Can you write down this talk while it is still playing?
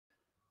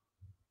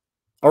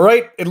All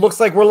right, it looks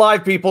like we're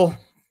live, people.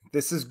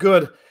 This is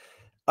good.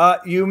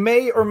 You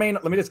may or may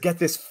not, let me just get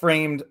this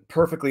framed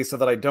perfectly so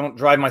that I don't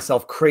drive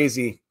myself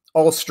crazy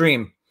all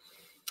stream.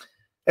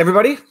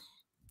 Everybody,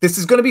 this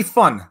is going to be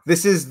fun.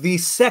 This is the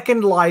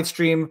second live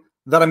stream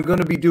that I'm going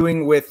to be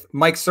doing with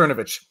Mike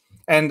Cernovich.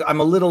 And I'm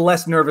a little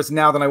less nervous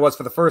now than I was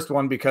for the first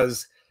one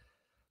because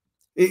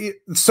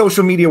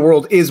social media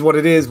world is what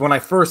it is. When I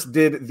first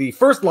did the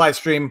first live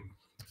stream,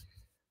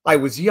 I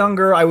was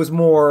younger, I was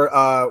more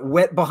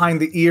wet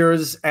behind the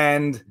ears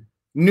and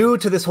new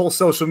to this whole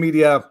social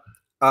media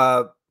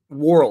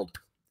world.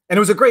 And it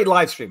was a great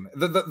live stream.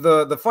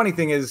 The funny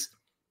thing is,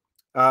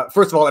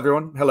 first of all,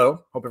 everyone,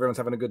 hello. Hope everyone's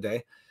having a good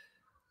day.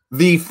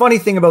 The funny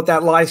thing about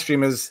that live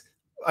stream is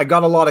I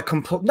got a lot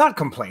of not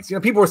complaints. You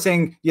know, people were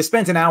saying, you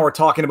spent an hour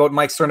talking about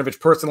Mike Cernovich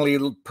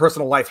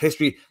personal life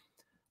history.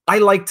 I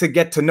like to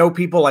get to know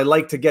people. I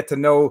like to get to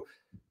know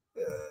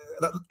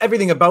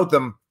everything about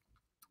them,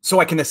 so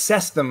I can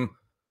assess them,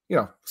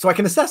 so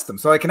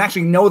I can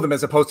actually know them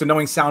as opposed to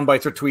knowing sound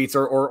bites or tweets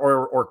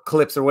or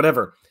clips or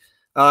whatever.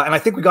 And I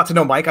think we got to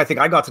know Mike. I think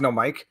I got to know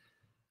Mike.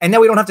 And now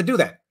we don't have to do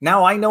that.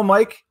 Now I know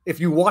Mike. If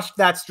you watched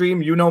that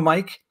stream, you know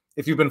Mike.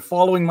 If you've been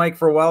following Mike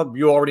for a while,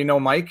 you already know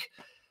Mike.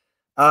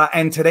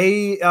 And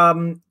today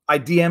I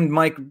DM'd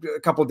Mike a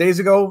couple of days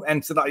ago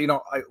and said, I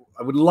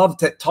would love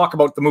to talk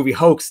about the movie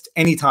Hoaxed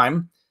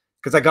anytime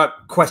because I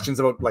got questions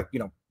about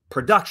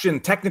production,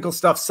 technical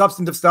stuff,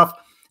 substantive stuff.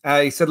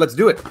 He said, let's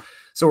do it.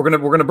 So we're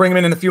gonna bring him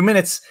in a few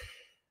minutes.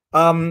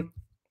 So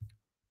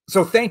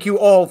thank you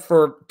all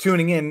for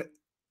tuning in.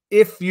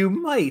 If you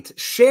might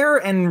share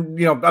and,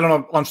 I don't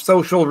know, on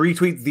social,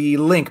 retweet the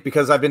link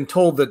because I've been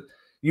told that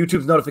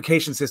YouTube's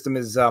notification system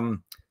is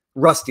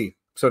rusty,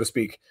 so to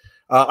speak.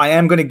 I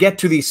am going to get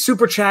to the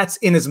super chats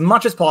in as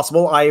much as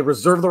possible. I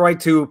reserve the right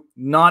to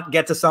not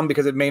get to some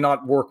because it may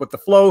not work with the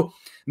flow.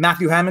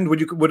 Matthew Hammond,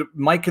 would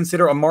Mike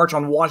consider a march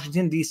on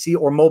Washington, D.C.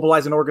 or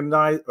mobilize an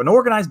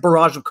organized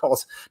barrage of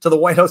calls to the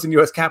White House and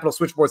U.S. Capitol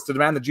switchboards to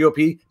demand the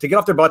GOP to get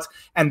off their butts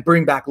and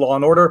bring back law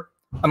and order?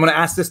 I'm going to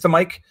ask this to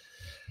Mike.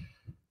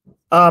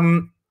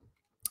 So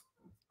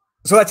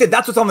that's it.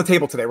 That's what's on the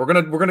table today. We're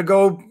gonna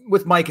go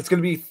with Mike. It's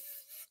going to be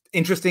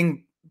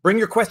interesting. Bring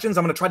your questions.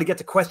 I'm going to try to get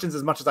to questions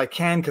as much as I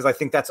can because I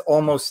think that's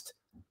almost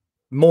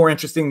more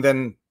interesting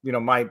than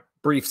my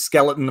brief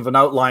skeleton of an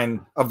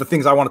outline of the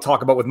things I want to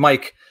talk about with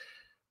Mike.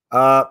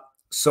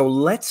 So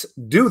let's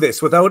do this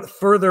without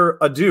further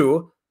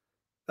ado.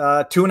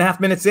 2.5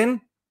 minutes in,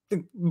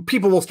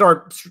 people will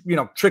start,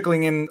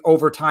 trickling in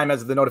over time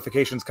as the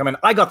notifications come in.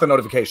 I got the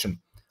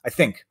notification, I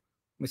think.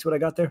 Let me see what I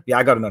got there. Yeah,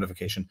 I got a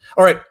notification.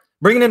 All right,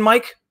 bringing in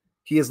Mike.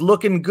 He is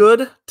looking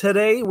good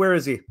today. Where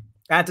is he?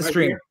 Add to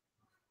stream.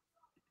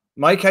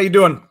 Mike, how you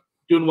doing?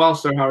 Doing well,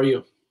 sir. How are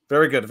you?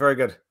 Very good, very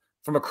good.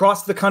 From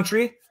across the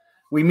country,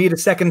 we meet a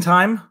second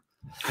time.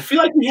 I feel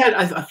like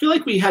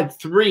we had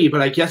 3,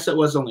 but I guess it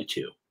was only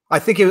 2. I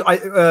think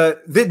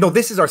no,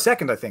 this is our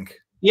second, I think.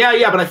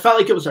 Yeah, but I felt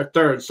like it was our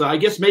 3rd. So I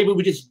guess maybe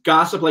we just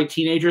gossip like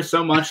teenagers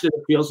so much that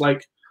it feels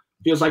like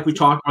we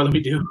talk more than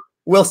we do.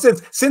 Well,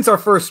 since our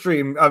first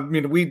stream,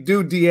 we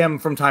do DM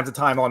from time to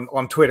time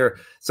on Twitter,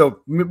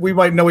 so we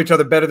might know each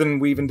other better than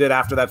we even did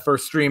after that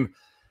first stream.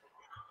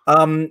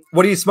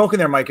 What are you smoking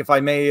there, Mike? If I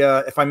may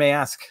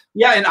ask.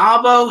 Yeah, an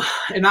Avo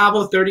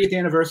 30th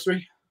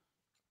anniversary.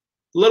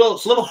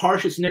 It's a little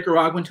harsh. It's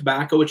Nicaraguan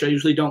tobacco, which I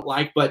usually don't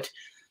like, but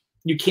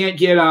you can't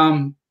get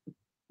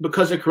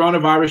because of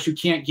coronavirus, you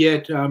can't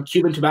get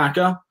Cuban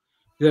tobacco.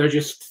 They're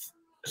just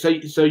so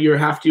you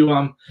have to.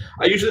 I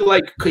usually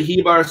like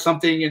Cohiba or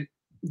something, and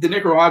the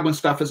Nicaraguan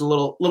stuff is a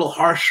little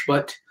harsh,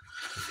 but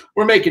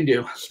we're making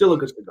do. Still a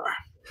good cigar.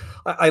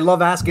 I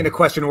love asking a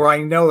question where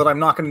I know that I'm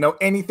not going to know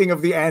anything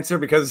of the answer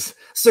because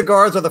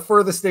cigars are the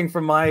furthest thing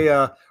from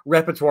my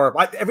repertoire.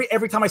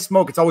 Every time I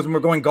smoke, it's always when we're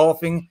going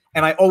golfing,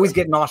 and I always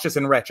get nauseous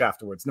and retch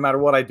afterwards, no matter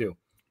what I do.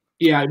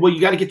 Yeah, well,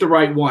 you got to get the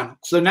right one.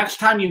 So next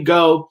time you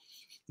go,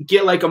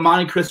 get like a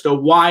Monte Cristo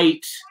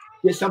white,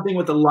 get something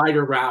with a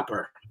lighter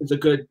wrapper. It's a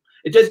good.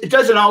 It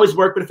doesn't always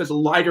work, but if it's a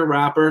lighter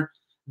wrapper,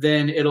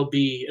 then it'll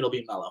be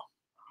mellow.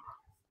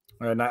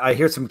 And I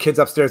hear some kids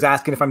upstairs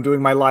asking if I'm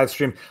doing my live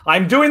stream.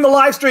 I'm doing the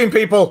live stream,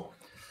 people.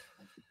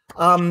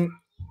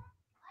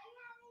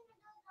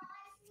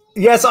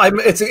 Yes,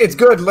 it's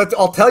good.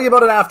 I'll tell you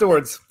about it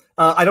afterwards.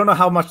 I don't know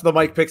how much the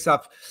mic picks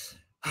up.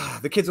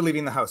 The kids are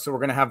leaving the house, so we're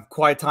gonna have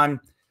quiet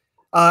time.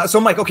 So,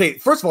 Mike, okay.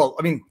 First of all,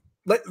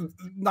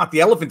 not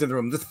the elephant in the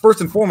room. Just first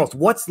and foremost,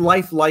 what's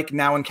life like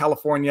now in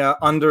California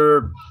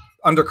under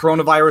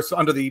coronavirus,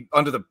 under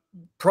the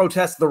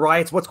protests, the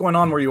riots? What's going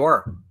on where you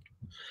are?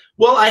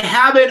 Well, I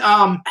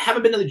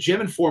haven't been to the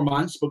gym in 4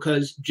 months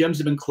because gyms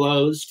have been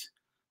closed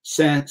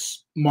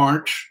since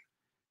March,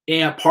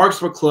 and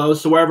parks were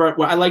closed. So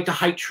where I like to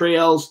hike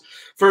trails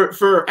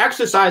for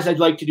exercise, I'd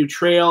like to do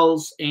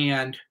trails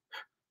and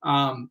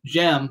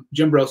gym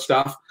bro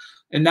stuff.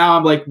 And now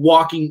I'm like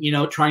walking,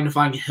 trying to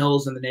find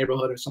hills in the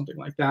neighborhood or something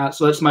like that.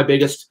 So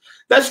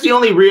that's the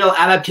only real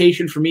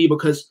adaptation for me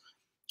because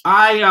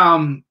I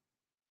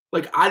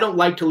don't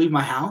like to leave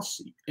my house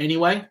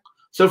anyway.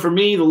 So for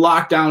me, the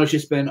lockdown has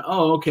just been,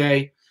 oh,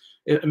 okay,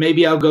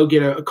 maybe I'll go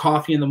get a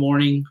coffee in the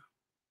morning.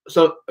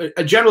 So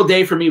a general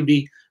day for me would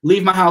be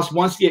leave my house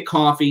once to get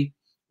coffee,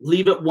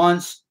 leave it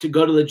once to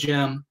go to the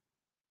gym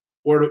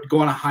or to go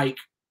on a hike,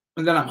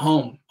 and then I'm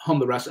home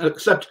the rest.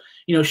 Except,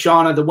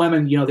 Shauna, the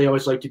women, they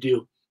always like to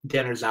do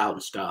dinners out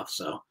and stuff.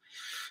 So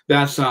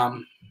that's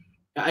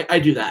I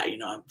do that.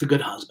 I'm the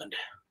good husband.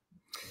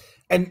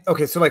 And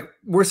okay, so like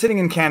we're sitting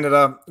in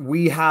Canada,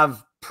 we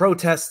have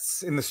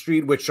protests in the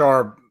street, which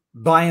are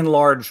by and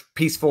large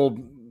peaceful,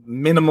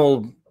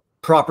 minimal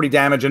property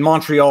damage. In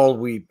Montreal,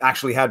 we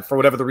actually had, for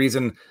whatever the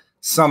reason,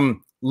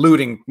 some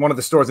looting. One of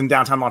the stores in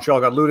downtown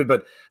Montreal got looted,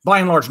 but by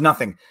and large,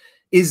 nothing.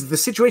 Is the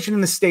situation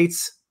in the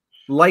States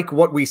like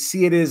what we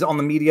see it is on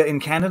the media in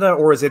Canada,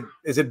 or is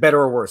it better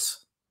or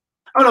worse?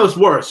 Oh no, it's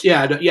worse.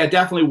 Yeah,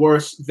 definitely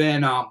worse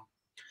than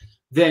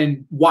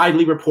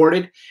widely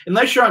reported.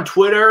 Unless you're on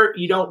Twitter,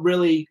 you don't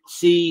really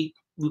see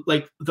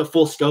like the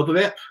full scope of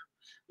it.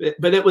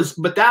 But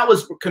that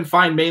was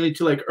confined mainly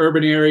to like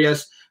urban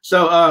areas.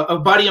 So a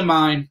buddy of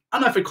mine, I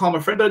don't know if I call him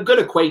a friend, but a good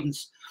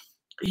acquaintance.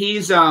 He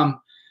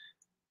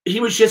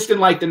was just in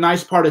like the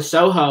nice part of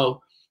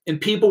Soho, and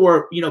people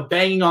were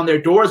banging on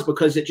their doors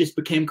because it just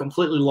became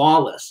completely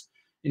lawless.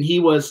 And he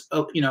was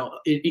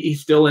he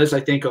still is,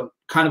 I think,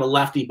 kind of a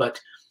lefty, but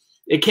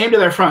it came to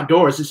their front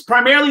doors. It's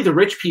primarily the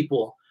rich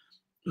people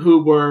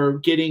who were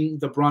getting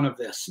the brunt of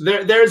this.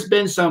 There's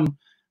been some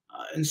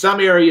in some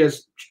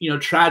areas,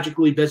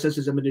 tragically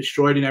businesses have been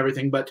destroyed and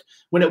everything. But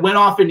when it went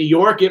off in New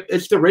York,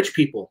 it's the rich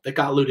people that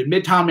got looted.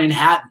 Midtown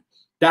Manhattan,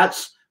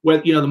 that's where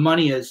the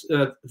money is.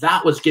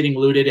 That was getting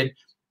looted, and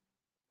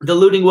the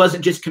looting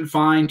wasn't just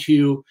confined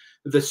to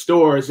the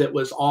stores; it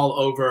was all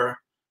over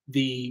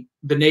the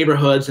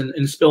neighborhoods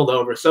and spilled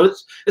over. So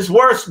it's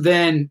worse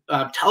than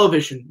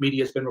television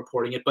media has been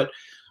reporting it. But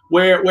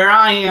where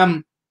I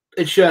am,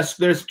 it's just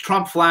there's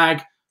Trump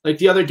flag. Like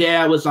the other day,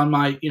 I was on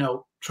my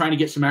trying to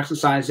get some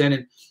exercise in,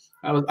 and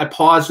I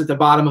paused at the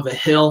bottom of a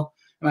hill,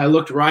 and I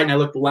looked right and I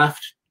looked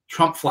left.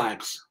 Trump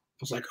flags.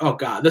 I was like, oh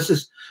God,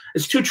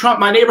 it's too Trump.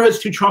 My neighborhood's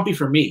too Trumpy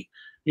for me.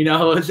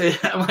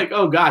 I'm like,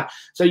 oh God.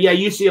 So yeah,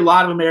 you see a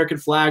lot of American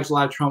flags, a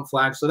lot of Trump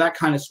flags. So that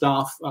kind of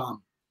stuff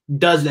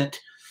doesn't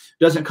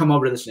come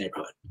over to this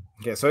neighborhood.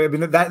 Yeah. So I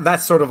mean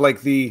that's sort of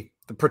like the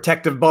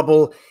protective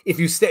bubble. If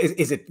you stay,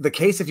 is it the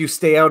case if you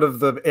stay out of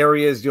the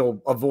areas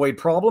you'll avoid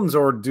problems,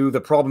 or do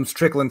the problems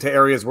trickle into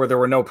areas where there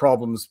were no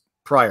problems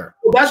prior?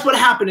 Well, that's what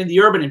happened in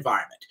the urban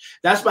environment.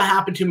 That's what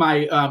happened to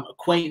my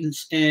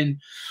acquaintance in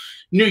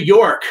New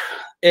York.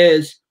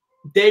 Is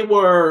they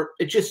were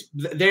in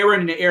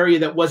an area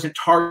that wasn't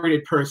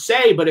targeted per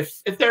se, but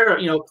if there are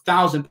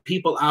 1,000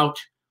 people out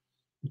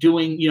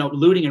doing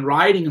looting and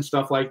rioting and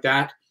stuff like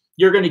that,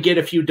 you're going to get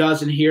a few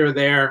dozen here or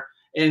there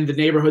in the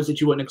neighborhoods that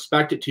you wouldn't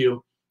expect it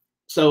to.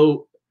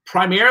 So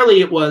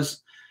primarily it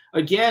was,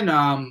 again,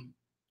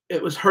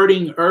 it was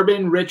hurting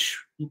urban,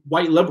 rich,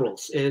 white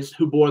liberals is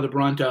who bore the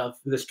brunt of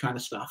this kind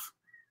of stuff.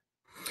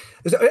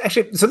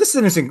 Actually, so this is an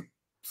interesting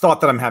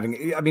thought that I'm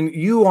having. I mean,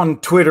 you on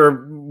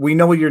Twitter, we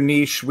know your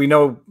niche, we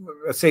know,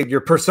 say,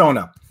 your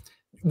persona.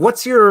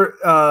 What's your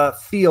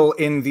feel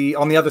on the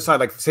other side,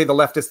 like say the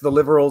leftists, the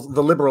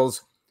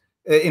liberals,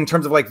 in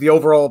terms of like the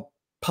overall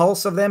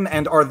pulse of them,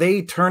 and are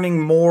they turning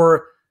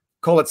more,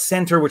 call it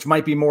center, which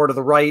might be more to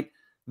the right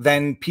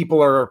than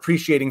people are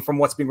appreciating from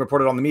what's being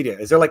reported on the media?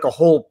 Is there like a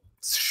whole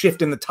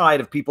shift in the tide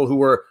of people who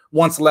were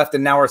once left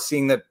and now are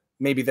seeing that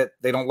maybe that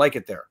they don't like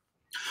it there?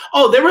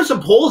 Oh, there were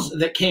some polls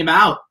that came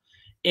out,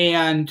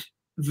 and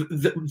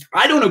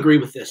I don't agree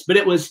with this, but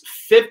it was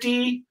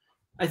 50,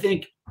 I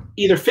think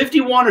either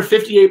 51 or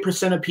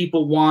 58% of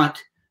people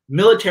want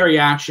military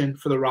action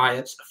for the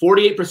riots.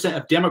 48%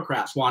 of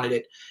Democrats wanted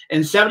it,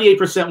 and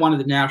 78% wanted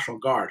the National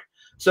Guard.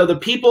 So the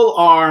people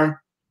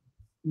are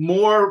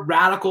more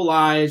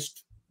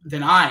radicalized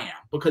than I am,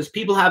 because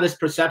people have this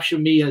perception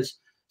of me as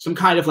some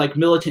kind of like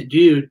militant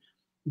dude,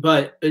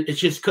 but it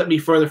just couldn't be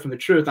further from the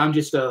truth. I'm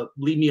just a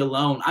leave me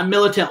alone. I'm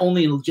militant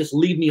only and just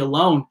leave me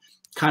alone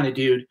kind of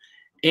dude.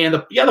 And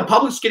the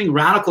public's getting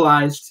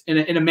radicalized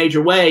in a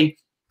major way.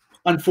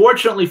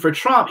 Unfortunately for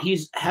Trump,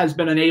 has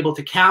been unable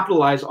to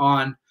capitalize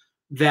on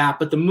that,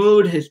 but the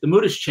mood has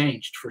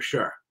changed for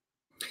sure.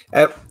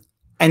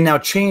 And now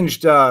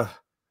changed,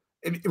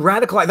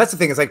 radicalized. That's the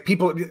thing. It's like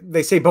people,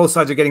 they say both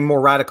sides are getting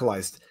more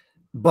radicalized,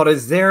 but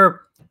is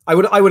there, I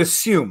would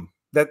assume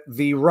that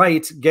the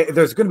right,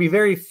 there's going to be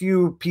very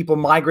few people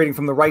migrating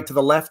from the right to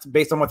the left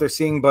based on what they're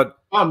seeing, but.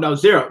 Oh, no,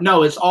 zero.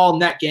 No, it's all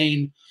net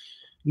gain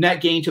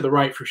to the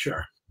right for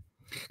sure.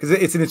 Because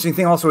it's an interesting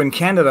thing also in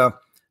Canada,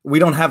 we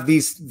don't have the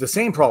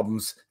same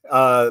problems,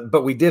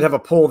 but we did have a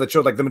poll that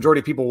showed like the majority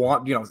of people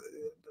want,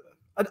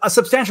 a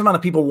substantial amount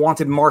of people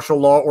wanted martial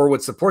law or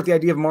would support the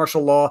idea of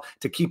martial law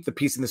to keep the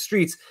peace in the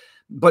streets,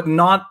 but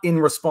not in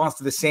response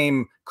to the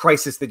same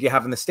crisis that you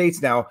have in the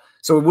States now.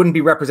 So it wouldn't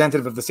be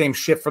representative of the same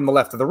shift from the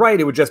left to the right.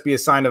 It would just be a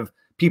sign of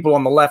people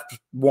on the left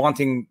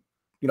wanting,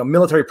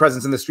 military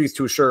presence in the streets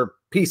to assure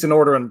peace and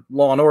order and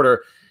law and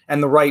order.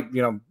 And the right,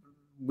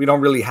 we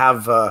don't really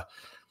have,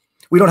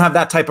 we don't have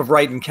that type of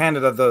right in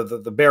Canada,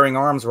 the bearing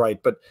arms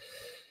right. But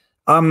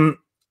so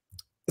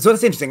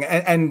that's interesting.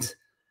 And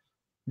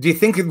do you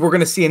think we're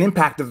going to see an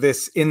impact of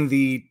this in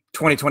the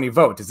 2020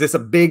 vote? Is this a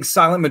big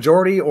silent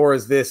majority, or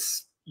is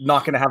this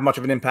not going to have much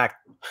of an impact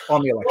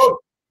on the election? Well,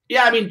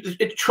 yeah, I mean,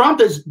 Trump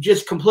is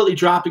just completely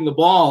dropping the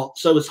ball,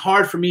 so it's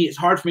hard for me. It's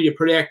hard for me to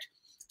predict.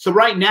 So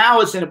right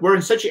now, we're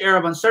in such an era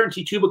of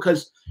uncertainty too,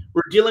 because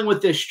we're dealing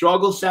with this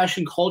struggle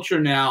session culture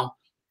now,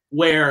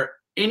 where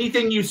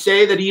anything you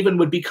say that even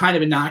would be kind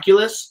of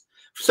innocuous.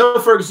 So,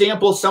 for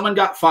example, someone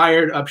got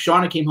fired.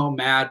 Shauna came home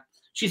mad.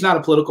 She's not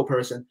a political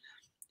person,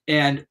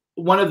 and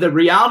one of the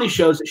reality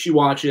shows that she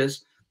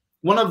watches,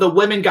 one of the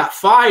women got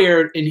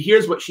fired, and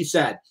here's what she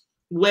said.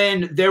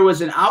 When there was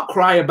an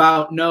outcry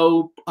about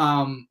no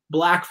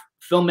black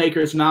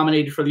filmmakers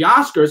nominated for the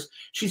Oscars,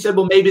 she said,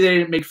 well, maybe they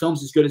didn't make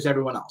films as good as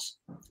everyone else.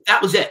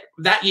 That was it,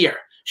 that year.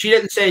 She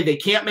didn't say they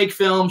can't make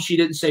films. She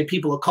didn't say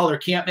people of color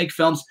can't make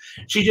films.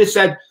 She just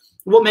said,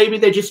 well, maybe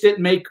they just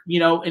didn't make,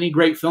 any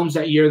great films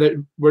that year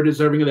that were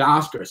deserving of the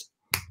Oscars.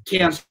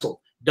 Canceled.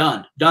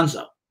 Done.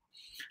 Donezo.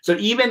 So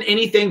even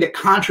anything that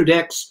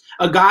contradicts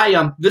a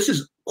guy, this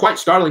is quite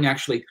startling,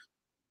 actually.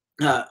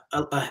 A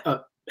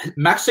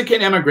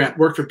Mexican immigrant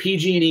worked for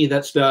PG&E,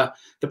 that's the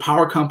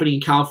power company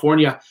in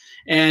California,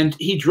 and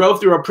he drove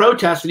through a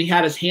protest, and he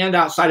had his hand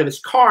outside of his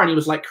car, and he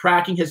was like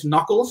cracking his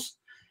knuckles.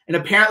 And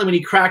apparently when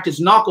he cracked his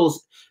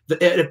knuckles,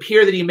 it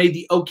appeared that he made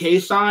the OK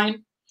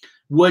sign,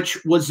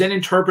 which was then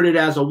interpreted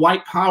as a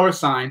white power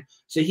sign.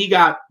 So he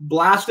got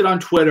blasted on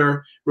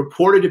Twitter,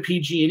 reported to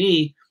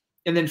PG&E,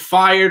 and then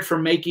fired for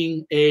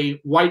making a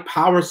white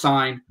power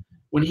sign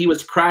when he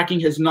was cracking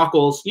his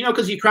knuckles.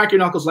 Because you crack your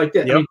knuckles like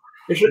this. Yep. I mean,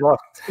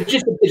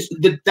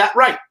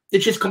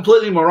 it's just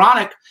completely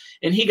moronic.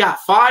 And he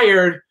got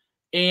fired.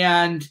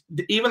 And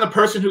even the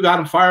person who got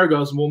him fired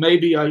goes, well,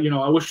 maybe, I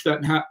wish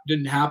that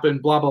didn't happen,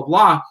 blah, blah,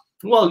 blah.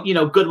 Well,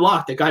 good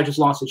luck. The guy just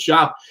lost his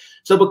job.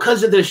 So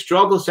because of this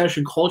struggle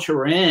session culture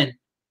we're in,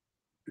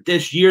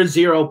 this year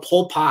zero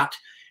Pol Pot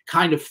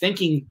kind of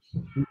thinking,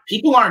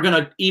 people aren't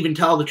going to even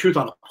tell the truth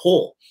on a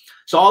poll.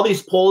 So all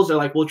these polls are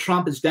like, well,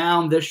 Trump is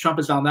down this, Trump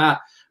is down that.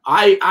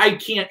 I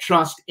can't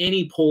trust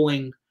any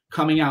polling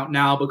coming out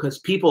now because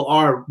people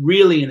are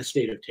really in a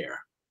state of terror.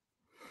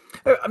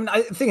 I mean,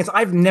 the thing is,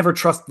 I've never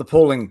trusted the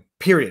polling,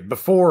 period.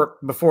 Before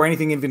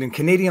anything, even in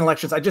Canadian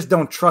elections, I just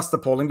don't trust the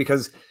polling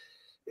because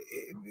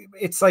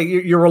it's like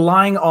you're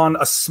relying on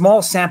a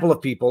small sample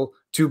of people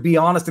to be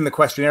honest in the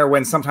questionnaire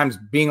when sometimes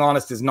being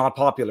honest is not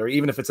popular,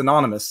 even if it's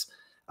anonymous.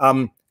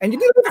 And you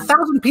did it with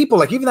 1,000 people,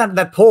 like even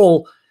that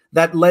poll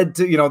that led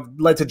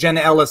to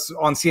Jenna Ellis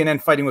on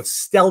CNN fighting with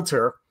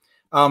Stelter.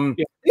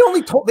 They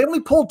only polled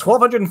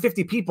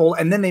 1,250 people,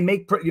 and then they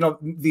make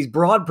these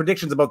broad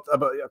predictions about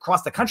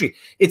across the country.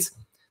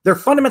 They're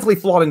fundamentally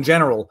flawed in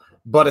general,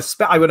 but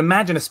I would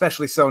imagine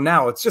especially so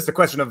now. It's just a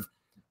question of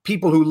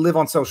people who live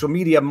on social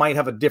media might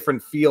have a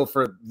different feel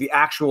for the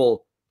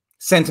actual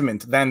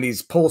sentiment than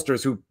these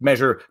pollsters who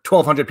measure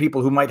 1,200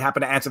 people who might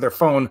happen to answer their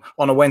phone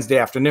on a Wednesday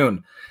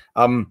afternoon.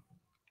 I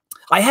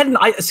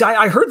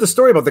heard the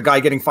story about the guy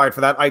getting fired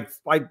for that. I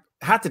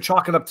had to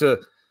chalk it up to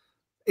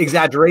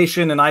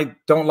exaggeration, and I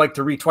don't like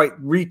to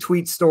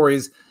retweet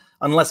stories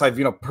unless I've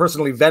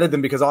personally vetted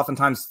them, because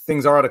oftentimes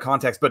things are out of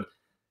context. But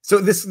so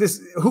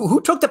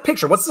who took the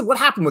picture? What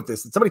happened with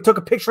this? Did somebody took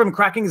a picture of him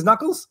cracking his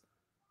knuckles?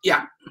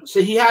 Yeah.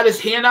 So he had his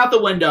hand out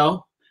the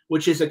window,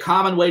 which is a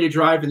common way to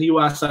drive in the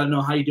U.S. I don't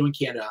know how you do in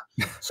Canada.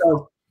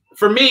 So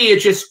for me,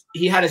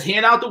 he had his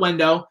hand out the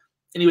window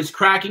and he was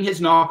cracking his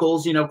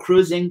knuckles,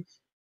 cruising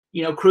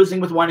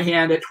with one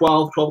hand at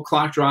 12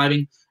 o'clock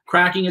driving,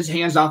 cracking his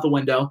hands out the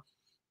window.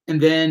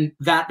 And then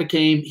that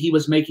became, he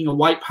was making a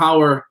white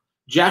power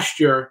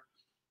gesture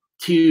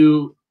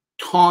to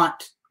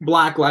taunt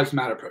Black Lives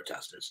Matter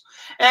protesters.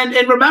 And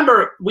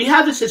remember, we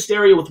had this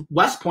hysteria with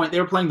West Point. They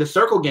were playing the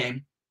circle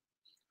game.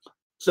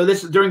 So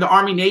this is during the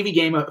Army-Navy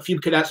game. A few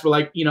cadets were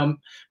like,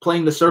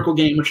 playing the circle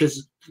game, which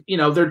is,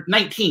 they're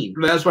 19.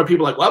 That's why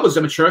people are like, well, that was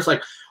immature. It's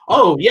like,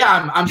 oh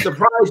yeah, I'm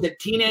surprised that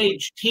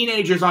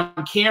teenagers on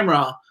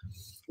camera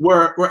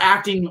were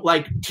acting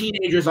like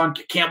teenagers on.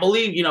 Can't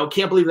believe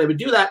they would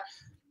do that.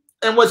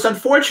 And what's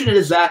unfortunate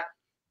is that,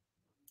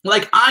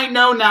 like, I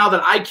know now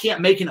that I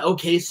can't make an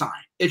OK sign.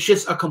 It's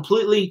just a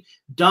completely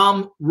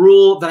dumb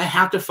rule that I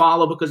have to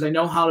follow because I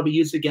know how to be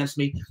used against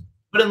me.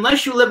 But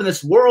unless you live in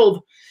this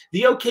world,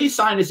 the OK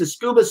sign is a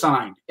scuba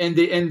sign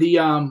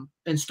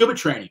in scuba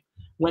training.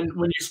 When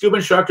your scuba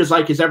instructor is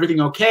like, "Is everything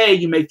okay?"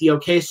 You make the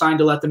OK sign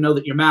to let them know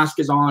that your mask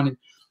is on and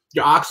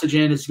your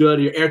oxygen is good,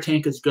 or your air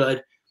tank is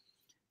good.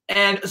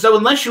 And so,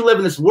 unless you live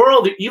in this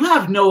world, you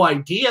have no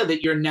idea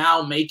that you're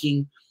now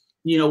making,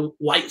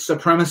 white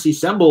supremacy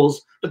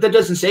symbols. But that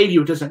doesn't save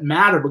you. It doesn't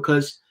matter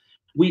because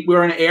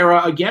we're in an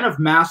era again of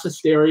mass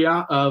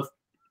hysteria.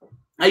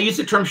 I use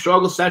the term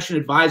struggle session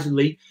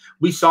advisedly.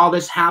 We saw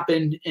this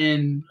happen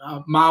in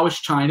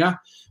Maoist China,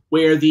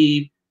 where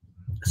the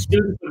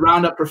students would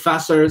round up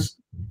professors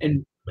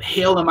and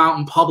hail them out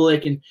in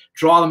public and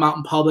draw them out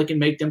in public and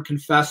make them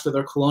confess to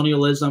their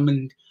colonialism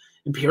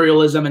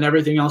imperialism and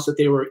everything else that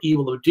they were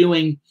evil of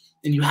doing,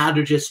 and you had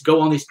to just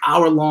go on these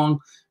hour-long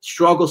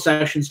struggle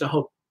sessions to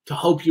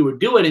hope you would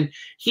do it. And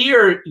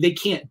here they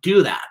can't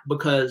do that,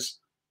 because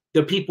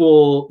the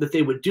people that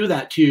they would do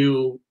that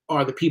to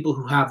are the people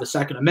who have the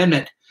Second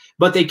Amendment,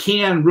 but they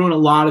can ruin a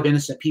lot of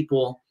innocent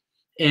people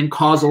and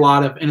cause a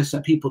lot of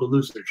innocent people to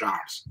lose their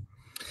jobs.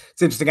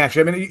 It's interesting,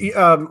 actually. I mean,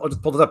 I'll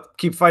just pull this up.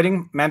 Keep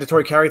fighting.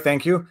 Mandatory carry.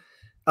 Thank you.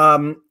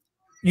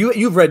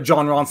 You've read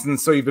John Ronson,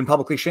 So You've Been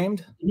Publicly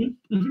Shamed.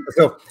 Mm-hmm. Mm-hmm.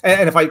 So,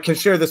 and if I can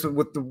share this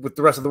with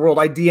the rest of the world,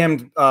 I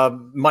DM'd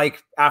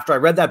Mike after I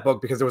read that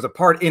book, because there was a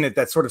part in it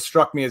that sort of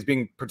struck me as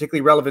being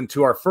particularly relevant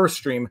to our first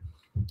stream,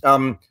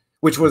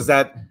 which was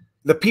that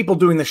the people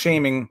doing the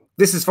shaming,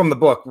 this is from the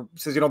book, it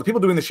says, the people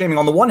doing the shaming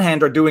on the one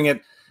hand are doing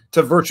it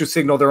to virtue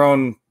signal their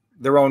own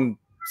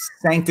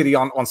sanctity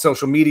on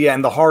social media,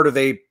 and the harder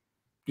they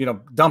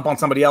dump on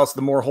somebody else,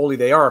 the more holy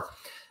they are.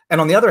 And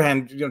on the other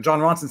hand, John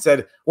Ronson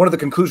said one of the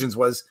conclusions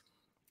was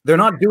they're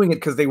not doing it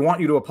because they want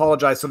you to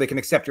apologize so they can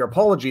accept your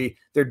apology.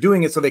 They're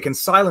doing it so they can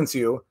silence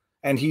you.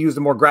 And he used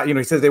a more,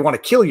 he says they want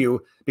to kill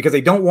you because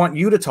they don't want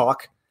you to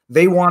talk.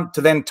 They want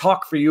to then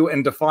talk for you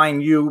and define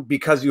you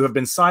because you have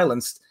been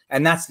silenced.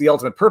 And that's the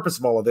ultimate purpose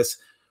of all of this,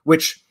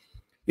 which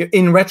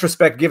in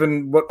retrospect,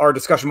 given what our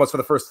discussion was for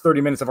the first 30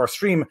 minutes of our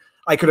stream,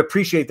 I could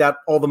appreciate that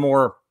all the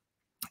more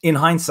in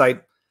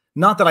hindsight.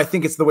 Not that I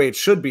think it's the way it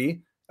should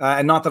be,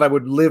 and not that I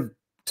would live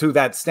to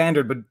that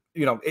standard, but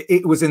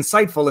it was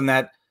insightful in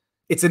that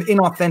it's an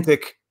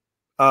inauthentic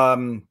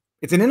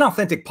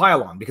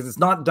pile-on, because it's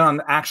not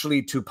done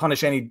actually to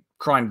punish any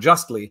crime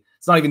justly.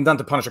 It's not even done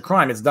to punish a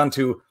crime. It's done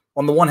to,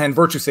 on the one hand,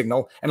 virtue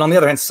signal, and on the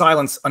other hand,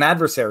 silence an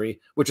adversary,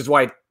 which is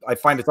why I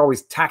find it's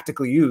always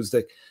tactically used.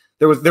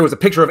 There was a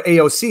picture of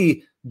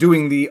AOC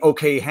doing the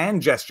okay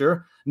hand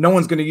gesture. No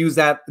one's going to use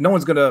that. No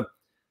one's going to,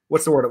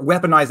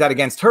 weaponize that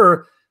against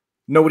her.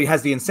 Nobody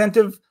has the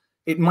incentive.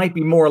 It might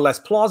be more or less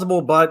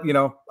plausible, but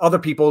other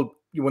people,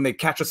 when they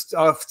catch a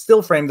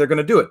still frame, they're going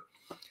to do it.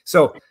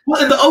 So,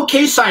 well, and the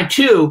okay sign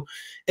too,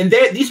 and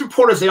these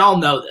reporters, they all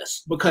know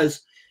this,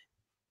 because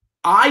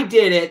I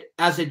did it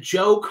as a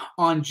joke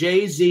on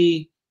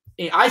Jay-Z.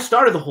 I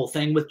started the whole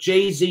thing with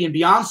Jay-Z and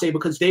Beyonce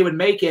because they would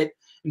make it,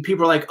 and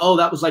people are like, "Oh,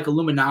 that was like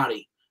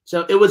Illuminati."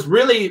 So it was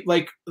really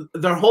like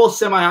their whole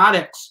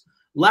semiotics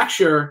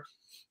lecture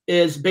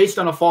is based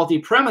on a faulty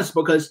premise,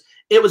 because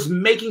it was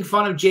making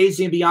fun of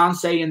Jay-Z and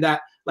Beyonce and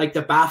that, like,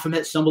 the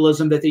Baphomet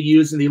symbolism that they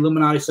use and the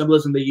Illuminati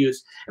symbolism they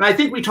use. And I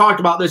think we talked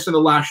about this in the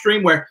last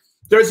stream, where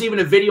there's even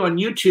a video on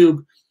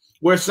YouTube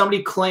where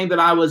somebody claimed that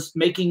I was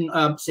making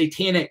a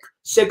satanic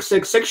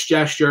 666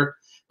 gesture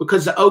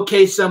because the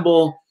OK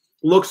symbol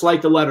looks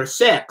like the letter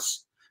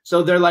 6.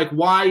 So they're like,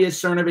 why is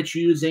Cernovich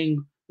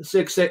using the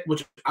 666?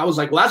 Which I was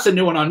like, well, that's a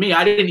new one on me.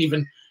 I didn't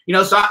even,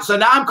 so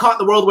now I'm caught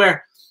in the world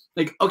where,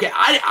 like, okay,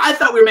 I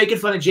thought we were making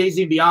fun of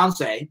Jay-Z and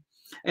Beyonce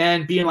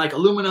and being like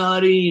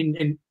Illuminati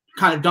and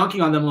kind of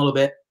dunking on them a little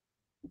bit.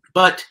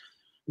 But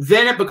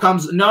then it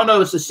becomes,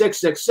 no, it's a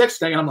 666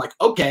 thing. And I'm like,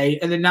 okay.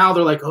 And then now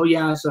they're like, oh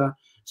yeah, it's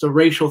a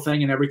racial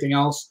thing and everything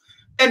else.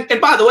 And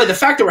by the way, the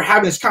fact that we're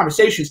having this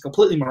conversation is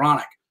completely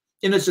moronic.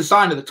 And it's a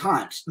sign of the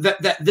times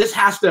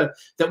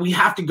that we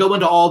have to go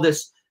into all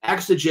this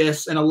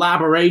exegesis and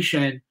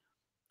elaboration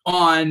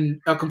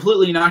on a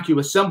completely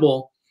innocuous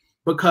symbol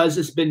because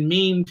it's been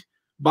memed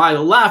by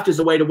the left as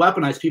a way to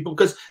weaponize people.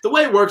 Because the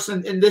way it works,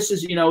 and this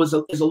is,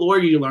 as a lawyer,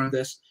 you learn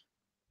this.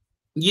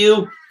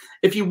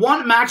 If you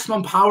want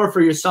maximum power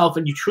for yourself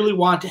and you truly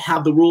want to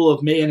have the rule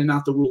of man and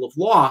not the rule of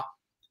law,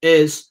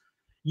 is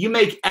you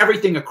make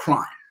everything a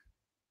crime,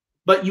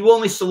 but you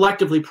only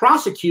selectively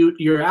prosecute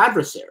your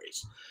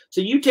adversaries.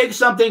 So you take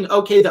something,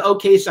 okay, the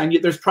OK sign,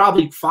 there's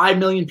probably 5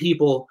 million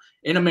people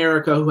in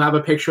America who have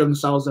a picture of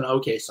themselves in an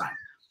OK sign,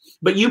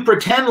 but you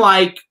pretend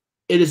like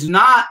it is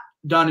not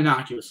done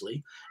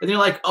innocuously. And they're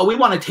like, oh, we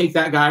want to take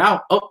that guy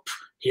out. Oh,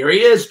 here he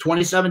is,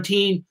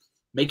 2017,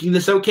 making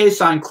this OK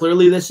sign.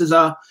 Clearly this is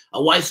a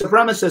white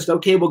supremacist.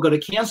 Okay, we'll go to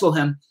cancel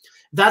him.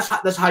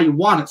 That's how you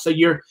want it. So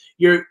you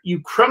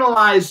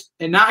criminalize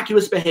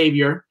innocuous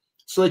behavior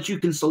so that you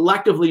can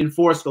selectively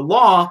enforce the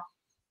law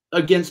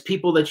against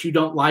people that you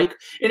don't like.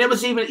 And it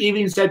was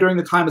even said during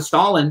the time of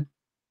Stalin,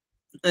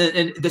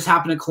 and this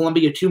happened in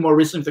Colombia too, more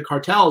recently with the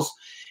cartels.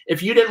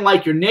 If you didn't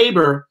like your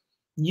neighbor,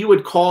 you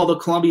would call the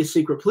Colombia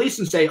secret police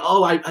and say,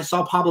 oh, I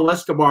saw Pablo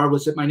Escobar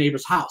was at my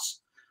neighbor's house.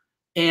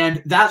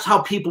 And that's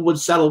how people would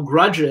settle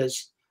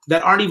grudges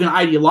that aren't even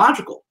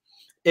ideological.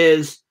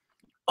 Is,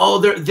 oh,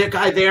 that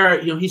guy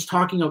there, he's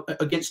talking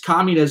against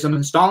communism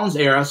in Stalin's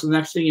era. So the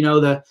next thing you know,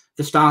 the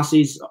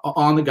Stasi's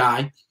on the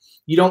guy.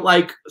 You don't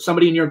like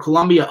somebody in your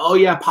Colombia. Oh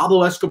yeah,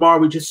 Pablo Escobar,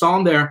 we just saw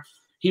him there.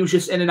 He was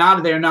just in and out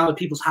of there. Now the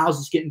people's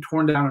houses getting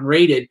torn down and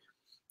raided.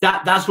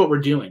 That's what we're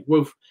doing.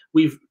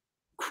 We've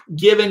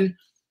given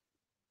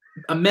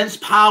immense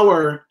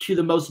power to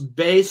the most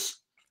base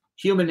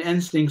human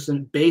instincts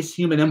and base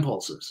human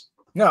impulses.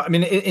 No, I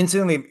mean,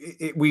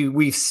 incidentally,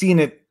 we've seen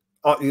it.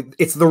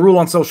 It's the rule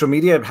on social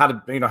media, how to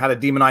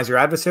demonize your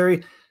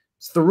adversary.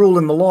 It's the rule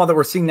in the law that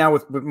we're seeing now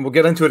with, we'll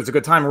get into it. It's a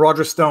good time.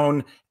 Roger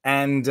Stone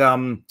and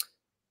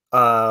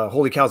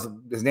holy cows,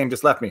 his name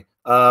just left me.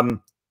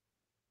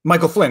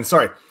 Michael Flynn,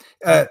 sorry.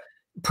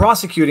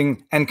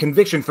 Prosecuting and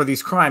conviction for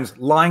these crimes,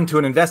 lying to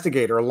an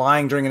investigator or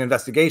lying during an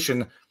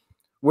investigation,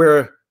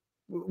 where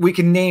we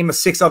can name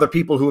 6 other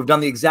people who have done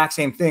the exact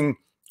same thing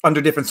under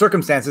different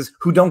circumstances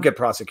who don't get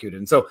prosecuted.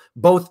 And so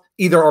both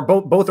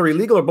are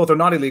illegal or both are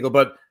not illegal.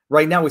 But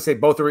right now we say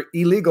both are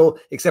illegal,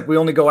 except we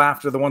only go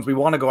after the ones we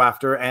want to go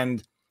after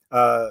and,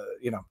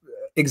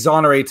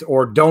 exonerate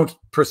or don't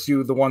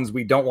pursue the ones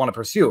we don't want to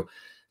pursue.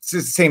 It's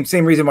the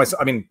same reason why,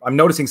 I mean, I'm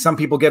noticing some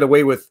people get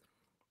away with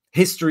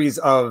histories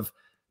of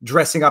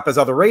dressing up as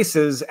other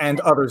races and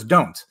others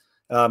don't.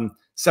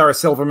 Sarah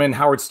Silverman,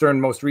 Howard Stern,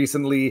 most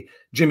recently,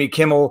 Jimmy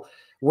Kimmel,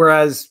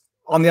 whereas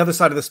on the other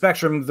side of the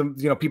spectrum,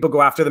 people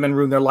go after them and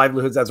ruin their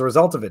livelihoods as a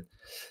result of it.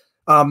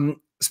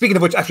 Speaking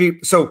of which, actually,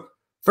 so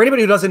for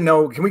anybody who doesn't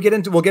know, we'll get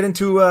into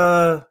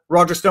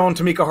Roger Stone,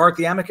 Tamika Hart,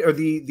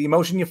 the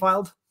motion you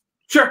filed?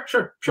 Sure.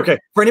 Okay.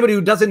 For anybody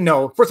who doesn't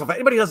know, first of all,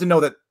 anybody who doesn't know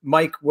that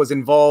Mike was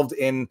involved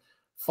in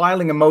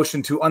filing a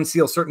motion to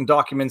unseal certain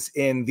documents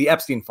in the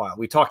Epstein file.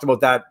 We talked about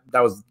that.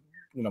 That was,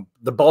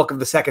 the bulk of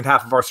the second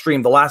half of our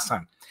stream the last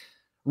time.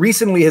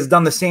 Recently has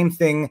done the same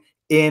thing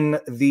in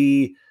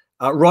the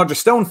Roger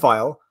Stone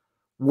file,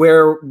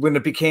 where when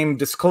it became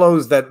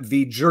disclosed that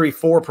the jury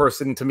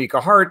foreperson,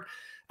 Tamika Hart,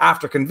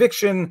 after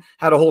conviction,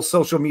 had a whole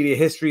social media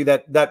history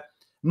that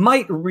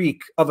might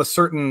reek of a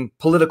certain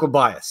political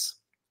bias.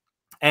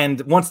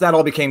 And once that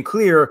all became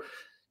clear,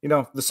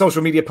 the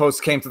social media posts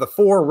came to the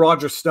fore.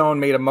 Roger Stone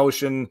made a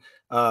motion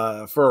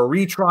for a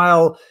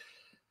retrial,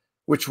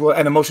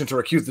 and a motion to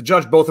recuse the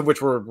judge, both of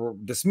which were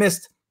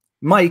dismissed.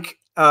 Mike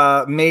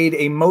made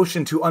a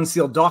motion to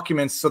unseal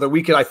documents so that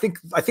we could, I think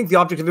the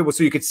object of it was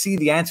so you could see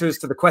the answers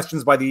to the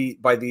questions by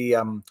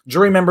the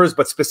jury members,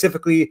 but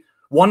specifically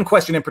one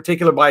question in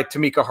particular by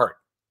Tamika Hart.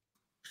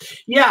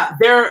 Yeah,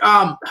 they're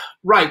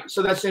right.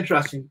 So that's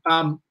interesting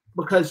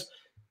because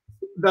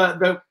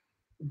the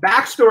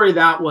backstory of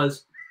that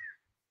was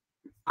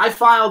I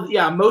filed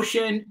a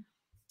motion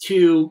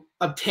to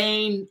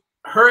obtain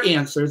her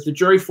answers, the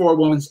jury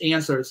forewoman's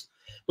answers,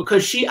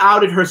 because she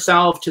outed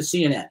herself to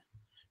CNN.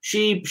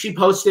 She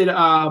posted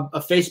a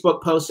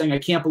Facebook post saying, "I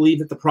can't believe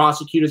that the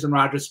prosecutors and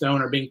Roger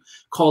Stone are being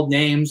called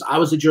names. I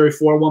was a jury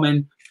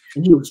forewoman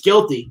and he was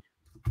guilty."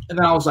 And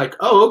then I was like,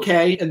 "Oh,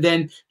 okay." And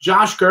then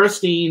Josh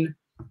Gerstein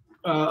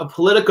of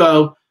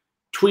Politico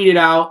tweeted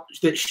out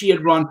that she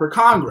had run for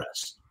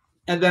Congress.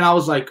 And then I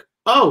was like,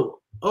 oh,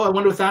 I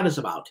wonder what that is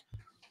about.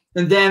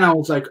 And then I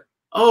was like,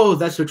 oh,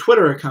 that's her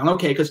Twitter account.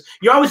 Okay, because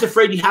you're always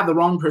afraid you have the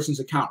wrong person's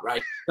account,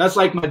 right? That's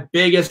like my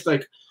biggest,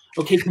 okay,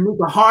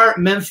 Tamika Hart,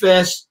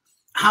 Memphis.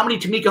 How many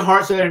Tamika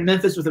Harts are there in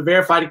Memphis with a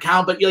verified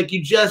account? But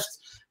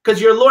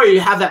because you're a lawyer, you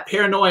have that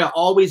paranoia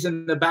always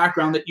in the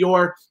background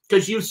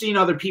because you've seen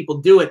other people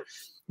do it.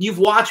 You've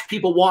watched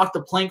people walk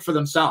the plank for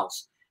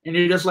themselves. And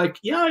you're just like,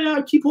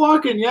 yeah, keep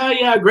walking.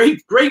 Yeah,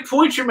 great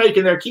points you're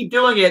making there. Keep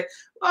doing it.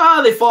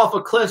 They fall off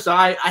a cliff. So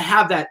I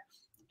have that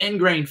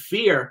ingrained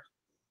fear.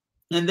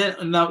 And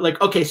then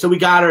okay, so we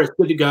got her. It's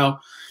good to go.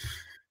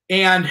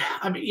 And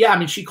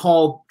she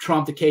called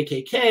Trump the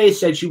KKK,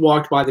 said she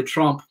walked by the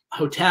Trump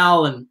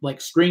hotel and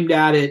screamed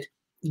at it.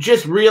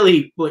 Just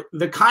really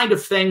the kind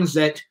of things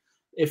that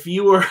if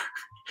you were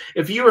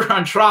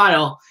on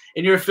trial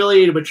and you're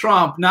affiliated with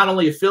Trump, not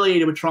only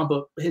affiliated with Trump,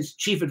 but his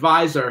chief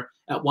advisor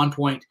at one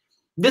point,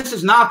 this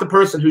is not the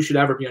person who should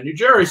ever be on your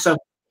jury. So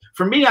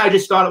for me, I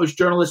just thought it was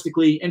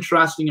journalistically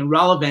interesting and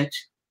relevant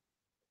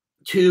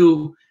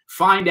to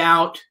find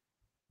out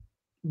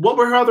what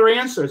were her other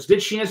answers.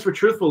 Did she answer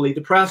truthfully?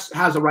 The press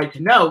has a right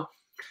to know.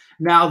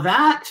 Now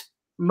that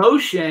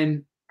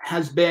motion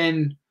has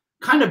been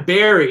kind of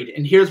buried,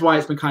 and here's why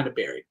it's been kind of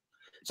buried.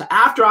 So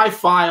after I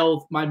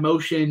filed my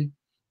motion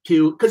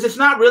because it's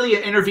not really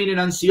an intervene and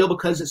unseal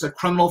because it's a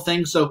criminal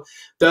thing. So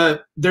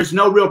there's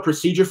no real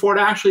procedure for it.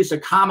 Actually, it's a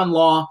common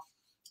law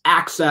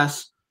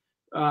access,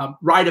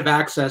 right of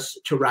access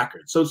to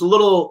records. So it's a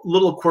little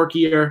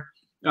quirkier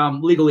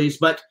legalese.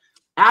 But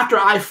after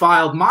I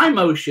filed my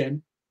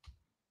motion,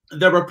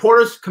 the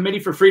Reporters Committee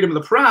for Freedom of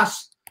the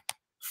Press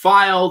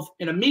filed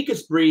an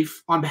amicus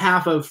brief on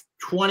behalf of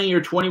 20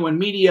 or 21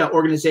 media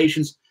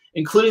organizations,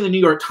 including the New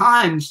York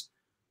Times,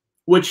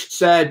 which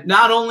said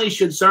not only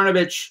should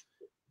Cernovich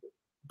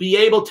be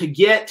able to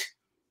get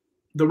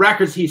the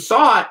records he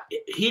sought,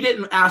 he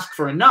didn't ask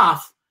for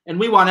enough, and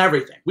we want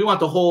everything. We want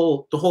the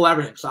whole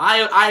everything. So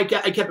I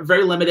kept it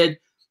very limited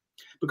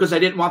because I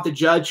didn't want the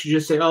judge to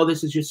just say, oh,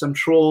 this is just some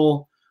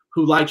troll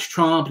who likes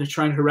Trump and is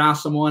trying to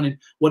harass someone, and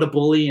what a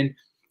bully. And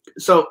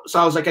so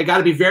I was like, I got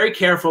to be very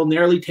careful,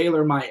 narrowly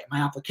tailor my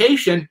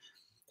application.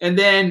 And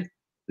then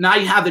now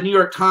you have the New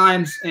York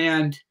Times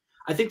and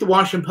I think the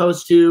Washington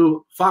Post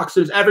too, Fox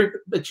News,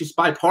 it's just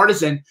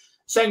bipartisan,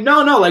 saying,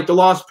 no, the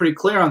law is pretty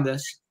clear on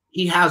this.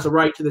 He has a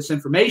right to this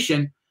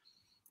information.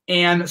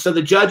 And so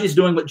the judge is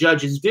doing what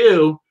judges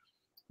do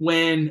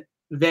when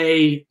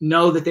they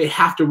know that they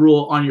have to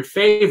rule on your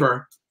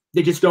favor.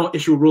 They just don't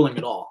issue a ruling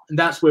at all. And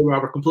that's where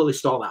we're completely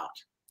stalled out.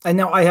 And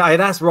now I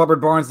had asked Robert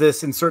Barnes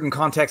this in certain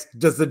contexts.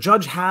 Does the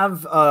judge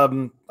have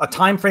a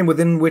time frame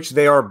within which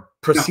they are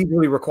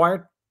procedurally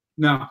required?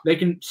 No, they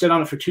can sit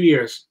on it for 2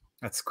 years.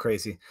 That's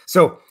crazy.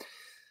 So,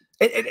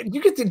 did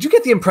you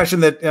get the impression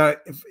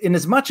that in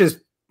as much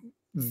as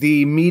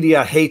the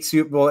media hates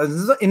you, well,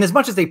 in as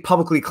much as they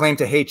publicly claim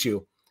to hate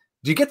you,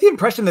 do you get the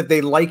impression that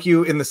they like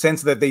you in the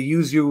sense that they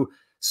use you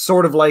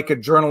sort of like a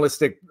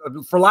journalistic,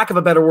 for lack of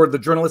a better word, the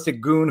journalistic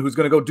goon who's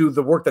going to go do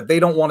the work that they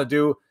don't want to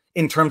do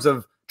in terms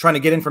of trying to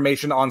get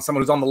information on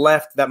someone who's on the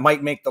left that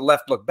might make the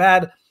left look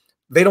bad?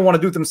 They don't want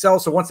to do it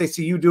themselves. So once they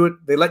see you do it,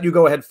 they let you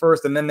go ahead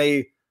first, and then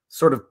they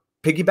sort of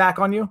piggyback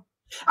on you.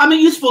 I'm a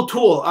useful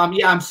tool.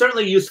 Yeah, I'm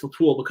certainly a useful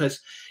tool, because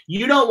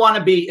you don't want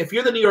to be, if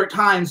you're the New York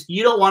Times,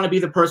 you don't want to be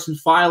the person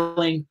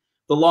filing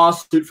the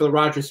lawsuit for the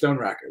Roger Stone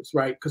records,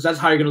 right? Because that's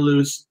how you're going to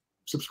lose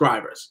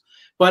subscribers.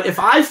 But if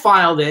I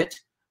filed it,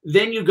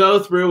 then you go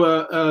through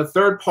a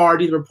third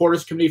party, the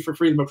Reporters Committee for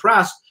Freedom of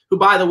Press, who,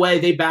 by the way,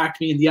 they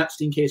backed me in the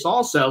Epstein case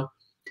also.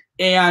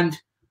 And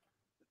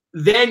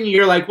then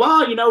you're like,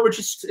 well, you know,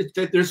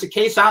 there's a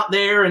case out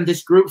there and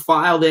this group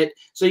filed it.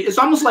 So it's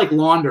almost like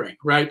laundering,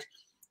 right?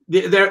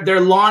 They're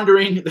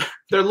laundering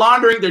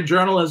their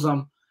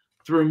journalism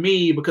through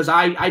me, because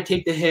I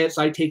take the hits,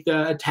 I take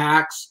the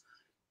attacks,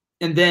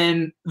 and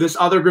then this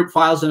other group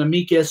files an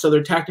amicus, so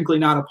they're technically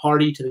not a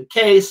party to the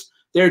case.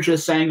 They're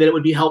just saying that it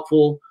would be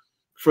helpful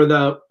for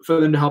them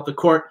to help the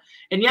court.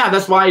 And yeah,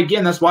 that's why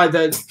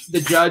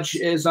the judge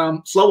is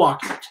slow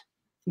walking it,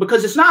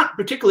 because it's not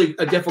particularly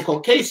a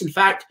difficult case. In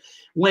fact,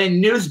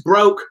 when news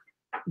broke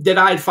that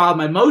I had filed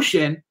my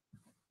motion,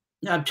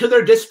 to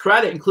their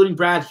discredit, including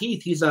Brad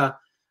Heath, he's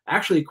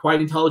actually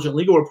quite intelligent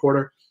legal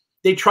reporter,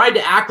 they tried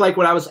to act like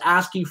what I was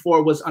asking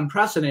for was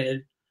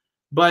unprecedented,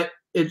 but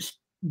it's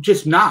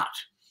just not.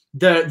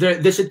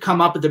 This had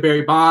come up at the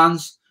Barry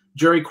Bonds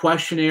jury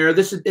questionnaire.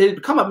 It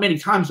had come up many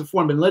times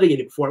before and been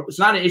litigated before. It was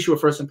not an issue of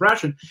first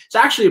impression. It's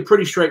actually a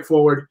pretty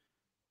straightforward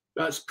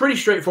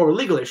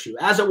legal issue,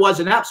 as it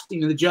was in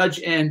Epstein. And the judge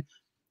and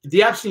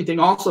the Epstein thing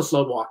also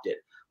slow walked it.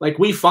 Like,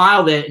 we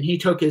filed it, and he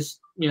took his,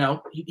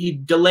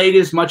 he delayed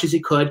as much as he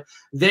could.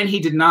 Then he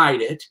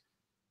denied it.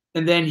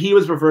 And then he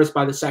was reversed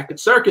by the Second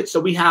Circuit. So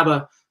we have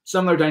a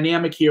similar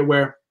dynamic here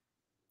where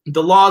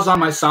the law's on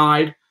my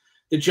side.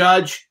 The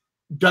judge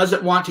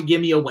doesn't want to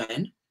give me a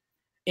win.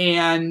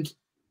 And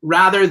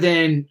rather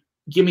than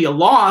give me a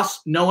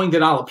loss, knowing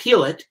that I'll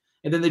appeal it,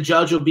 and then the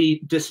judge will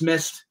be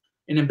dismissed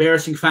in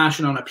embarrassing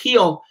fashion on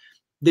appeal,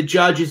 the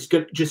judge is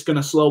just going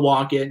to slow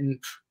walk it.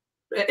 And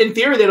in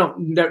theory,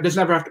 doesn't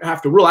ever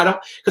have to rule.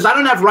 Because I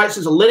don't have rights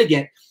as a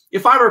litigant.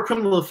 If I were a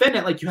criminal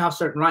defendant, like, you have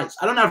certain rights.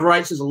 I don't have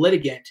rights as a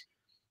litigant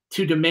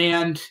to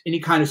demand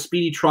any kind of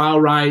speedy trial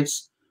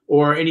rights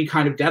or any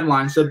kind of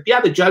deadline. So yeah,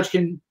 the judge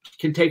can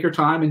take her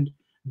time and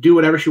do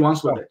whatever she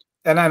wants with it.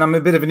 And I'm a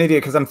bit of an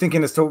idiot, because I'm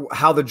thinking as to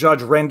how the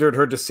judge rendered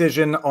her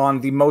decision on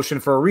the motion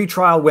for a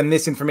retrial when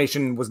this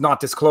information was not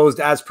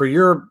disclosed as per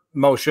your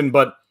motion.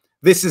 But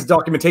this is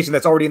documentation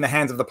that's already in the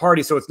hands of the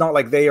party, so it's not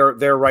like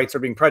their rights are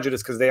being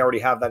prejudiced because they already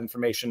have that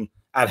information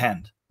at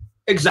hand.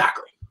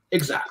 Exactly.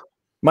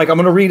 Mike, I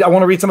want to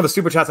read some of the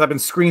super chats that I've been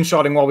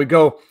screenshotting while we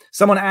go.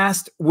 Someone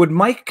asked, would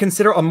Mike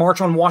consider a march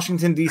on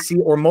Washington, D.C.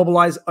 or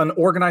mobilize an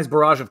organized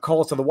barrage of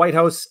calls to the White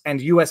House and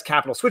U.S.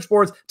 Capitol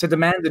switchboards to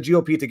demand the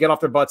GOP to get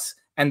off their butts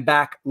and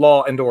back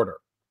law and order?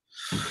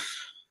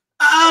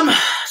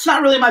 It's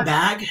not really my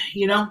bag,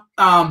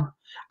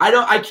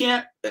 I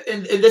can't,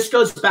 and this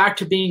goes back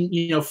to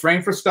being,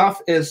 framed for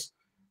stuff, is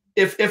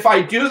if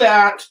I do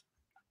that,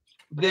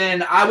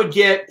 then I would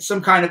get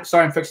some kind of,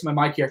 sorry, I'm fixing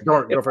my mic here.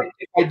 If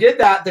I did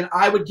that, then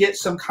I would get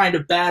some kind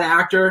of bad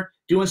actor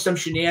doing some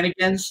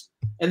shenanigans.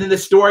 And then the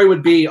story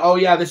would be, oh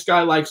yeah, this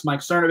guy likes Mike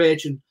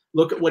Cernovich and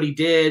look at what he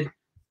did.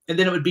 And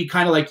then it would be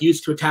kind of like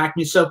used to attack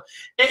me. So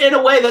in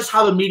a way, that's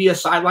how the media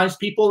sidelines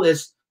people.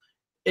 Is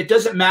it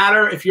doesn't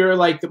matter if you're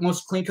like the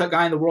most clean-cut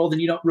guy in the world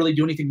and you don't really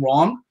do anything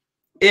wrong.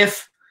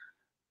 If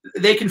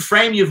they can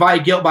frame you via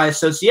guilt by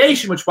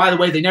association, which, by the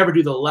way, they never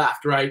do the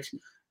left, right?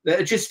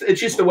 It's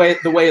just the way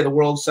of the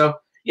world. So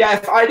yeah,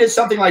 if I did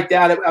something like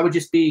that, I would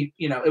just be,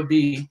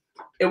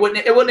 it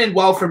wouldn't end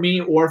well for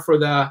me or for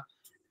the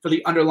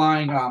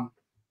underlying I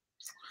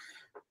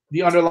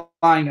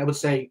would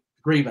say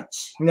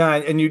grievance. Yeah,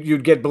 and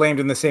you'd get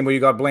blamed in the same way you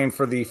got blamed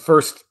for the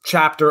first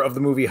chapter of the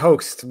movie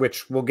Hoaxed,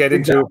 which we'll get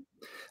into.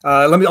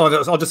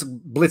 I'll just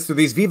blitz through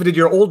these. Viva, did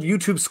your old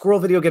YouTube squirrel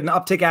video get an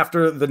uptick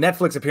after the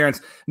Netflix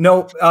appearance?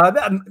 No,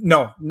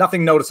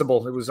 nothing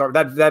noticeable. It was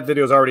that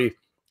video is already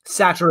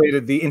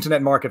saturated the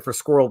internet market for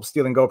squirrel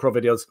stealing GoPro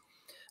videos.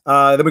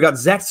 Then we got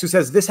Zex, who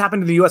says, this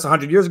happened in the U.S.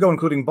 100 years ago,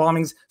 including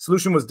bombings.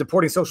 Solution was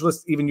deporting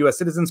socialists, even U.S.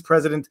 citizens.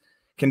 President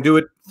can do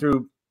it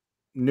through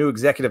new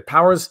executive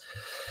powers.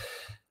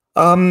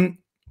 What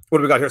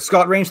do we got here?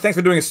 Scott Range, thanks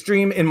for doing a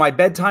stream in my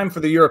bedtime for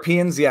the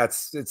Europeans. Yeah,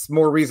 it's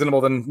more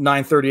reasonable than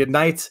 9:30 at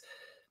night.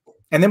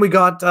 And then we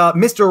got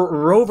Mr.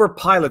 Rover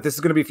Pilot. This is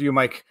going to be for you,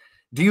 Mike.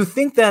 Do you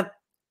think that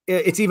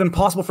it's even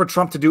possible for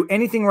Trump to do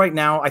anything right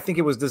now. I think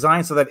it was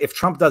designed so that if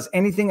Trump does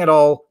anything at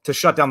all to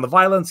shut down the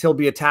violence, he'll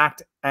be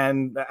attacked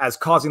and as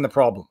causing the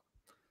problem.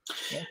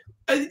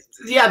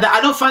 Yeah, I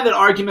don't find that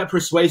argument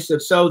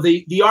persuasive. So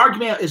the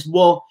argument is,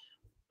 well,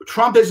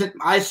 Trump isn't,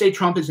 I say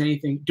Trump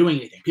isn't doing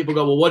anything. People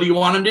go, well, what do you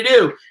want him to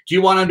do? Do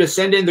you want him to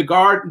send in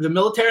the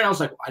military? And I was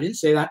like, well, I didn't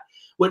say that.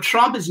 What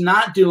Trump is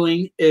not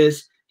doing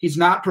is he's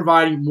not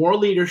providing more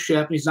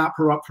leadership. And he's not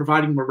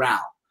providing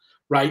morale,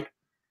 right?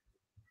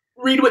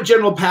 Read what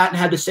General Patton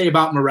had to say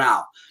about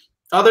morale.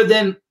 Other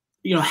than,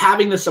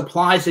 having the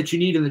supplies that you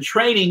need in the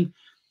training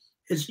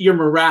is your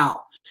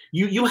morale.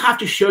 You have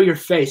to show your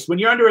face. When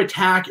you're under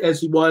attack, as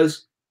he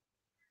was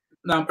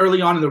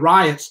early on in the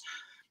riots,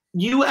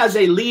 you as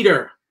a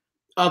leader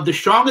of the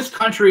strongest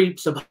country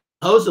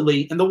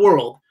supposedly in the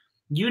world,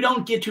 you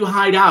don't get to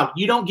hide out.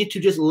 You don't get to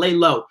just lay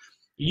low.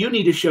 You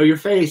need to show your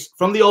face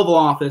from the Oval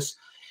Office,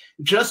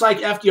 just like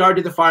FDR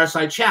did the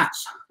fireside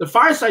chats. The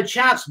fireside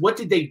chats, what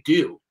did they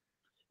do?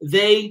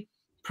 They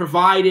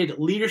provided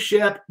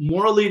leadership,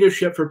 moral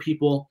leadership for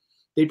people.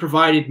 They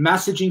provided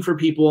messaging for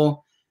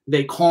people.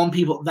 They calm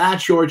people.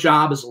 That's your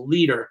job as a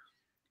leader.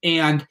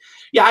 And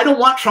yeah, I don't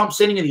want Trump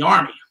sitting in the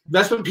army.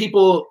 That's when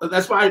people,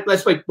 that's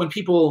like when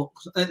people,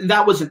 and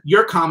that wasn't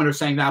your commenter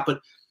saying that, but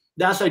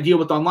that's what I deal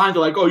with online.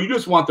 They're like, oh, you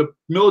just want the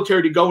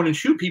military to go in and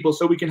shoot people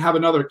so we can have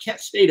another Kent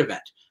State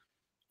event.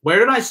 Where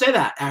did I say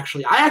that,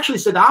 actually? I actually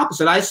said the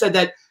opposite. I said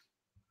that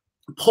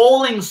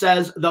polling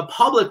says the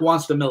public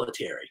wants the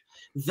military.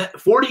 That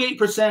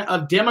 48%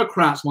 of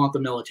Democrats want the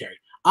military.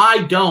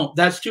 I don't.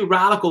 That's too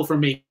radical for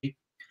me.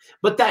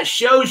 But that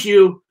shows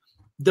you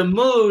the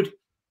mood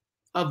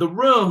of the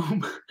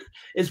room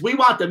is we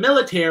want the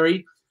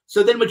military.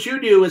 So then what you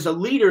do as a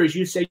leader is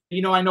you say,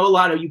 I know a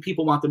lot of you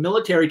people want the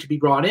military to be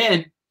brought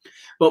in,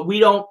 but we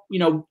don't,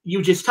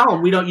 you just tell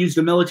them we don't use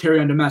the military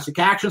on domestic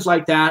actions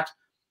like that.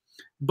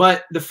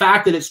 But the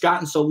fact that it's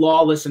gotten so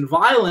lawless and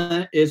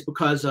violent is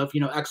because of,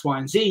 X, Y,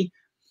 and Z.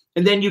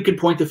 And then you can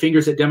point the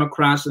fingers at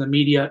Democrats and the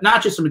media,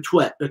 not just from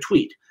a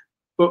tweet,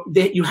 but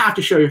you have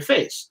to show your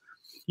face.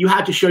 You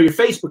have to show your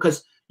face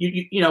because,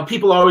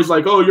 people are always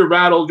like, oh, you're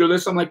rattled, you're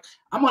this. I'm like,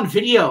 I'm on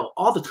video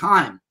all the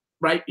time,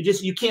 right?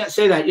 You can't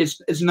say that.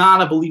 It's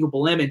not a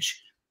believable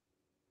image.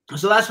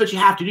 So that's what you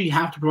have to do. You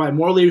have to provide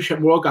moral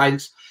leadership, moral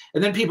guidance.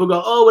 And then people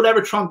go, oh,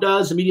 whatever Trump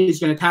does, the media is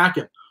going to attack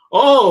him.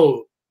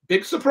 Oh,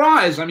 big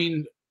surprise. I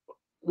mean,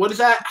 what is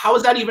that? How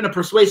is that even a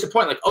persuasive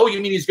point? Like, oh, you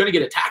mean he's going to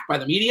get attacked by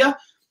the media?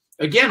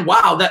 Again,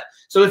 wow.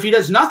 So if he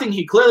does nothing,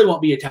 he clearly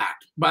won't be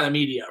attacked by the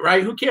media,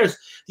 right? Who cares?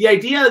 The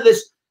idea of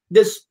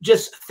this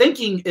just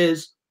thinking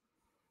is,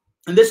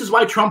 and this is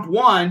why Trump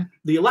won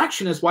the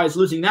election, is why he's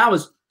losing now,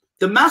 is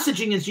the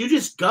messaging is you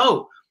just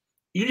go.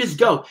 You just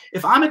go.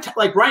 If I'm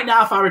like right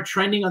now, if I were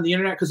trending on the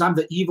internet because I'm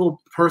the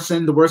evil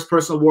person, the worst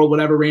person in the world,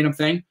 whatever random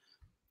thing,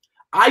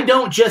 I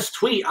don't just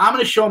tweet. I'm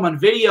going to show them on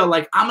video,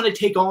 like, I'm going to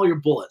take all your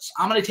bullets.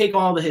 I'm going to take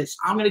all the hits.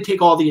 I'm going to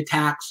take all the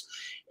attacks,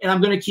 and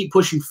I'm going to keep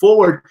pushing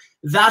forward.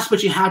 That's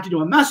what you have to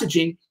do in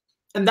messaging,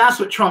 and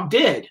that's what Trump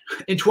did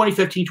in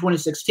 2015,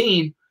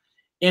 2016,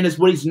 and is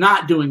what he's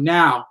not doing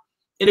now.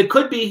 And it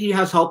could be he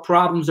has health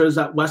problems. There's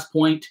that West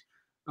Point,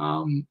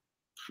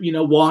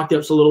 walk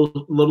that's a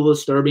little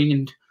disturbing,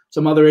 and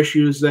some other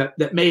issues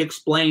that may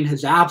explain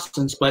his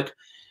absence. But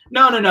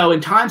no.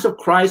 In times of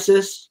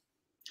crisis,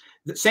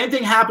 the same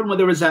thing happened when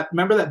there was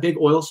remember that big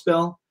oil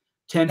spill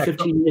 10,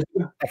 15 years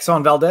ago?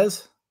 Exxon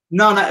Valdez?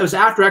 No, it was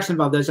after Exxon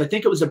Valdez. I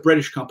think it was a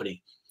British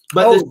company.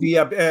 But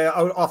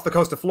off the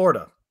coast of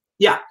Florida.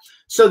 Yeah.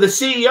 So the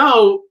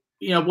CEO,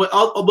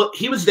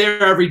 he was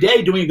there every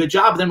day doing a good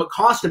job. But then what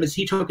cost him is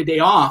he took a day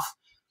off,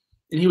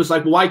 and he was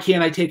like, well, why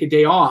can't I take a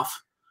day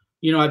off?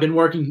 I've been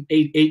working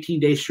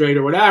 18 days straight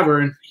or whatever,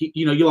 and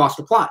you lost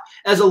the plot.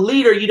 As a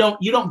leader, you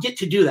don't get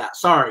to do that.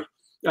 Sorry,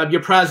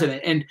 you're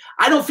president, and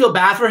I don't feel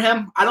bad for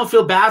him. I don't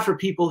feel bad for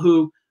people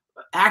who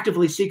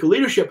actively seek a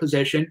leadership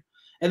position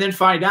and then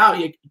find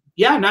out,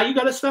 now you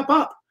got to step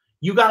up.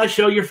 You got to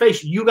show your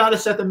face. You got to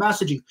set the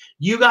messaging.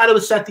 You got to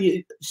set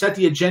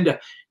the agenda.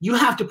 You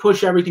have to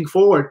push everything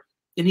forward,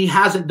 and he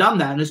hasn't done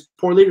that in his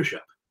poor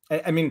leadership.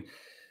 I mean,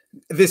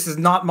 this is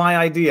not my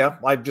idea.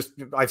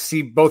 I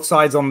see both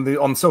sides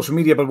on social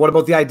media, but what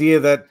about the idea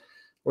that,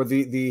 or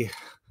the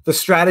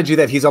strategy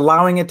that he's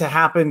allowing it to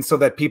happen so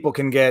that people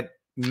can get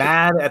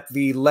mad at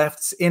the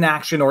left's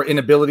inaction or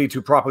inability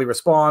to properly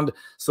respond,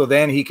 so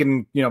then he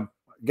can,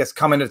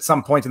 come in at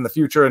some point in the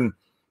future and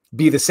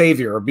be the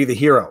savior or be the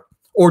hero,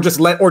 or just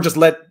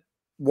let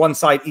one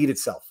side eat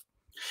itself.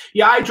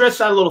 Yeah, I addressed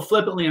that a little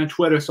flippantly on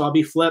Twitter, so I'll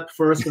be flip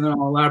first and then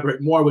I'll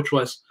elaborate more, which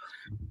was,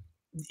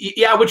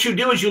 what you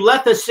do is you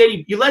let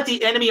the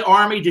enemy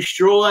army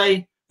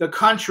destroy the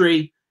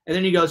country, and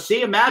then you go,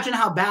 see, imagine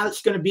how bad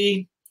it's going to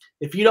be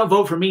if you don't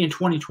vote for me in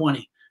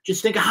 2020.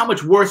 Just think of how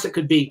much worse it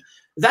could be.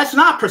 That's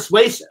not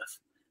persuasive.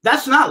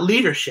 That's not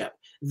leadership.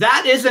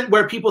 That isn't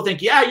where people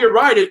think, yeah, you're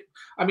right.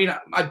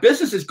 My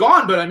business is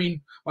gone, but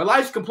my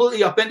life's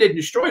completely upended and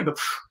destroyed. But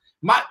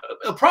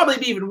it'll probably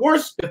be even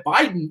worse if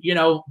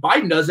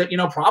Biden does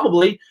it,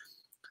 probably.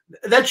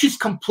 That's just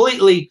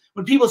completely,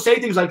 when people say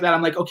things like that,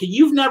 I'm like, okay,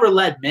 you've never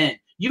led men.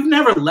 You've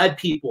never led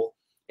people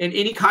in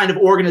any kind of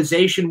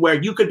organization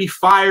where you could be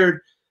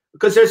fired,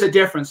 because there's a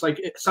difference. Like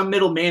some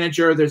middle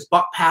manager, there's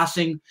buck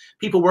passing,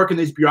 people work in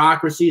these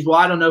bureaucracies. Well,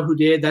 I don't know who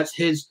did. That's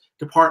his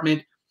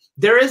department.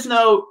 There is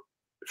no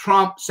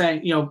Trump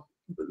saying, you know,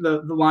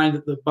 the line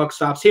that the buck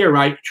stops here,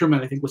 right?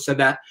 Truman, I think, was said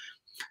that.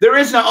 There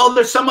is no, oh,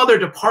 there's some other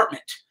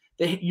department.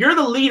 You're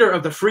the leader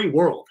of the free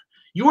world.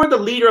 You are the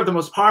leader of the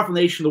most powerful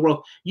nation in the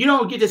world. You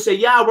don't get to say,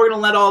 yeah, we're going to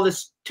let all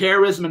this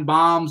terrorism and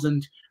bombs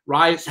and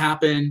riots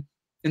happen,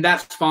 and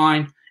that's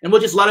fine. And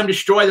we'll just let them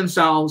destroy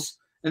themselves.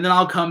 And then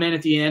I'll come in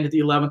at the end at the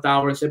 11th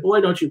hour and say,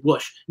 boy, don't you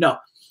whoosh. No.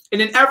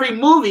 And in every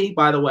movie,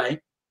 by the way,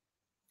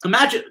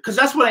 imagine, because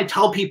that's what I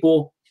tell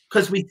people,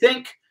 because we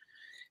think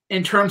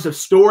in terms of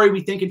story,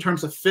 we think in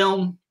terms of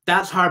film.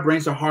 That's how our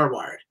brains are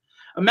hardwired.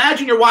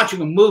 Imagine you're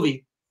watching a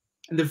movie,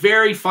 and the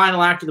very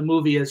final act of the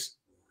movie is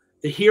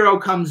the hero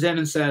comes in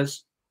and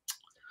says,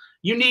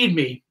 you need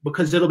me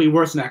because it'll be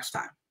worse next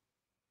time.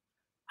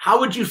 How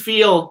would you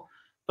feel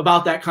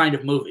about that kind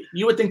of movie?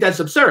 You would think that's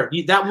absurd.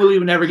 That movie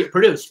would never get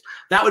produced.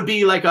 That would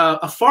be like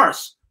a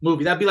farce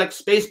movie. That'd be like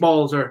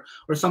Spaceballs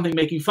or something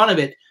making fun of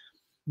it.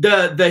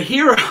 The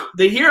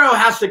hero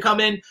has to come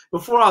in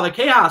before all the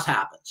chaos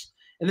happens.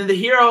 And then the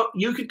hero,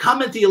 you could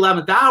come at the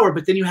 11th hour,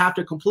 but then you have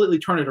to completely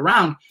turn it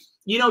around.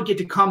 You don't get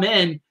to come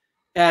in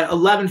at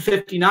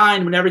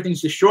 11:59 when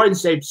everything's destroyed and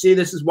say, see,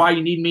 this is why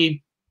you need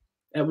me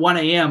at 1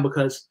 a.m.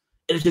 because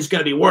it's just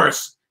going to be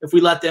worse if we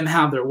let them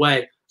have their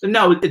way. So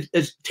no,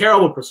 it's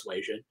terrible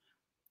persuasion.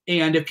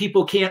 And if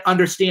people can't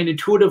understand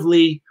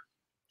intuitively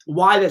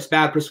why that's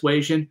bad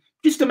persuasion,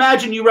 just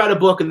imagine you read a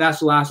book and that's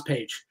the last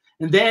page.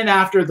 And then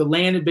after the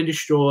land had been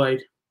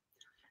destroyed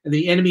and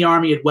the enemy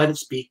army had wet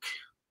its beak,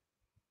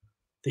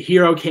 the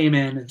hero came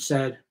in and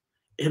said,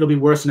 it'll be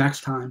worse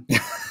next time.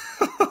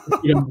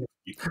 You know,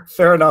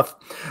 fair enough.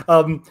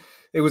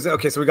 It was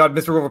okay. So we got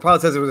Mr. Rover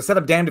Pilot says it was a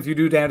setup, damned if you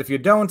do, damned if you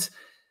don't.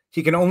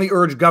 He can only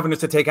urge governors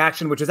to take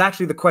action, which is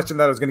actually the question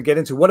that I was going to get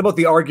into. What about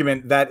the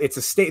argument that it's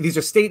a state? These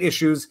are state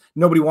issues.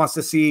 Nobody wants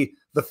to see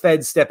the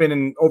Fed step in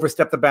and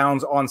overstep the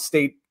bounds on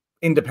state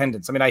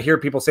independence. I mean, I hear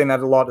people saying that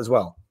a lot as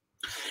well.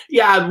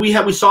 Yeah, we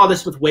saw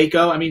this with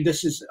Waco. I mean,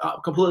 this is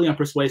completely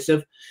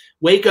unpersuasive.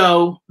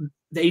 Waco,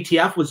 the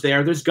ATF was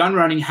there. There's gun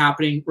running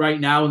happening right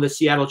now in the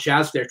Seattle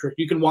Jazz District.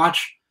 You can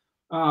watch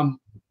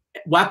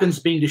weapons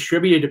being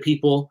distributed to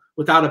people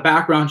without a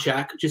background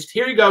check. Just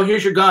here you go.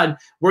 Here's your gun.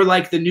 We're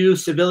like the new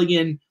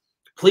civilian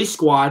police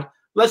squad.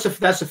 That's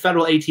a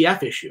federal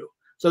ATF issue.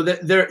 So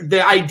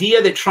the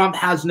idea that Trump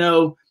has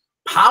no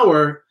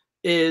power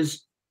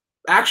is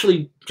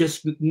actually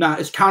just not,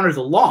 it's counter to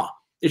the law.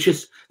 It's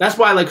just, that's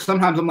why, like,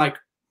 sometimes I'm like,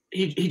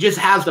 he just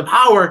has the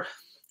power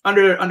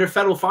under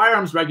federal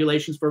firearms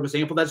regulations, for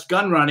example. That's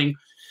gun running.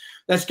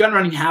 That's gun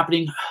running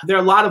happening. There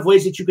are a lot of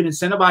ways that you can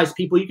incentivize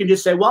people. You can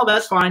just say, well,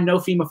 that's fine. No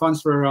FEMA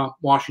funds for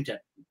Washington.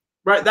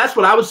 Right? That's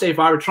what I would say if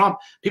I were Trump.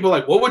 People are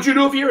like, what would you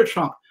do if you were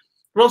Trump?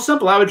 Real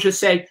simple. I would just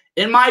say,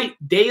 in my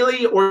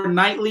daily or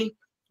nightly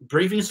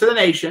briefings to the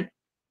nation,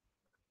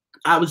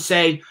 I would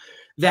say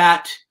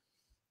that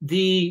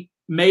the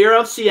mayor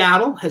of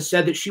Seattle has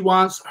said that she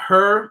wants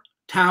her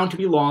town to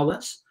be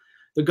lawless.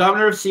 The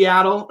governor of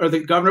Seattle, or the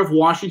governor of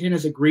Washington,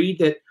 has agreed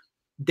that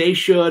they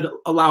should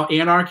allow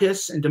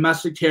anarchists and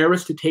domestic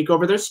terrorists to take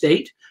over their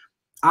state.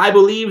 I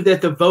believe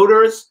that the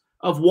voters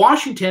of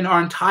Washington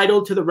are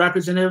entitled to the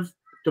representative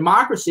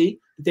democracy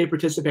that they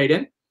participate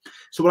in.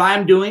 So what I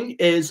am doing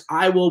is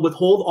I will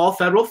withhold all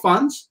federal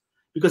funds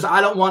because I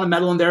don't want to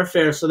meddle in their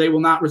affairs. So they will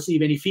not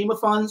receive any FEMA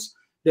funds.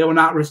 They will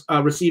not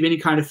receive any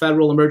kind of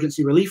federal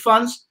emergency relief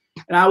funds.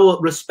 And I will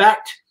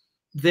respect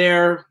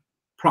their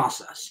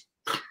process.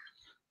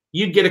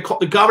 You'd get a call.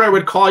 The governor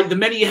would call you. The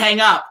minute you hang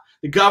up,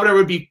 the governor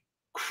would be,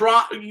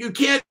 you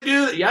can't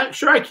do that. Yeah,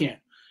 sure I can.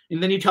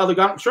 And then you tell the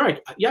governor, sure,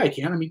 I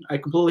can. I mean, I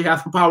completely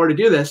have the power to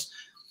do this.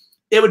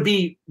 It would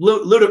be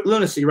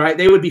lunacy, right?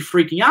 They would be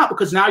freaking out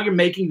because now you're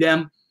making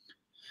them,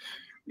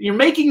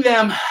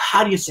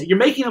 how do you say? You're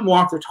making them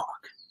walk their talk.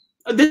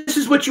 This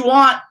is what you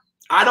want.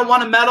 I don't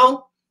want to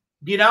meddle.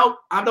 You know,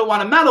 I don't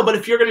want to meddle. But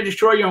if you're going to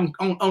destroy your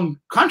own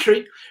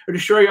country or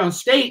destroy your own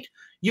state,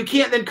 you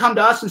can't then come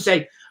to us and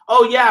say,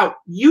 oh, yeah,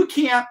 you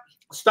can't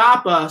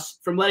stop us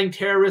from letting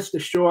terrorists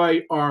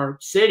destroy our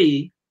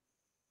city,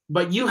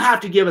 but you have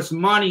to give us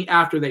money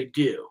after they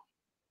do.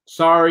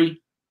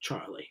 Sorry,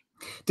 Charlie.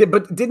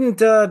 But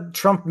didn't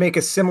Trump make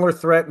a similar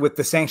threat with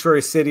the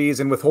sanctuary cities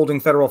and withholding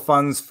federal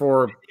funds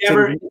for?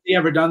 Has he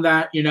ever done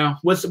that? You know,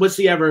 what's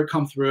he ever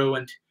come through?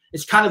 And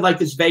it's kind of like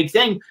this vague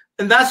thing.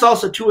 And that's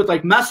also too with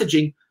like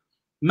messaging.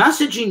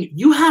 Messaging,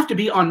 you have to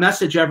be on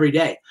message every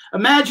day.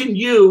 Imagine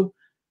you're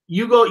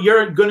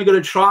going to go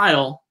to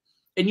trial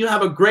and you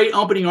have a great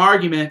opening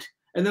argument,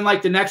 and then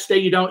like the next day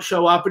you don't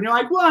show up, and you're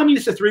like, well, I mean,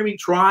 it's a 3-week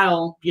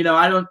trial. You know,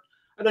 I don't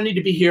need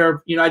to be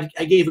here. You know,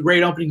 I gave a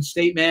great opening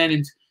statement,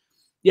 and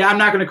yeah, I'm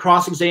not going to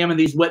cross-examine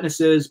these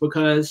witnesses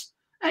because,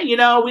 you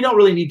know, we don't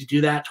really need to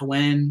do that to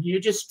win. You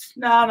just,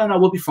 no,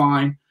 we'll be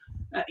fine.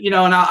 You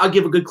know, and I'll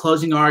give a good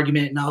closing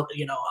argument, and I'll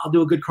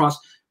do a good cross.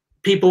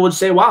 people would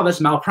say, wow,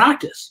 that's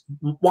malpractice.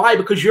 Why?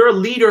 Because you're a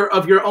leader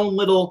of your own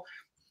little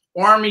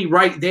army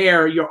right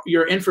there,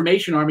 your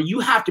information army. You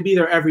have to be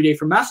there every day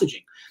for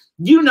messaging.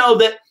 You know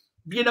that,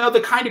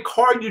 the kind of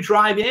car you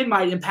drive in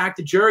might impact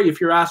the jury. If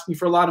you're asking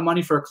for a lot of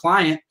money for a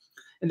client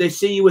and they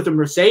see you with a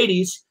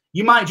Mercedes,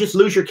 you might just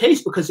lose your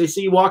case because they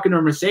see you walk into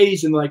a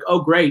Mercedes and they're like,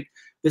 oh, great,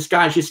 this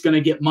guy's just going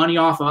to get money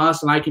off of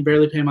us and I can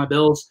barely pay my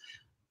bills.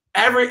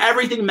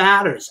 Everything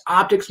matters.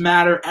 Optics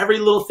matter. Every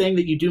little thing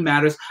that you do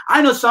matters.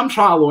 I know some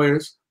trial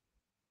lawyers,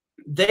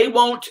 they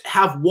won't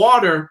have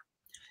water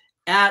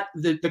at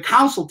the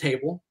counsel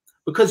table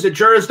because the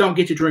jurors don't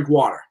get to drink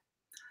water.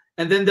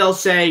 And then they'll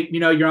say,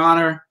 Your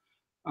Honor,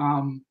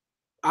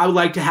 I would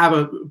like to have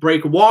a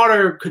break of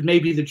water. Could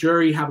maybe the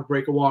jury have a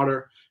break of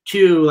water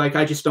too? Like,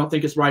 I just don't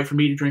think it's right for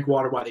me to drink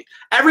water while they,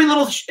 every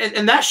little,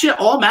 and that shit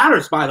all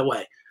matters, by the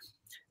way.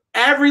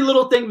 Every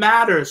little thing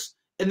matters.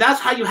 And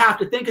that's how you have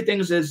to think of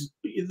things as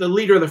the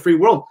leader of the free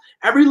world.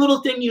 Every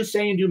little thing you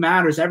say and do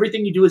matters.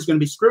 Everything you do is going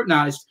to be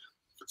scrutinized.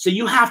 So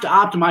you have to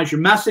optimize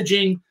your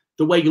messaging,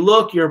 the way you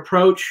look, your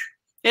approach.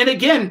 And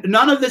again,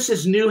 none of this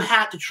is new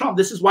hat to Trump.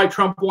 This is why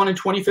Trump won in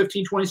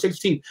 2015,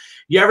 2016.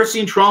 You ever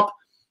seen Trump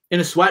in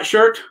a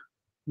sweatshirt,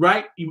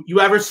 right? You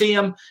ever see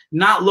him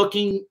not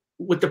looking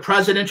with the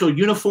presidential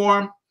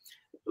uniform,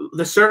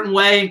 the certain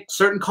way,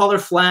 certain color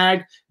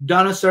flag,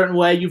 done a certain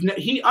way?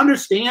 He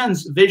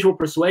understands visual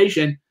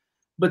persuasion,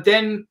 but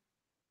then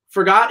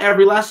forgot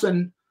every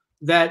lesson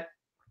that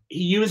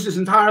he used his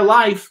entire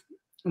life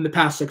in the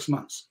past 6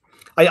 months.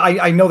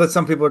 I know that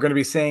some people are going to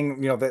be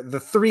saying,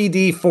 the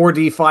 3D,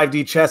 4D,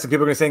 5D chess, and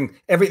people are going to be saying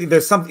everything.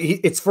 There's something.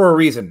 It's for a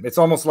reason. It's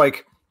almost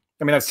like,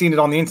 I've seen it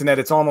on the internet.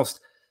 It's almost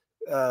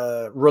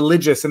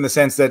religious in the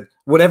sense that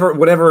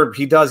whatever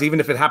he does, even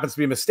if it happens to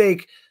be a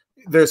mistake,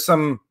 there's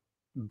some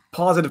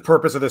positive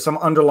purpose or there's some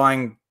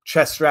underlying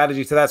chess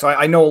strategy to that. So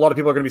I know a lot of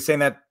people are going to be saying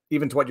that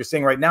even to what you're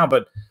saying right now,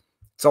 but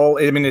it's all.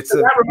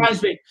 That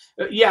reminds me,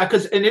 yeah,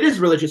 and it is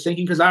religious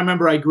thinking, because I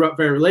remember I grew up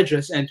very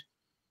religious, and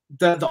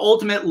the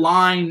ultimate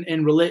line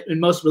in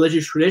most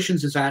religious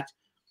traditions is that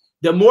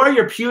the more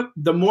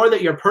that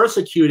you're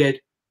persecuted,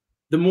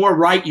 the more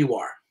right you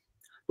are,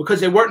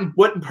 because they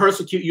wouldn't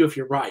persecute you if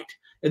you're right.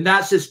 And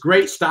that's this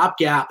great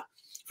stopgap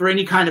for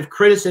any kind of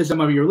criticism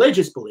of your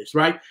religious beliefs,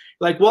 right?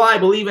 Like, well, I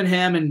believe in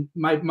him, and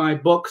my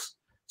books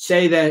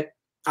say that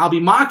I'll be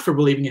mocked for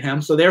believing in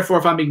him. So therefore,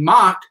 if I'm being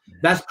mocked,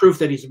 that's proof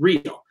that he's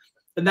real.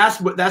 And that's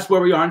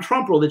where we are in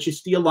Trump world. It's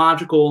just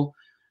theological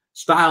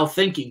style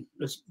thinking.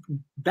 It's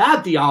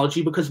bad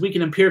theology, because we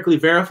can empirically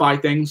verify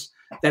things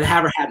that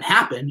haven't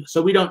happened.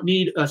 So we don't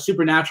need a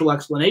supernatural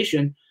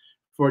explanation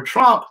for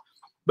Trump.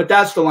 But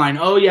that's the line.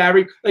 Oh yeah,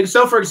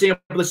 so for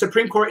example, the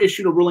Supreme Court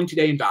issued a ruling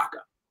today in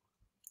DACA,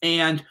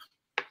 and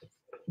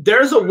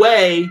there's a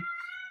way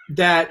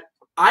that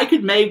I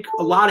could make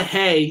a lot of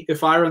hay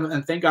if I were,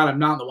 and thank God I'm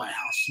not in the White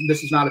House.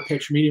 This is not a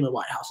picture meeting in the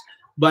White House,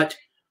 but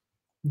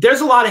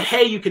there's a lot of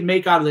hay you can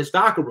make out of this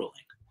DACA ruling.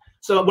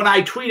 So when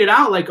I tweeted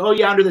out like, oh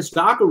yeah, under this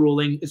DACA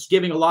ruling, it's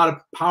giving a lot of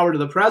power to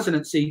the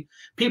presidency,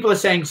 people are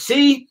saying,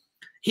 see,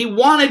 he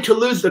wanted to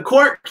lose the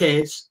court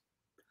case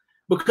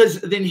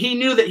because then he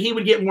knew that he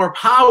would get more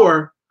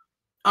power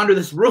under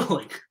this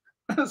ruling.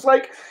 It's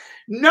like,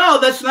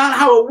 no, that's not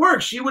how it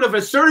works. You would have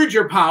asserted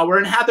your power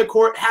and had the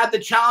court had the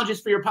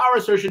challenges for your power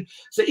assertion.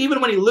 So even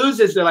when he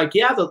loses, they're like,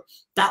 yeah,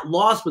 that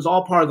loss was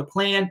all part of the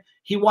plan.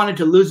 He wanted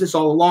to lose this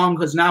all along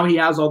because now he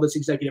has all this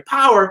executive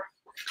power.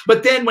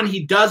 But then when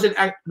he doesn't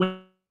act,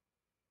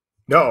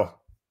 no.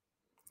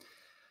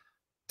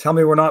 Tell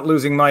me we're not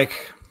losing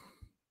Mike.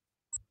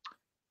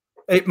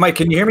 Hey, Mike,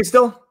 can you hear me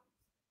still?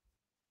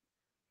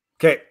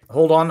 Okay,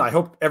 hold on. I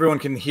hope everyone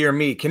can hear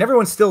me. Can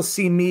everyone still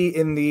see me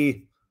in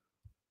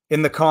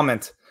the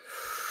comment?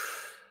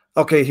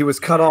 Okay, he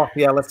was cut off.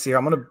 Yeah, let's see here.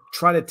 I'm going to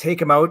try to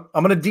take him out.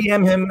 I'm going to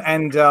DM him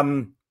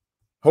and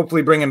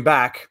hopefully bring him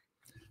back.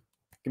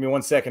 Give me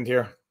 1 second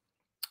here.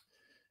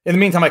 In the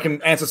meantime, I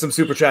can answer some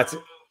super chats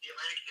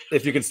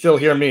if you can still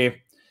hear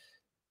me.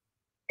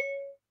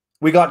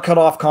 We got cut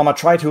off, comma.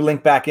 Try to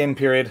link back in,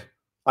 period.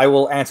 I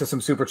will answer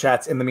some super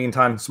chats in the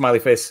meantime. Smiley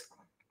face.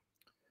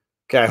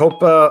 Okay, I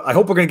hope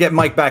we're gonna get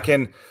Mike back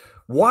in.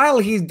 While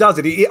he does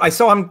it, I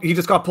saw him. He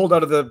just got pulled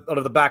out of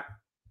the back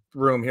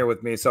room here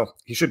with me, so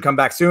he should come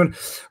back soon.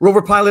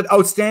 Rover Pilot,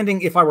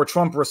 outstanding. If I were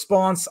Trump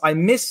response, I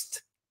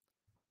missed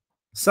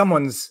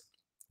someone's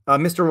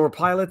Mr. Rover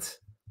Pilot.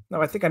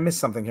 No, I think I missed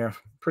something here.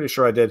 Pretty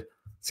sure I did.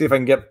 See if I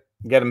can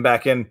get him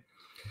back in.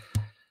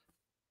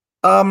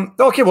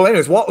 Okay, well,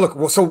 anyways,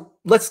 so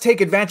let's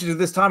take advantage of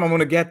this time. I'm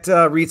going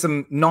to read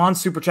some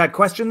non-super chat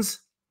questions.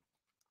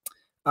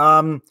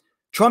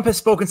 Trump has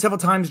spoken several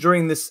times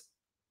during this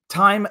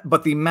time,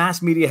 but the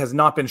mass media has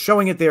not been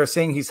showing it. They are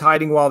saying he's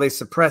hiding while they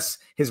suppress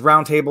his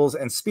roundtables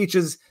and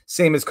speeches,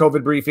 same as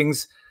COVID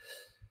briefings.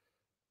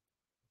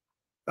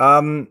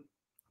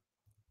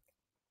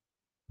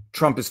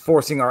 Trump is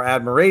forcing our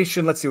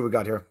admiration. Let's see what we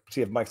got here.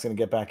 See if Mike's going to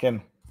get back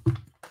in.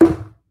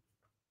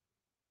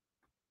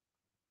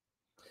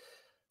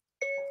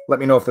 Let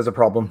me know if there's a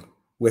problem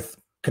with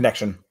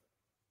connection.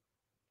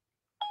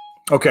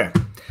 Okay.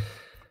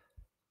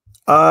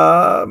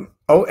 Oh,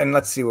 and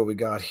let's see what we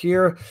got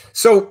here.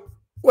 So,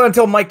 well,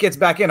 until Mike gets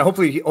back in,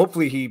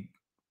 hopefully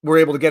we're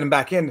able to get him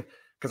back in,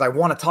 because I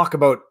want to talk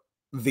about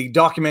the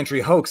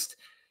documentary Hoaxed.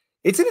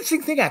 It's an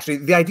interesting thing, actually.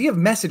 The idea of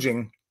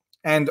messaging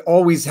and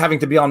always having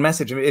to be on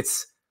message. I mean,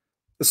 it's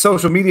the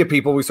social media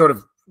people. We sort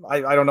of, I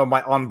don't know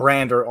my on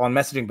brand or on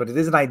messaging, but it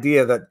is an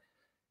idea that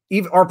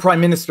even our prime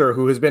minister,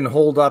 who has been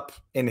holed up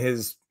in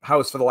his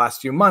house for the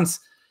last few months,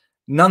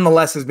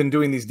 nonetheless has been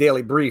doing these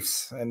daily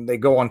briefs, and they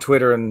go on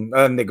Twitter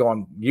and they go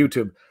on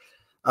YouTube.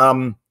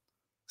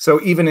 So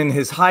even in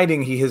his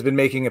hiding, he has been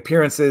making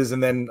appearances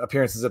and then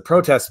appearances at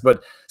protests.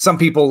 But some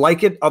people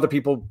like it. Other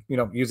people,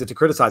 use it to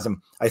criticize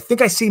him. I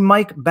think I see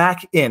Mike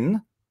back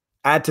in.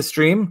 Add to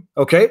stream.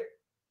 Okay.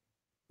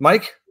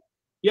 Mike?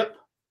 Yep.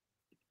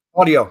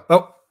 Audio.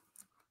 Oh.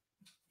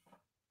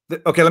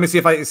 Okay, let me see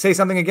if I say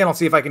something again. I'll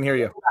see if I can hear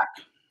you.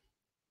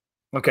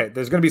 Okay,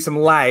 there's going to be some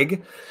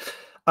lag.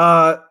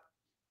 Where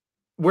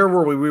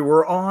were we? We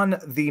were on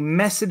the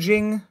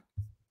messaging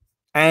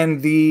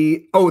and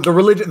the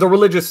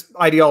religious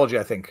ideology,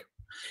 I think.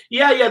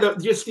 Yeah.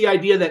 Just the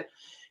idea that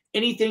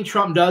anything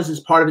Trump does is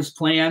part of his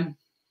plan,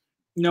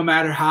 no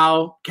matter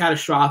how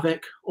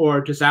catastrophic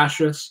or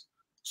disastrous.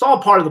 It's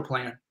all part of the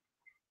plan.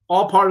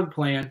 All part of the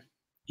plan.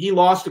 He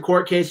lost the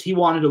court case he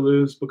wanted to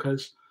lose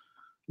because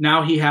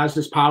now he has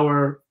this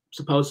power,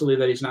 supposedly,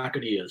 that he's not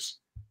going to use.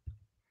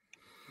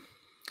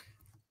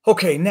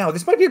 Okay, now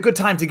this might be a good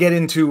time to get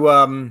into.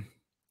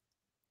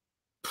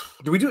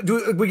 Do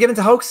we get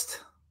into Hoaxed?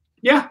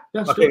 Yeah.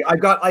 Okay,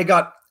 I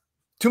got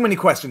too many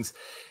questions.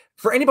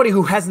 For anybody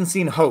who hasn't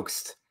seen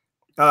Hoaxed,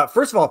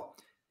 first of all,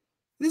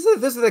 this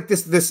is like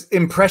this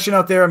impression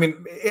out there. I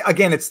mean,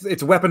 again, it's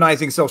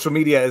weaponizing social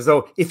media as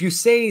though if you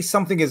say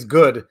something is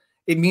good,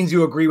 it means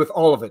you agree with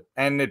all of it,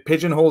 and it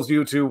pigeonholes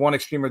you to one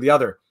extreme or the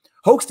other.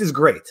 Hoaxed is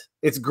great.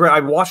 It's great.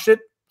 I watched it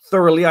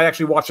thoroughly. I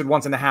actually watched it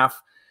once and a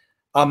half.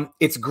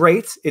 It's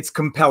great. It's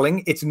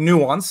compelling. It's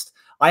nuanced.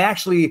 I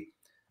actually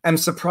am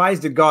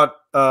surprised it got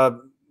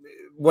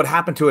what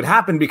happened to it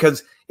happened,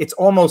 because it's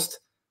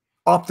almost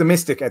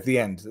optimistic at the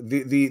end.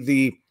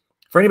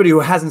 For anybody who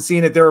hasn't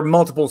seen it, there are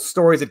multiple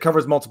stories. It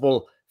covers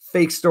multiple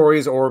fake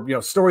stories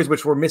or stories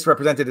which were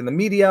misrepresented in the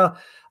media.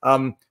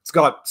 It's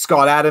got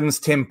Scott Adams,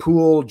 Tim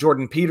Pool,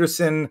 Jordan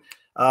Peterson,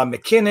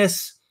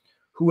 McInnes.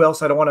 Who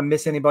else? I don't want to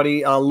miss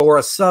anybody.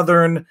 Laura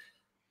Southern,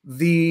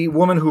 the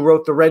woman who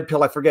wrote The Red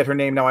Pill. I forget her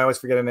name now. I always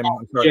forget her name.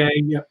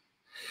 Yeah.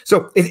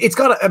 So it's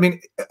got,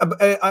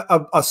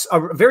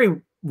 a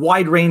very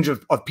wide range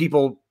of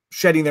people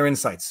shedding their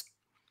insights.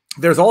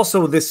 There's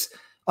also this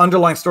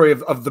underlying story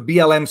of the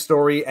BLM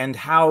story and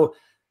how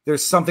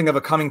there's something of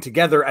a coming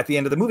together at the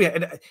end of the movie.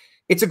 And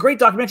it's a great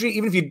documentary,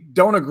 even if you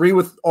don't agree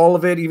with all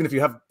of it, even if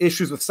you have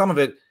issues with some of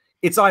it,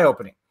 it's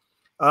eye-opening.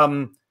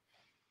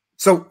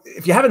 So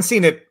if you haven't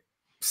seen it,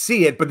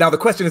 see it. But now the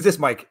question is this,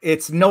 Mike,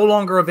 it's no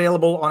longer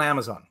available on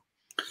Amazon.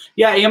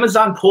 Yeah,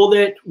 Amazon pulled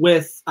it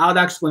without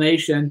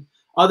explanation,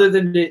 other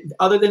than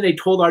they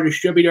told our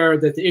distributor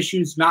that the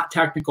issue's not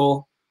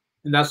technical,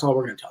 and that's all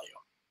we're going to tell you.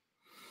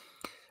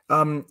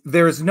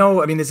 There's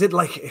no, is it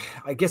like,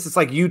 I guess it's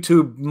like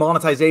YouTube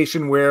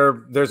monetization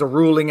where there's a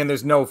ruling and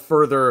there's no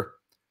further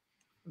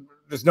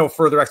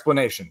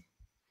explanation.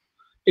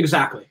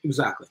 Exactly.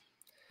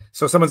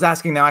 So someone's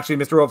asking now, actually,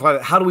 Mr.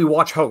 Wolf, how do we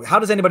watch Hoax? How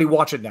does anybody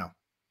watch it now?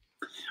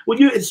 Well,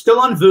 it's still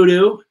on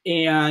Vudu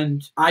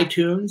and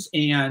iTunes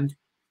and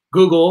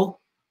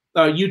Google,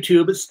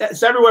 YouTube.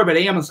 It's everywhere but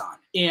Amazon.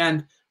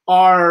 And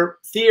our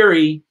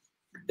theory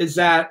is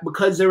that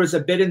because there was a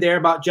bit in there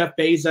about Jeff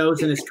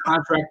Bezos and his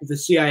contract with the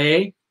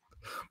CIA,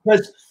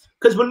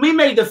 because when we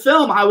made the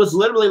film, I was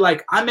literally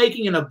like, I'm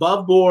making an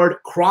above board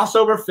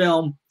crossover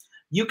film.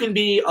 You can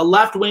be a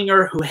left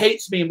winger who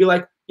hates me and be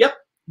like, yep,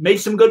 made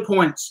some good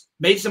points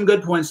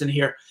in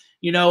here.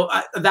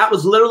 That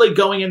was literally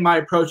going in my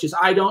approach. Is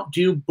I don't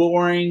do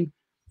boring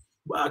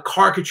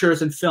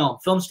caricatures in film.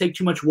 Films take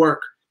too much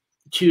work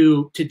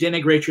to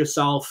denigrate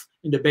yourself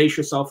and debase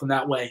yourself in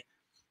that way.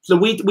 So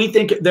we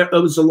think there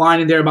was a line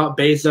in there about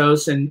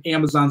Bezos and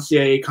Amazon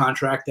CIA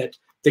contract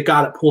that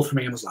got it pulled from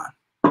Amazon.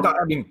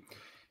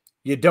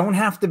 You don't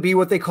have to be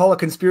what they call a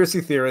conspiracy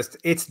theorist.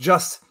 It's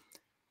just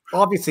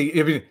obviously,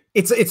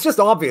 it's just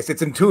obvious.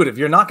 It's intuitive.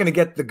 You're not going to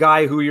get the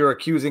guy who you're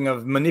accusing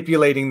of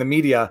manipulating the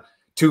media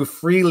to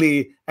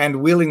freely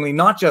and willingly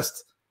not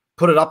just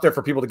put it up there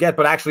for people to get,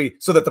 but actually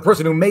so that the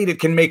person who made it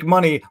can make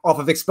money off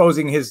of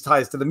exposing his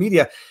ties to the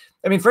media.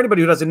 For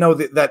anybody who doesn't know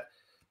that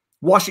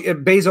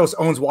Bezos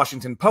owns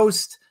Washington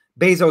Post.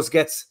 Bezos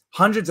gets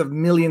hundreds of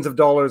millions of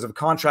dollars of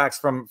contracts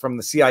from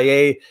the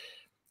CIA.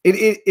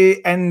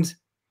 And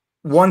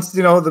once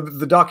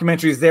the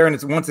documentary is there and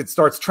once it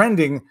starts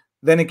trending,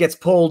 then it gets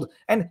pulled.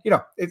 And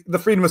the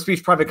freedom of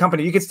speech private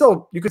company, you could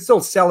still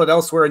sell it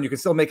elsewhere and you can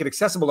still make it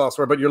accessible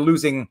elsewhere, but you're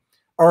losing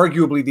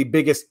arguably the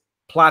biggest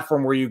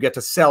platform where you get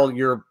to sell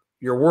your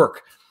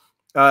work.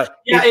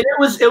 It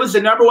was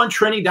the #1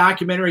 trending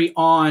documentary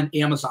on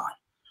Amazon.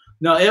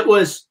 No, it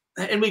was,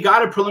 and we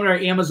got a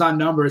preliminary Amazon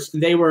numbers,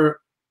 and they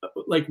were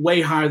like way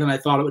higher than I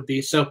thought it would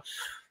be. So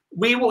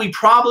we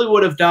probably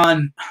would have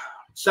done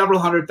several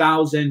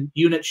 100,000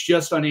 units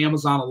just on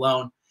Amazon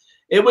alone.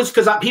 It was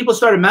because people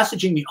started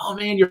messaging me, oh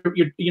man,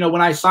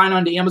 when I sign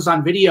on to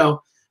Amazon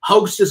Video,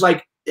 Hoaxed is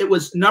like, it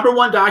was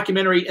 #1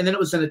 documentary, and then it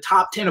was in the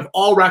top 10 of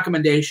all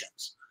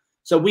recommendations.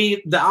 So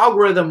the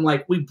algorithm,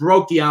 like, we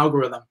broke the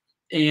algorithm.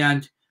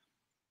 And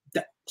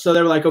so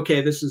they were like,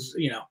 okay, this is,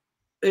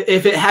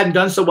 if it hadn't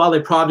done so well,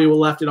 they probably would have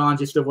left it on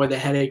just to avoid the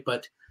headache,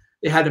 but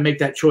they had to make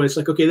that choice.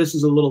 Like, okay, this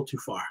is a little too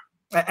far.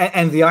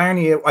 And the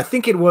irony, I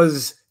think it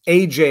was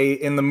AJ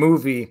in the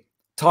movie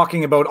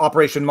talking about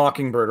Operation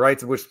Mockingbird,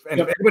 right? Which, and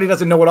Yep. everybody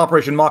doesn't know what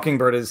Operation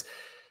Mockingbird is.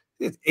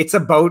 It's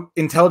about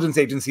intelligence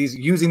agencies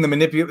using the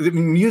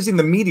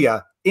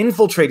media,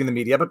 infiltrating the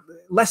media, but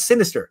less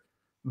sinister,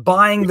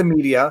 buying the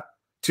media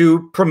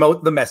to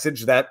promote the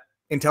message that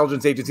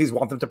intelligence agencies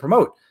want them to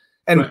promote.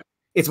 And Right.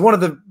 It's one of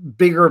the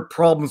bigger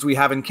problems we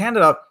have in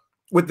Canada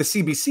with the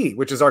CBC,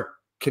 which is our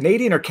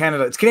Canadian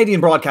it's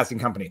Canadian Broadcasting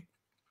Company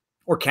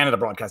or Canada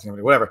Broadcasting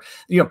Company, whatever.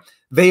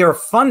 They are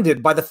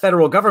funded by the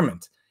federal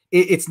government.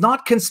 It's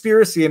not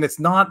conspiracy, and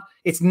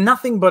it's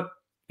nothing but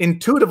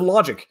intuitive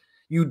logic.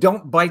 You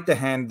don't bite the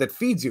hand that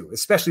feeds you,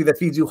 especially that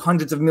feeds you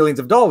hundreds of millions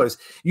of dollars.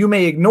 You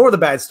may ignore the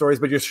bad stories,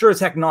 but you're sure as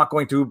heck not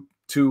going to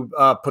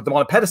put them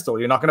on a pedestal.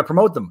 You're not going to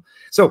promote them.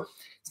 So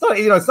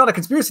it's not a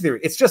conspiracy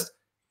theory. It's just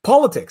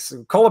politics.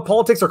 Call it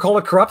politics or call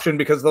it corruption,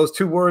 because those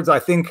two words, I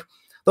think,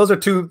 those are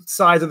two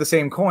sides of the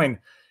same coin.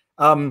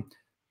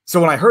 So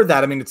when I heard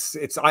that, I mean,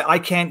 I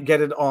can't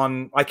get it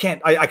on. I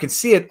can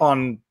see it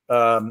on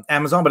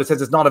Amazon, but it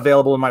says it's not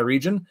available in my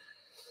region.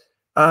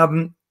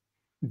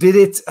 Did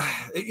it?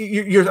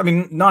 I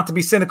mean, not to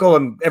be cynical,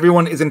 and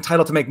everyone is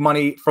entitled to make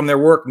money from their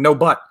work. No,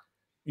 but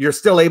you're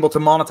still able to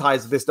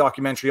monetize this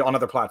documentary on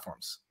other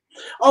platforms.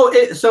 Oh,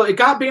 so it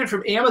got banned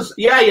from Amazon.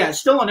 Yeah, it's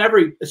still on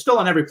every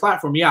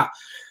platform. Yeah,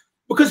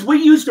 because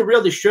we used a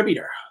real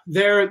distributor.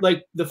 They're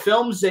like the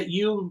films that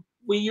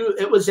we use.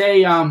 It was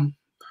an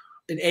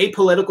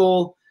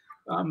apolitical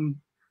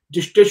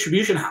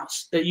distribution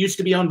house that used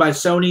to be owned by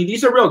Sony.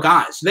 These are real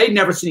guys. They'd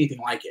never seen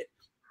anything like it.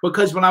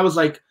 Because when I was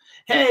like,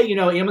 hey,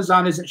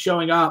 Amazon isn't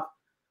showing up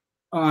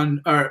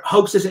or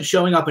Hoaxed isn't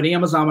showing up on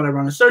Amazon when I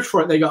run a search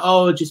for it, they go,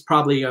 oh, it's just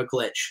probably a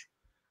glitch.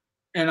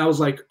 And I was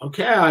like,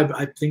 okay,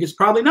 I think it's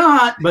probably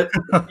not, but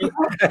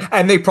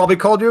and they probably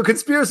called you a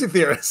conspiracy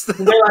theorist.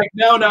 They're like,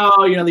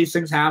 no, these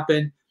things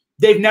happen.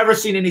 They've never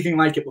seen anything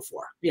like it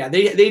before. Yeah,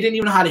 they didn't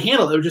even know how to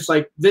handle it. They were just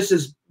like, this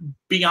is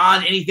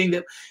beyond anything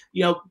that,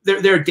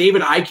 there are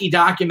David Icke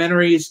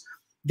documentaries.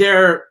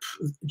 There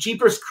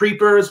Jeepers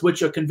Creepers,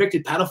 which a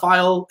convicted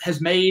pedophile has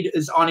made,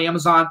 is on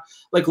Amazon.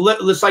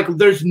 It's like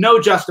there's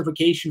no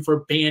justification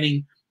for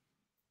banning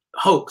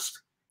Hoaxed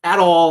at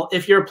all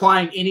if you're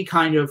applying any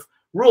kind of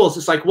rules.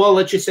 It's like, well,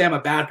 let's just say I'm a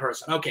bad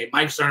person. Okay,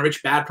 Mike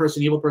Cernovich, bad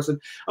person, evil person.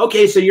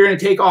 Okay, so you're going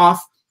to take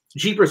off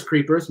Jeepers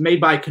Creepers, made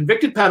by a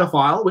convicted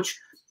pedophile, which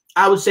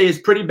I would say is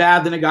pretty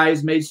bad than a guy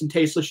who's made some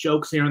tasteless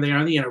jokes here and there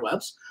on the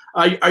interwebs.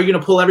 Are you going to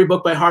pull every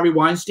book by Harvey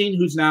Weinstein,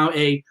 who's now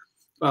a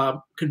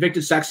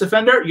convicted sex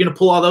offender? You're going to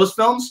pull all those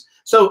films?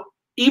 So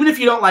even if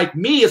you don't like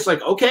me, it's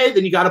like, okay,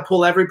 then you got to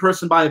pull every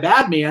person by the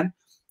bad man,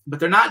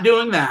 but they're not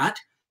doing that.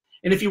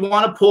 And if you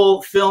want to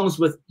pull films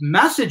with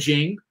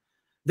messaging,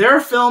 there are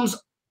films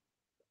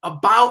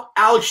about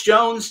Alex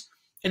Jones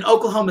in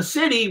Oklahoma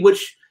City,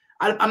 which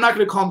I'm not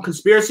going to call them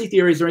conspiracy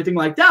theories or anything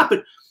like that,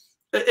 but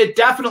it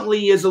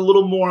definitely is a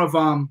little more of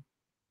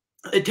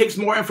it takes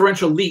more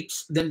inferential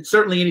leaps than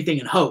certainly anything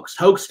in Hoax.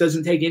 Hoax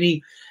doesn't take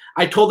any.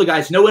 I told the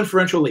guys, no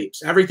inferential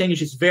leaps. Everything is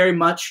just very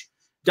much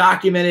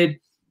documented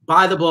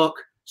by the book.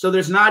 So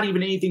there's not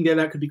even anything there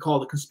that could be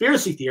called a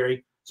conspiracy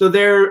theory. So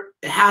it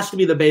has to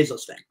be the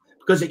Bezos thing,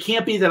 because it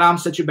can't be that I'm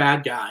such a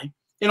bad guy.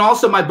 And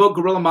also my book,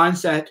 Guerrilla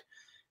Mindset,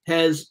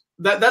 has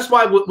that's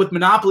why with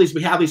monopolies,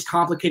 we have these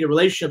complicated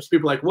relationships.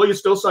 People are like, well, you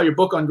still sell your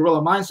book on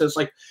Guerrilla Mindset. It's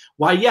like,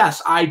 why,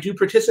 yes, I do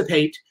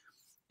participate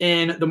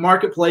in the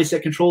marketplace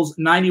that controls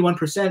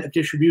 91% of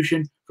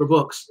distribution for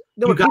books.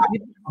 No,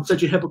 I'm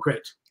such a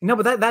hypocrite. No,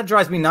 but that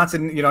drives me nuts.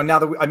 And now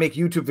that I make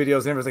YouTube videos,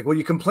 and everyone's like, well,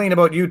 you complain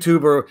about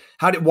YouTube, or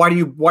why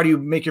do you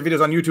make your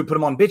videos on YouTube, put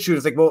them on BitChute?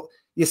 It's like, well,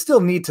 you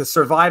still need to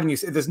survive, and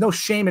there's no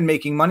shame in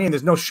making money, and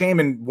there's no shame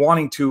in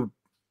wanting to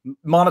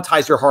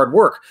monetize your hard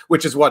work,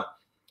 which is what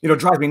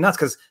drives me nuts.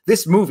 Because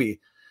this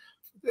movie,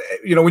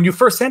 when you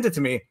first sent it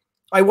to me,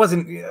 I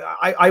wasn't.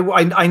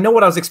 I know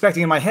what I was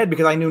expecting in my head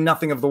because I knew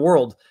nothing of the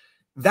world.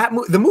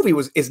 The movie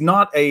is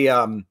not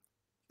a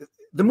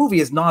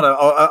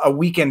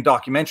weekend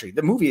documentary.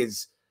 The movie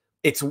it's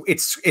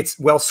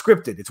well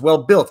scripted. It's well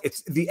built.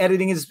 The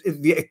editing is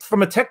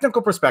from a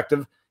technical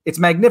perspective, it's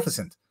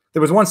magnificent.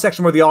 There was one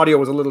section where the audio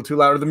was a little too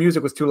loud, or the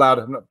music was too loud.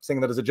 I'm not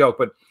saying that as a joke,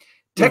 but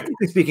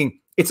technically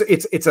speaking,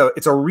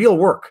 it's a real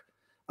work.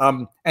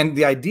 And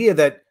the idea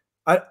that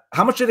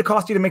how much did it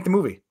cost you to make the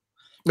movie?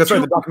 That's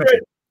right, the documentary.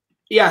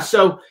 Yeah,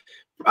 so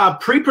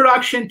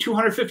pre-production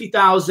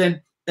 $250,000,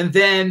 and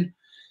then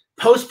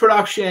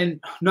post-production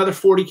another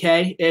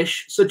 $40K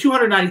ish, so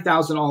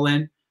 $290,000 all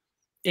in.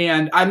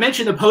 And I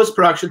mentioned the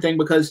post-production thing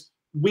because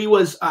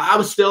I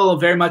was still a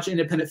very much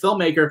independent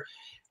filmmaker,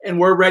 and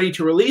we're ready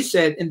to release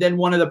it. And then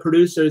one of the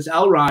producers,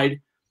 Elride,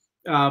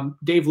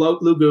 Dave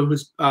Lugo,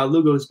 who's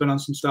been on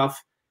some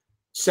stuff,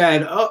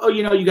 said, oh,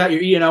 you know, you got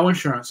your E&O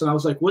insurance. And I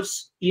was like,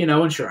 what's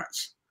E&O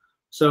insurance?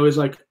 So he's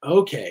like,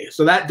 okay.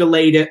 So that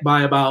delayed it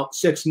by about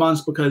 6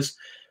 months, because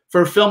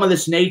for a film of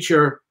this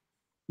nature,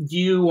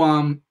 you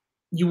want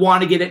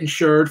to get it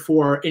insured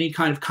for any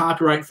kind of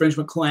copyright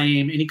infringement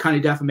claim, any kind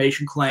of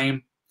defamation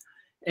claim.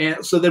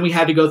 And so then we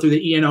had to go through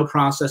the E&O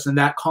process, and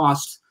that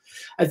cost,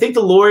 I think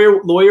the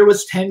lawyer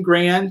was 10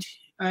 grand,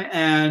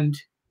 and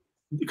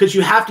because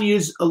you have to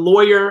use a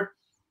lawyer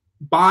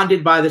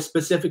bonded by the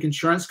specific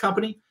insurance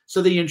company.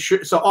 So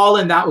so all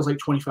in that was like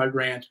 25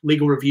 grand,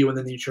 legal review, and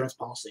then the insurance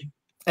policy.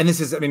 And this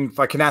is, I mean, if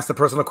I can ask the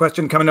personal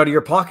question, coming out of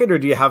your pocket, or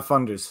do you have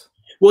funders?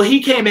 Well,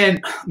 he came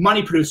in,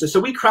 money producer. So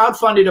we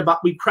crowdfunded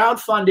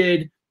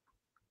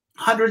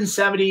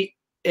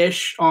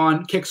 170-ish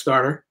on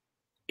Kickstarter.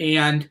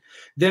 And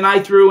then I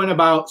threw in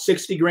about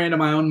 60 grand of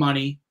my own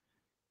money.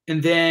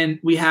 And then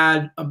we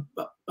had,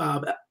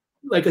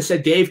 like I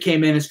said, Dave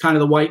came in as kind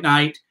of the white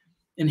knight,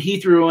 and he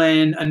threw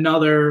in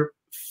another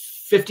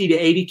 50 to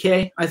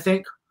 80K, I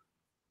think.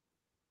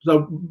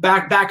 So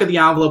back of the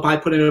envelope, I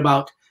put in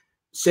about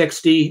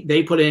 60.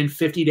 They put in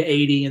 50 to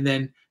 80, and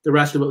then the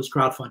rest of it was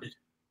crowdfunded.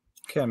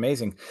 Okay,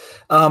 amazing.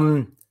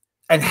 And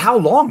how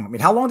long? I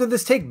mean, how long did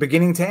this take,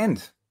 beginning to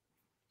end?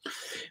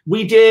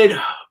 We did,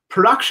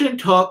 production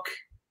took,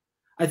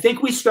 I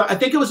think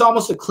it was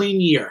almost a clean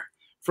year.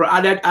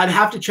 I'd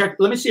have to check.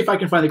 Let me see if I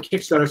can find the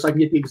Kickstarter so I can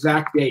get the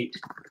exact date.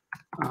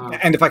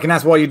 And if I can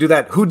ask while you do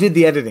that, who did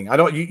the editing?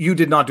 You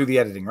did not do the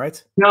editing,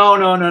 right?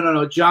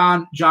 No.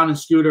 John and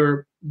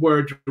Scooter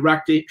were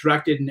directed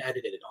and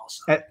edited it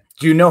also.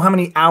 Do you know how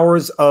many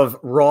hours of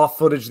raw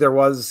footage there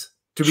was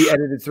to be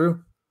edited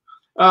through?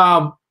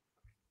 From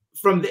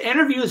the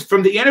interviews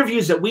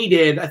that we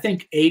did, I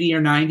think 80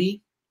 or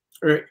 90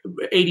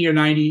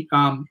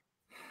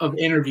 of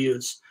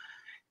interviews.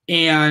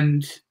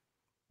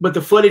 But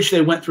the footage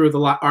they went through the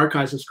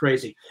archives is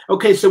crazy.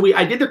 Okay, so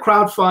I did the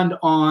crowdfund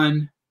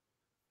on.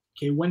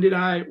 Okay, when did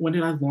I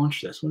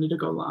launch this? When did it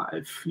go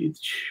live?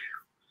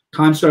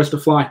 Time starts to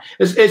fly.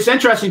 It's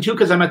interesting too,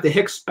 because I'm at the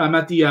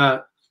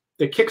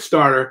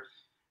Kickstarter,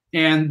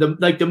 and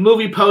the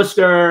movie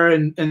poster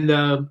and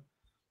the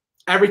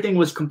everything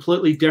was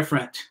completely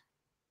different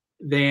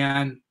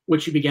than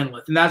what you begin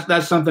with. And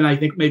that's something I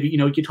think maybe,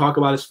 we could talk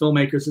about as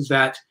filmmakers, is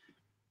that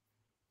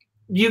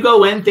you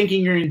go in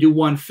thinking you're going to do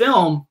one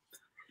film,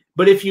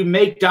 but if you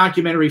make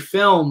documentary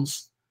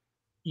films,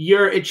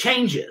 it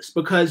changes,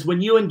 because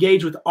when you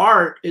engage with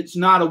art, it's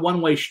not a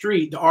one-way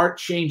street. The art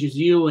changes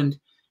you and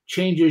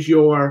changes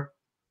your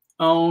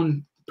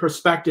own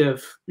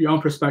perspective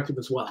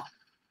as well.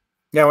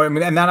 Yeah, I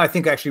mean, and that I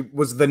think actually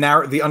was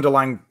the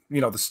underlying,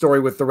 the story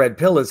with The Red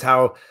Pill, is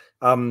how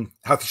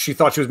she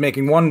thought she was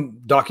making one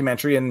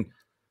documentary, and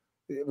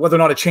whether or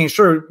not it changed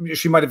her,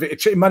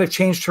 it might have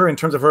changed her in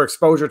terms of her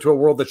exposure to a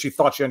world that she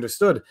thought she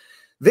understood.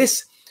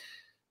 This,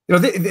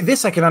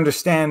 this I can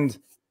understand.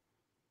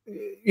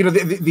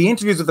 The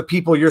interviews with the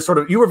people,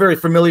 you were very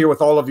familiar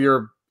with all of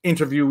your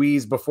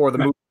interviewees before the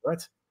movie,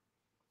 right?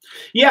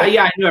 Yeah,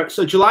 I know.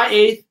 So July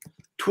 8th,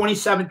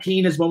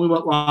 2017 is when we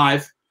went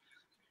live.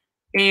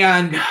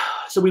 And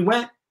so we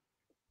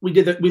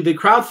did the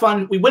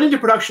crowdfund. We went into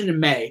production in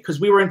May,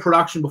 because we were in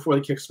production before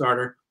the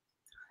Kickstarter.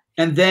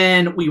 And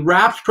then we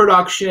wrapped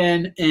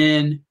production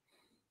in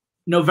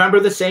November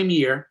the same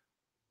year.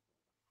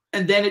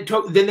 And then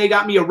they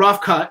got me a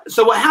rough cut.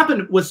 So what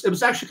happened was, it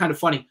was actually kind of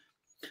funny.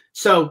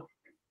 So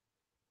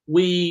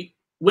we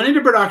went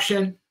into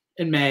production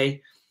in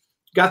May,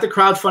 got the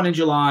crowdfund in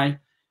July.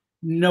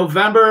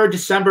 November,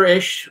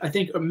 December-ish, I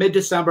think, or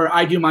mid-December,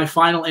 I do my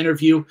final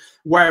interview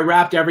where I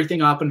wrapped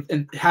everything up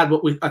and had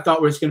what I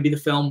thought was going to be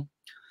the film.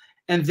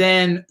 And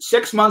then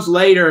 6 months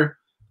later,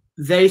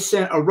 they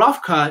sent a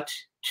rough cut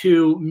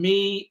to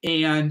me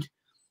and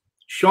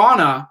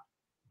Shauna,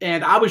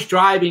 and I was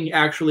driving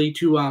actually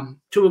to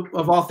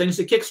of all things,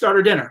 the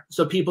Kickstarter dinner.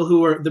 So people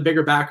who were the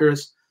bigger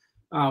backers,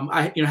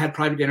 I had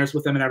private dinners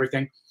with them and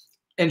everything.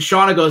 And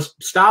Shauna goes,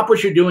 "Stop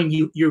what you're doing.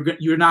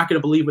 You're not going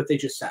to believe what they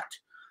just sent."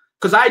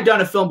 Because I had done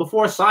a film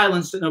before,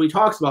 Silence, that nobody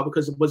talks about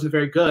because it wasn't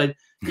very good,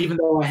 even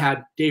though I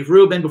had Dave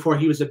Rubin before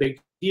he was a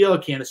big deal,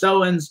 Candace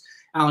Owens,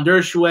 Alan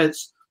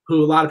Dershowitz,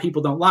 who a lot of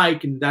people don't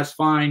like, and that's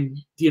fine,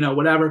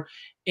 whatever.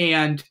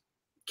 And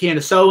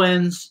Candace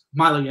Owens,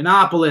 Milo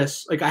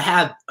Yiannopoulos, I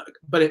had,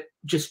 but it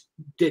just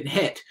didn't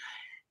hit.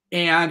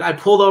 And I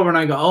pulled over and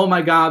I go, "Oh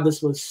my God,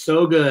 this was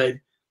so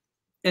good."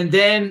 And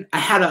then I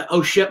had a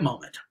oh shit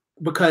moment,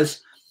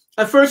 because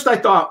at first I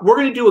thought, we're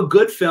going to do a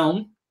good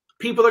film.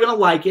 People are going to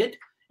like it.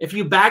 If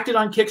you backed it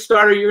on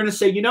Kickstarter, you're going to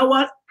say, you know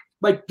what?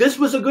 This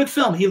was a good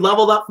film. He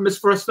leveled up from his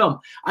first film.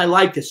 I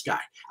like this guy.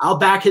 I'll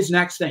back his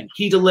next thing.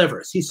 He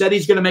delivers. He said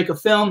he's going to make a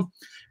film.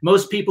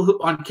 Most people who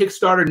on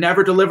Kickstarter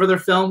never deliver their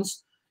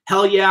films.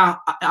 Hell yeah,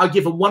 I'll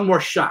give him one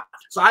more shot.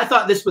 So I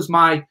thought this was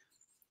my,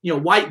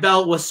 white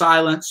belt was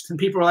Silenced. And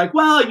people were like,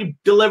 well, you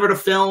delivered a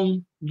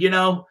film,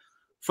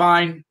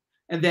 fine.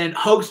 And then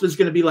Hoaxed was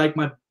going to be like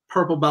my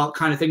purple belt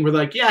kind of thing. We're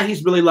like, yeah,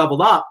 he's really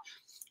leveled up.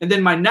 And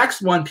then my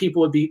next one,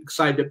 people would be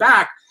excited to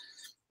back.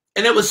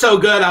 And it was so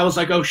good. I was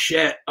like, oh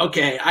shit.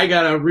 Okay. I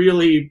got to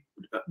really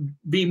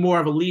be more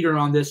of a leader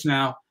on this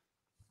now,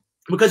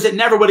 because it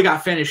never would have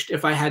got finished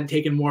if I hadn't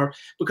taken more,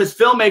 because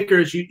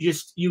filmmakers,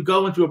 you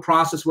go into a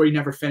process where you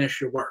never finish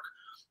your work.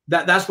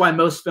 That's why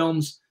most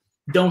films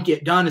don't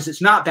get done, is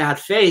it's not bad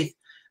faith,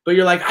 but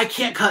you're like, I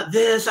can't cut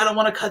this. I don't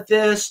want to cut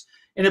this.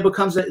 And it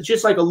becomes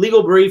just like a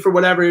legal brief or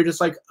whatever. You're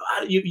just like,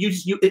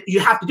 you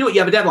have to do it.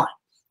 You have a deadline,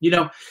 you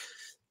know?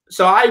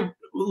 So I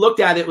looked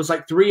at it. It was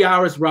like 3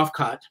 hours rough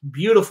cut,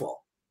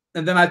 beautiful.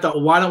 And then I thought,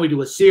 well, why don't we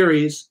do a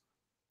series?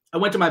 I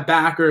went to my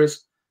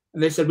backers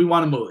and they said, we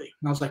want a movie.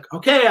 And I was like,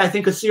 okay, I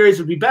think a series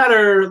would be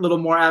better, a little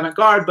more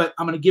avant-garde, but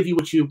I'm going to give you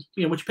what you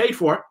paid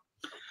for.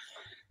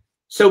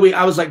 So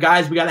I was like,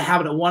 guys, we got to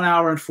have it at 1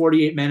 hour and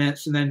 48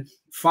 minutes. And then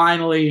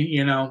finally,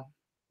 you know,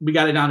 we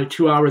got it down to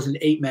 2 hours and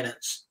 8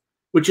 minutes,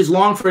 which is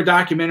long for a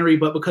documentary,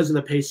 but because of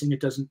the pacing,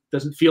 it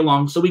doesn't feel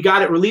long. So we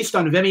got it released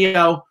on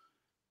Vimeo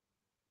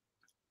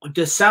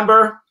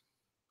December.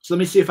 So let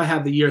me see if I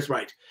have the years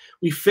right.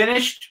 We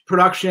finished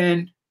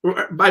production.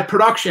 By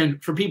production,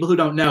 for people who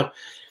don't know,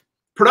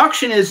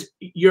 production is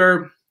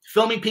you're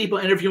filming people,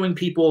 interviewing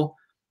people,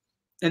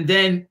 and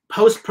then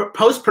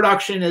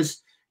post-production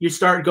is you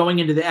start going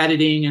into the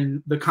editing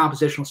and the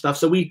compositional stuff.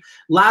 So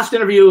last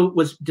interview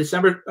was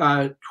December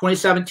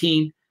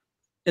 2017,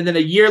 and then a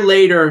year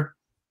later,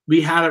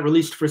 we had it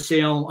released for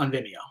sale on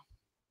Vimeo.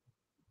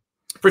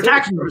 For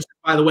tax purposes,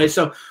 by the way.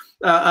 So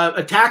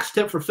a tax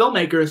tip for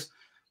filmmakers,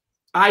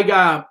 I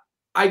got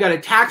a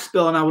tax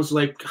bill and I was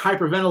like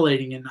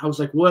hyperventilating, and I was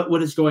like,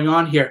 what is going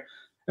on here?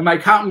 And my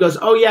accountant goes,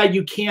 oh yeah,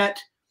 you can't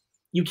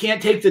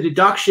take the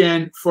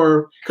deduction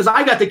because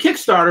I got the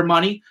Kickstarter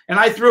money and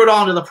I threw it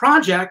all into the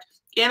project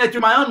and I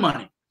threw my own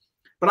money,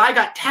 but I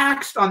got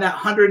taxed on that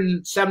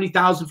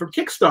 $170,000 from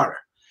Kickstarter,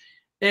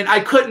 and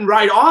I couldn't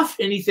write off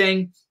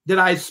anything that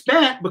I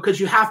spent because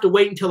you have to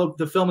wait until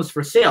the film is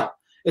for sale.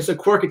 It's a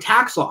quirk of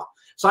tax law.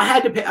 So I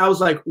had to pay. I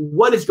was like,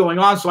 what is going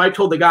on? So I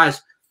told the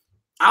guys,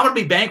 I'm going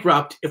to be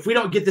bankrupt if we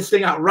don't get this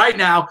thing out right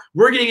now.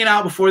 We're getting it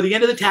out before the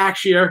end of the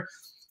tax year,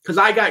 because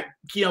I got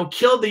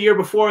killed the year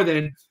before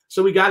then.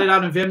 So we got it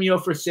out on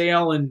Vimeo for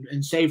sale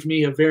and saved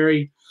me a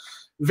very,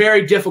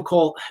 very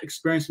difficult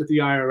experience with the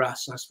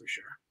IRS. That's for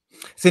sure.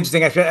 It's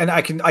interesting, actually, and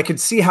I can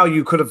see how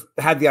you could have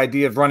had the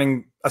idea of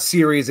running a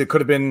series. It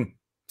could have been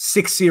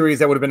 6 series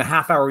that would have been a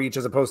half hour each,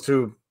 as opposed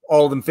to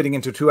all of them fitting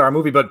into a 2 hour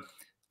movie. But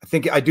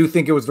I do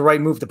think it was the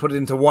right move to put it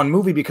into one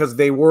movie, because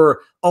they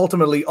were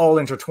ultimately all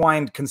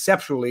intertwined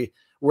conceptually,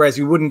 whereas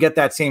you wouldn't get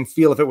that same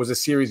feel if it was a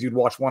series you'd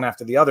watch one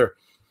after the other.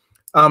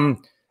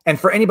 And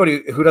for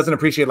anybody who doesn't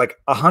appreciate like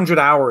 100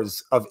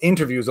 hours of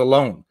interviews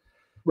alone,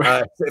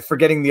 right,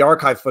 forgetting the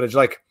archive footage,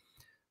 like,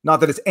 not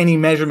that it's any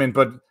measurement,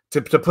 but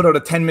to put out a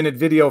 10-minute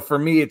video for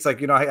me, it's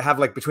like, I have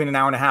like between an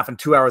hour and a half and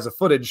 2 hours of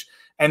footage,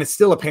 and it's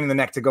still a pain in the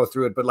neck to go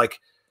through it. But like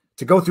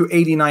to go through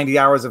 80, 90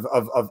 hours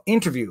of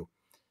interview,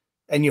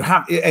 and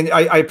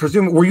I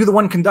presume, were you the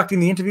one conducting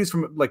the interviews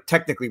from, like,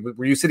 technically,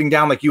 were you sitting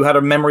down, like you had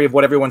a memory of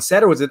what everyone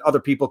said, or was it other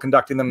people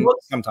conducting them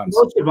sometimes?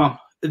 Most of them.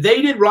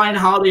 They did Ryan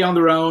Holiday on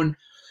their own.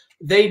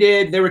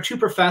 There were 2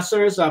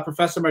 professors,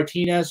 Professor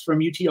Martinez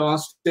from UT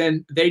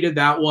Austin. They did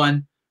that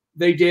one.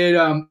 They did,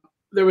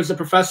 there was a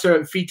professor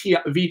at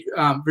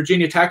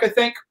Virginia Tech, I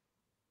think.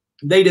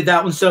 They did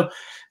that one. So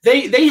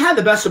they had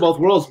the best of both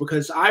worlds,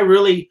 because I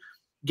really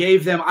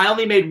gave them, I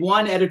only made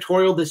one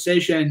editorial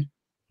decision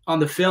on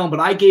the film, but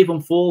I gave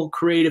them full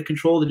creative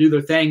control to do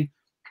their thing.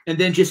 And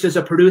then just as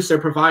a producer,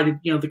 provided,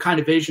 the kind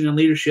of vision and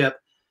leadership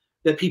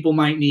that people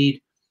might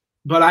need.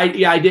 But I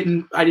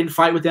didn't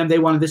fight with them. They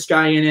wanted this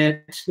guy in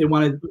it. They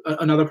wanted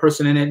another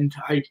person in it. And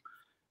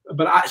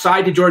so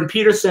I did Jordan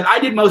Peterson. I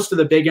did most of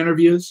the big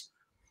interviews,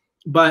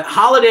 but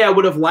Holiday I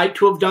would have liked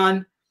to have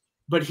done,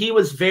 but he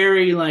was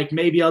very like,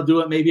 maybe I'll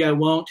do it, maybe I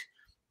won't.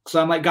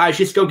 So I'm like, guys,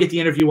 just go get the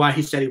interview while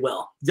he said he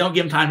will. Don't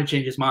give him time to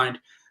change his mind.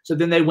 So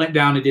then they went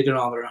down and did it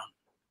on their own.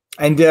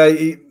 And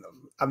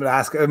I'm going to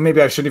ask,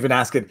 maybe I shouldn't even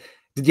ask it.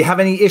 Did you have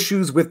any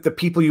issues with the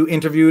people you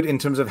interviewed in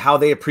terms of how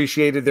they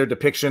appreciated their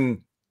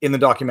depiction in the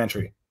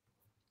documentary?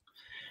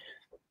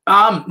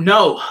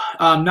 No,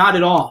 not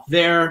at all.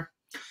 They're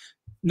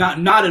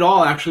not at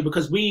all, actually,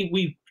 because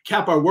we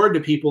kept our word to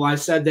people. I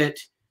said that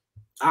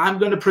I'm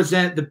going to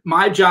present,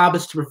 my job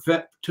is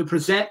to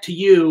present to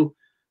you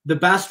the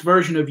best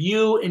version of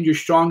you and your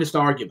strongest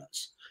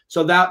arguments.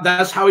 So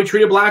that's how we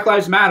treated Black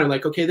Lives Matter.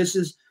 Like, okay, this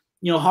is,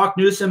 Hawk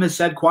Newsom has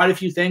said quite a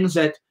few things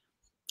that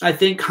I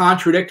think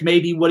contradict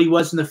maybe what he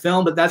was in the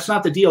film, but that's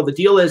not the deal. The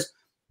deal is,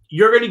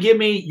 you're going to give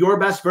me your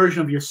best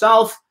version of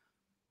yourself.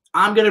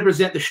 I'm going to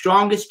present the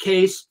strongest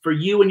case for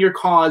you and your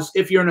cause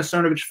if you're in a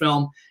Cernovich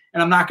film,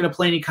 and I'm not going to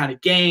play any kind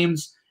of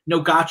games, no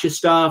gotcha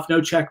stuff,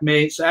 no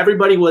checkmate. So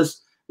everybody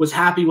was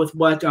happy with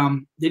what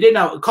they did.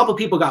 Now, a couple of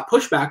people got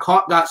pushback.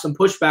 Hawk got some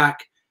pushback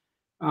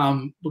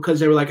because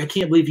they were like, I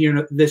can't believe you're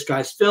in this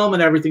guy's film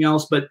and everything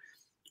else. But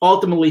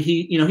ultimately,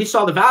 he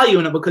saw the value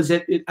in it, because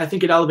I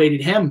think it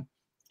elevated him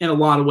in a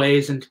lot of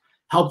ways and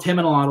helped him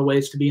in a lot of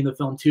ways to be in the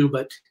film too.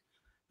 But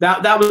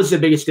that was the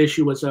biggest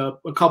issue. Was a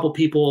couple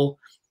people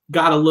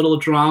got a little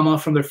drama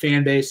from their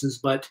fan bases,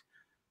 but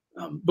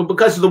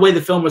because of the way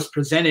the film was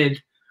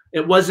presented,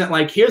 it wasn't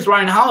like, here's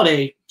Ryan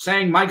Holiday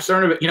saying Mike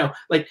Cernovich. You know,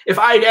 like if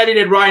I had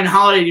edited Ryan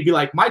Holiday to be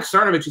like, Mike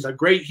Cernovich is a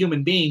great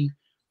human being,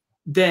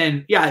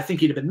 then yeah, I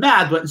think he'd have been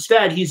mad. But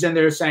instead, he's in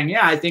there saying,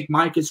 yeah, I think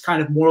Mike is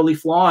kind of morally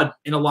flawed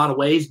in a lot of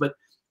ways, but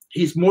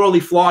he's morally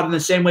flawed in the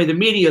same way the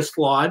media is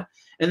flawed,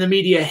 and the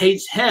media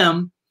hates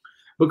him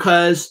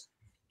because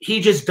he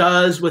just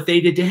does what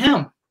they did to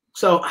him.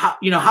 So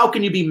how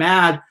can you be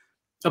mad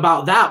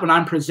about that when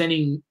I'm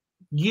presenting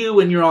you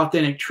and your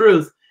authentic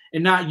truth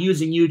and not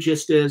using you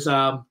just as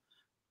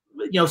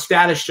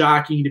status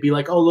jockeying to be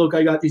like, oh look,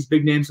 I got these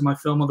big names in my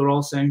film and they're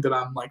all saying that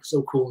I'm like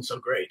so cool and so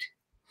great.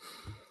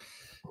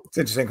 It's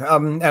interesting.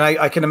 And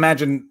I can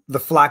imagine the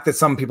flack that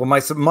some people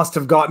must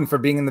have gotten for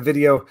being in the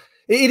video.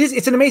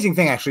 It's an amazing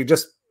thing, actually.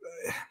 Just,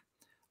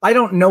 I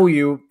don't know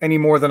you any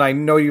more than I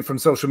know you from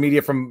social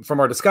media, from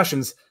our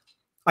discussions.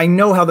 I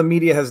know how the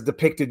media has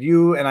depicted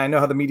you, and I know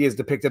how the media has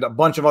depicted a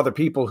bunch of other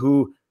people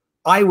who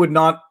I would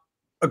not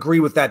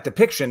agree with that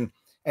depiction.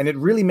 And it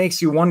really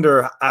makes you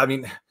wonder, I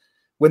mean,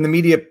 when the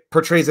media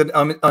portrays an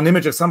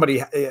image of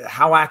somebody,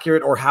 how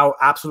accurate or how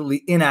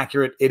absolutely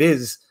inaccurate it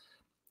is,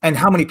 and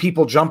how many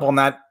people jump on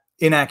that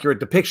inaccurate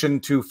depiction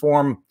to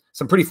form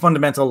some pretty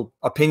fundamental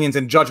opinions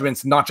and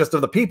judgments, not just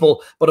of the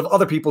people, but of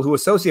other people who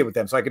associate with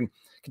them. So I can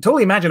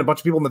totally imagine a bunch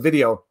of people in the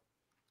video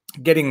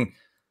getting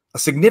a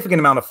significant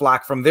amount of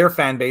flack from their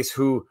fan base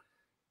who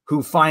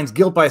finds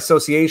guilt by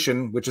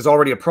association, which is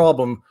already a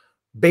problem,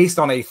 based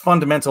on a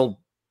fundamental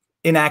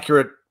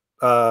inaccurate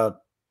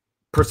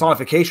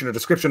personification or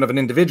description of an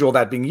individual,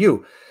 that being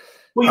you.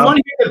 Well, you want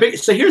to hear the big,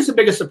 so here's the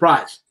biggest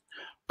surprise.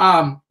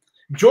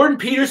 Jordan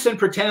Peterson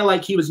pretended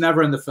like he was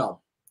never in the film.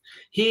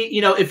 He,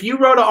 if you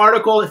wrote an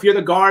article, if you're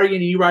the Guardian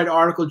and you write an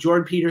article,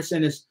 Jordan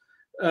Peterson is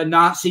a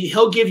Nazi,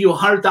 he'll give you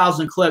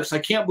 100,000 clicks. I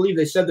can't believe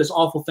they said this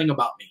awful thing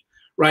about me,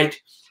 right?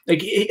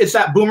 Like, it's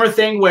that boomer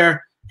thing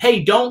where,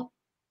 hey, don't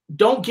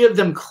give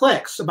them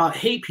clicks about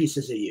hate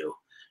pieces of you.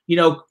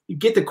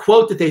 Get the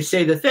quote that they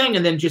say the thing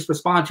and then just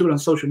respond to it on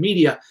social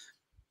media.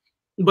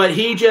 But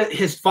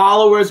his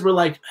followers were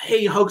like,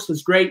 hey, Hoaxed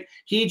was great.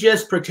 He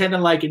just pretended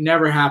like it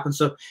never happened.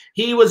 So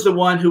he was the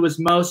one who was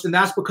most, and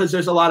that's because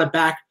there's a lot of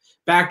back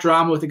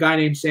drama with a guy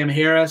named Sam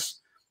Harris.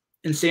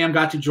 And Sam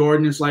got to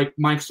Jordan, is like,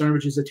 Mike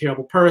Cernovich is a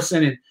terrible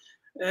person.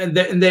 And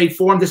they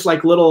formed this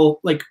like little,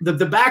 like the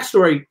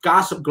backstory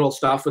Gossip Girl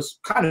stuff was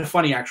kind of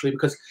funny actually,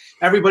 because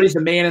everybody's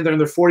a man and they're in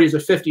their 40s or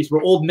 50s.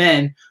 We're old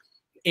men.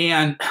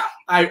 And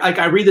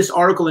I read this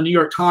article in New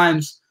York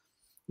Times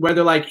where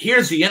they're like,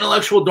 here's the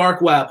intellectual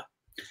dark web.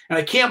 And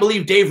I can't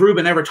believe Dave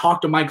Rubin ever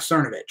talked to Mike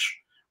Cernovich,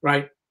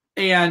 right?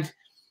 And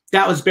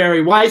that was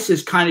Barry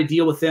Weiss's kind of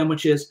deal with them,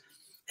 which is,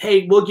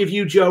 hey, we'll give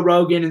you Joe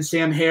Rogan and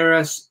Sam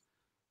Harris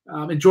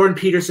and Jordan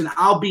Peterson.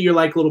 I'll be your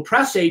like little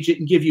press agent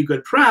and give you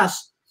good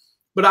press,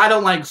 but I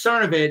don't like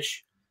Cernovich,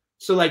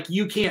 so like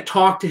you can't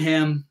talk to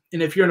him.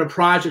 And if you're in a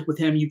project with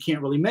him, you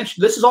can't really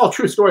mention. This is all a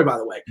true story, by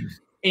the way.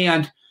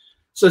 And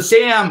so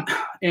Sam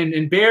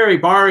and Barry,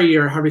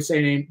 or however you say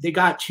his name, they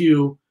got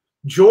to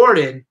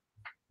Jordan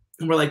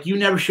and we're like, you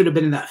never should have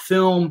been in that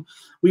film.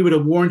 We would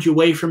have warned you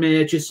away from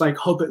it. Just like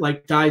hope it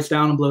like dies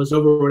down and blows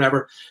over or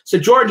whatever. So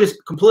Jordan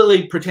just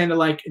completely pretended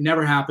like it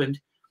never happened.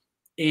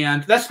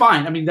 And that's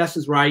fine. I mean, that's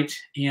his right.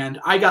 And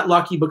I got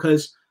lucky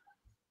because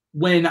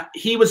when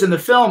he was in the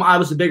film, I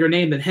was a bigger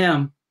name than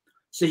him.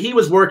 So he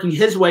was working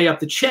his way up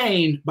the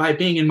chain by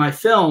being in my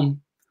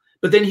film.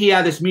 But then he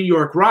had this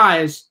meteoric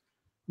rise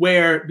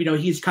where,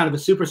 he's kind of a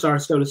superstar,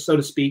 so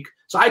to speak.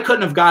 So I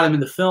couldn't have got him in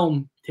the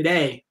film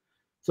today.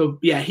 So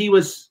yeah,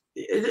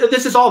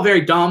 this is all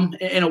very dumb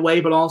in a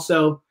way, but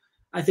also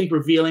I think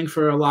revealing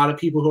for a lot of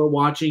people who are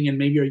watching and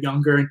maybe are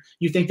younger and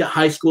you think that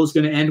high school is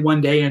going to end one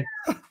day and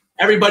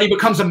everybody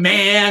becomes a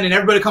man and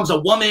everybody becomes a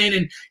woman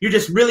and you're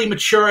just really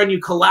mature and you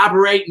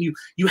collaborate and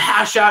you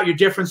hash out your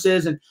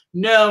differences. And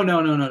no.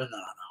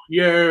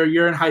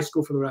 You're in high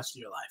school for the rest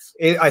of your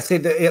life. I say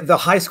the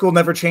high school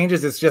never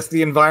changes. It's just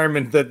the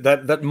environment that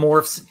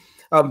morphs.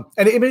 And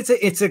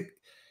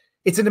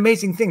it's an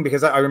amazing thing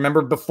because I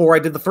remember before I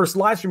did the first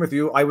live stream with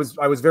you, I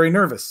was very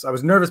nervous. I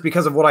was nervous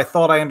because of what I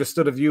thought I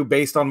understood of you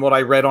based on what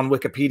I read on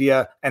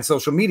Wikipedia and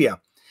social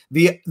media.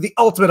 The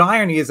ultimate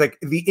irony is like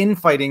the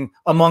infighting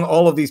among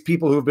all of these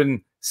people who have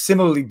been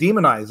similarly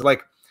demonized.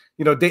 Like,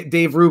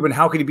 Dave Rubin,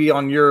 how could he be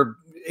in your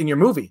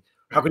movie?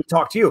 How could he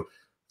talk to you?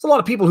 There's a lot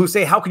of people who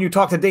say, how can you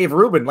talk to Dave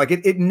Rubin? Like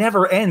it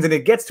never ends. And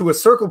it gets to a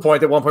circle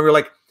point at one point where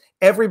like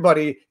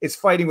everybody is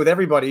fighting with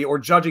everybody or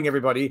judging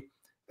everybody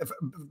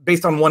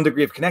based on one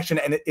degree of connection.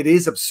 And it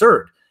is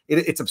absurd.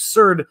 It's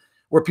absurd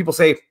where people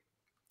say,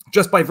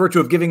 just by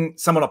virtue of giving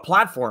someone a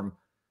platform,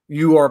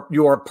 you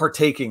are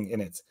partaking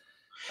in it.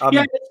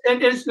 Yeah,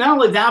 and it's not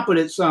only that, but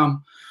it's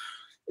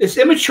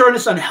immature and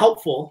it's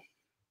unhelpful.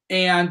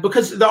 And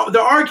because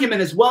the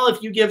argument is, well,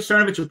 if you give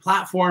Cernovich a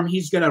platform,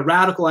 he's going to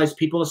radicalize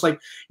people. It's like,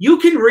 you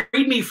can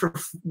read me for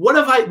what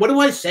do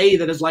I say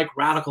that is like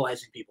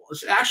radicalizing people?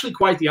 It's actually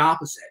quite the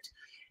opposite.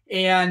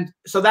 And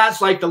so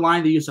that's like the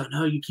line they use. Oh,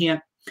 no, you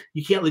can't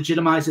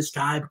legitimize this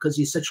guy because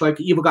he's such like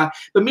an evil guy.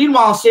 But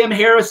meanwhile, Sam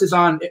Harris is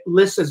on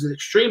lists as an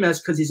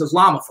extremist because he's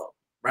Islamophobe,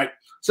 right?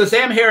 So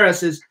Sam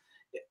Harris is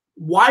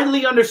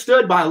widely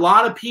understood by a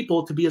lot of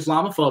people to be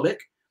Islamophobic.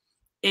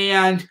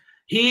 And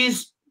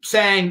he's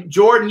saying,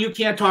 Jordan, you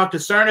can't talk to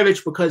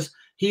Cernovich because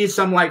he's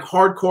some like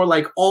hardcore,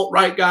 like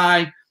alt-right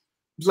guy.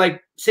 It's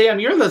like, Sam,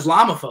 you're the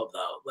Islamophobe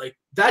though. Like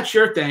that's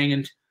your thing.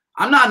 And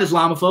I'm not an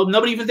Islamophobe.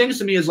 Nobody even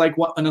thinks of me as like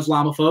what an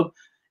Islamophobe.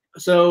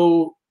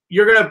 So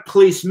you're going to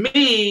police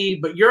me,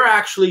 but you're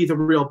actually the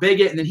real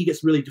bigot. And then he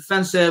gets really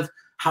defensive.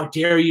 How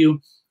dare you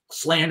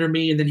slander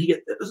me? And then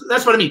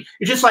that's what I mean.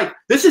 You're just like,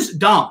 this is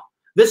dumb.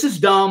 This is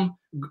dumb.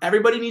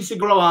 Everybody needs to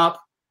grow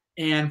up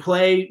and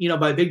play,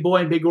 by big boy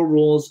and big girl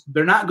rules.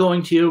 They're not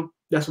going to.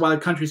 That's why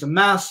the country's a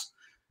mess.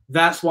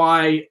 That's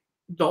why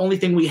the only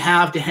thing we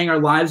have to hang our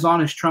lives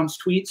on is Trump's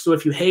tweets. So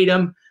if you hate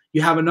him,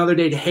 you have another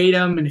day to hate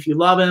him. And if you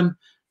love him,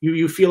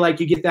 you feel like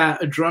you get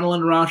that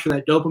adrenaline rush or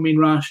that dopamine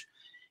rush.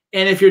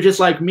 And if you're just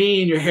like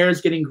me and your hair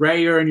is getting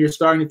grayer and you're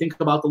starting to think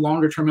about the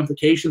longer term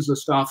implications of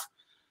stuff,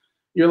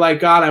 you're like,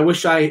 God, I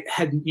wish I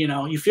had,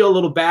 you feel a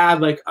little bad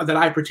like that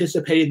I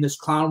participated in this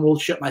clown world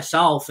shit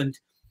myself. And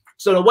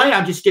so in a way,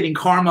 I'm just getting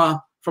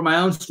karma for my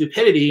own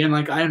stupidity. And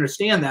like, I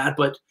understand that,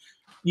 but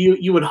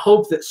you would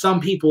hope that some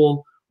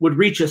people would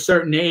reach a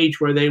certain age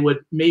where they would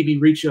maybe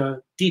reach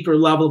a deeper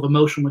level of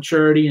emotional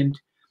maturity. And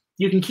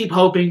you can keep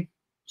hoping.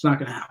 It's not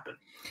going to happen.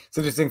 It's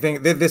an interesting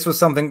thing. This was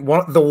something,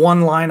 the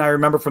one line I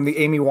remember from the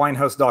Amy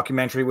Winehouse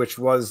documentary, which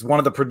was one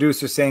of the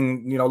producers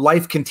saying,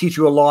 life can teach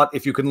you a lot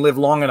if you can live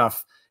long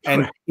enough.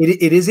 And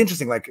it is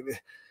interesting. Like,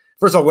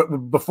 first of all,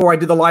 before I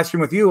did the live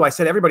stream with you, I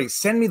said, everybody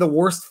send me the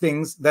worst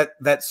things that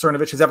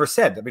Cernovich has ever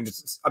said. I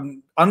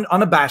mean, I'm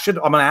unabashed. I'm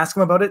going to ask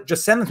him about it.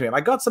 Just send them to me. And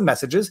I got some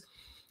messages,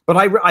 but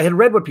I had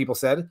read what people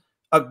said,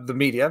 the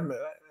media,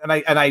 and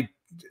I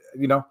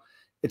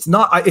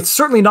it's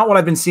certainly not what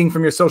I've been seeing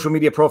from your social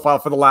media profile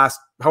for the last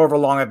however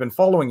long I've been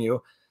following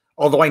you,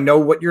 although I know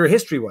what your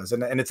history was.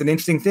 And it's an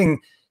interesting thing.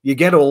 You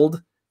get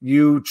old,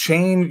 you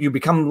change, you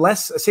become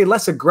less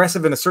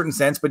aggressive in a certain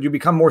sense, but you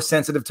become more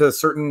sensitive to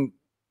certain,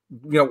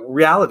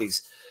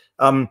 realities.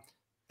 And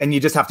you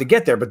just have to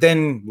get there. But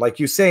then, like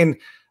you saying,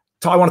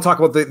 I want to talk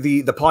about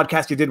the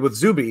podcast you did with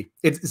Zuby.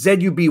 It's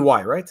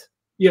Z-U-B-Y, right?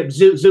 Yeah,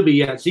 Zuby,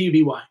 yeah,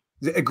 Z-U-B-Y.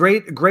 A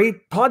great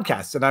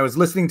podcast. And I was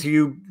listening to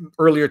you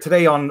earlier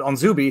today on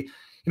Zuby,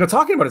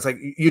 talking about it. It's like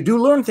you do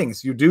learn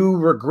things. You do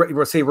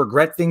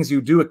regret things.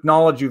 You do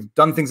acknowledge you've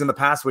done things in the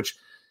past, which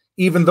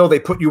even though they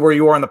put you where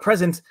you are in the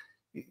present,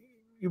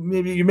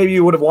 maybe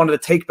you would have wanted to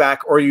take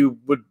back, or you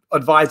would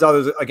advise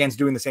others against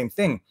doing the same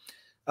thing.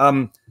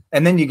 And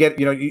then you get,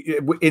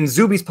 in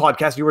Zuby's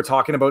podcast, you were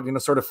talking about,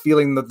 sort of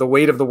feeling the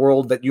weight of the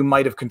world that you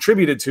might have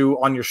contributed to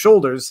on your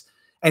shoulders.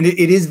 And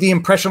it is the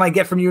impression I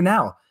get from you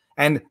now.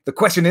 And the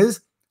question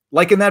is,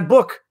 like in that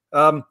book,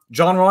 John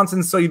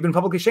Ronson's So You've Been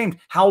Publicly Shamed,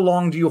 how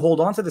long do you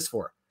hold on to this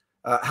for?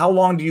 How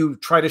long do you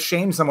try to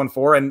shame someone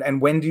for?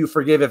 And when do you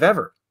forgive, if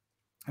ever?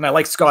 And I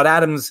like Scott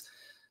Adams'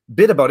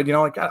 bit about it.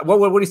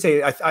 What do you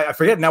say? I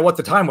forget now what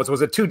the time was.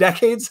 Was it 2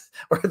 decades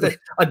or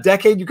a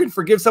decade? You can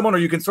forgive someone, or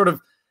you can sort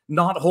of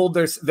not hold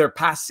their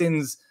past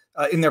sins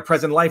in their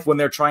present life when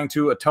they're trying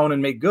to atone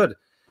and make good.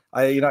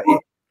 And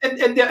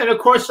of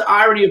course, the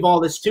irony of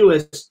all this too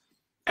is,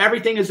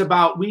 everything is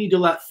about, we need to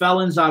let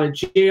felons out of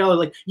jail.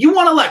 Like, you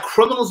want to let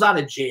criminals out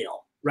of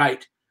jail,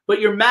 right? But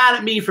you're mad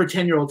at me for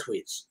 10-year-old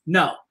tweets.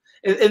 No.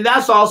 And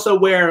that's also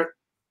where,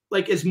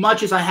 like, as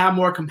much as I have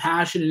more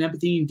compassion and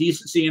empathy and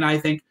decency, and I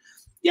think,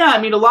 yeah,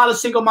 I mean, a lot of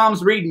single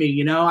moms read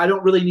me, I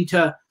don't really need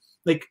to,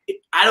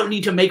 I don't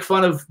need to make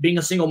fun of being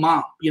a single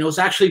mom. It's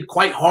actually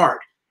quite hard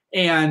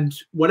and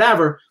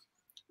whatever.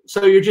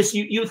 So you're just,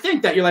 you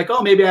think that you're like,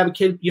 oh, maybe I have a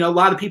kid. A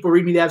lot of people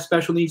read me, they have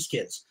special needs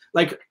kids.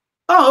 Like,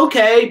 oh,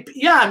 okay.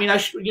 Yeah. I mean,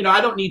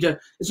 I don't need to,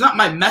 it's not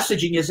my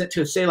messaging isn't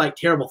to say like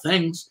terrible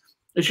things.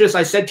 It's just,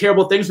 I said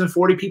terrible things and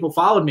 40 people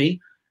followed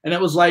me. And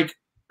it was like,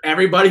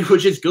 everybody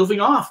was just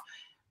goofing off,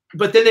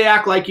 but then they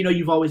act like,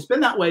 you've always been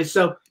that way.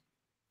 So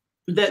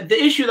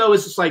the issue though,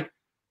 is just like,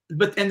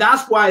 and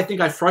that's why I think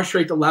I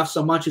frustrate the left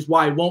so much, is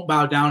why I won't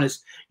bow down,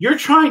 is you're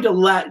trying to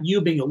let,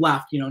 you being the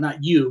left,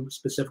 not you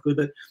specifically,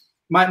 but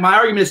my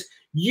argument is,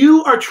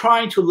 you are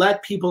trying to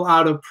let people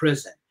out of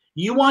prison.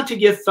 You want to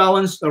give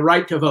felons the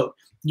right to vote.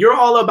 You're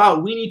all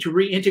about, we need to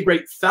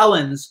reintegrate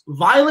felons,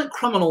 violent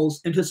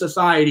criminals, into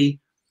society,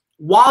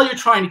 while you're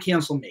trying to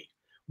cancel me,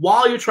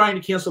 while you're trying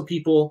to cancel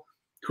people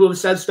who have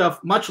said stuff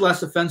much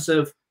less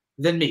offensive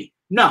than me.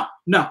 No,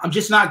 I'm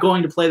just not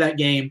going to play that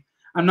game.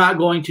 I'm not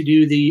going to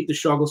do the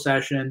struggle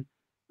session.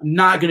 I'm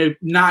not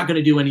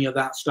gonna do any of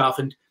that stuff.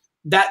 And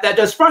that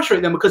does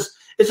frustrate them, because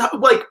it's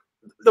like,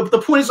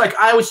 the point is, like,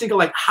 I always think of,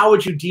 like, how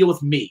would you deal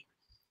with me?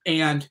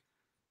 And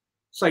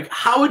it's like,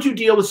 how would you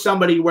deal with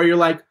somebody where you're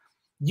like,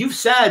 you've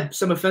said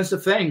some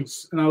offensive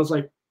things? And I was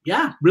like,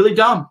 yeah, really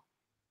dumb.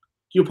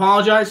 Do you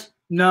apologize?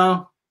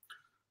 No.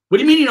 What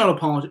do you mean you don't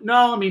apologize?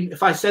 No, I mean,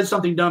 if I said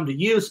something dumb to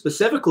you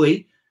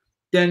specifically,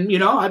 then,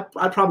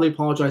 I'd probably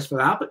apologize for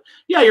that. But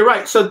yeah, you're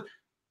right. So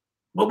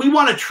well, we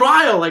want a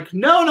trial. Like,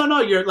 no, no,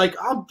 no. You're like,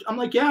 I'm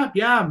like, yeah,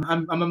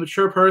 I'm a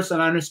mature person.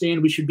 I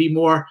understand we should be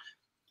more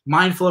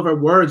mindful of our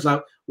words.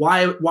 Like,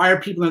 why are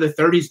people in their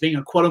 30s being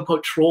a quote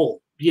unquote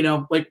troll? You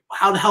know, like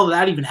how the hell did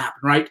that even happen,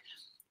 right?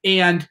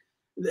 And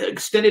the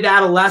extended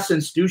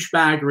adolescence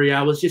douchebaggery.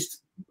 I was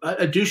just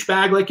a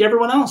douchebag like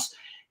everyone else,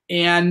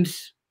 and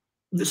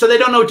so they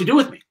don't know what to do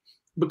with me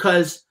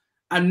because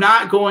I'm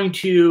not going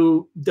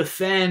to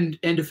defend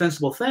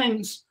indefensible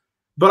things,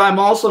 but I'm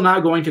also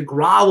not going to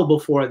grovel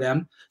before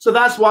them. So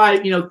that's why,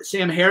 you know,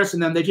 Sam Harris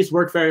and them, they just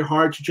work very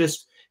hard to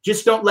just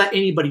don't let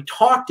anybody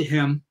talk to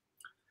him.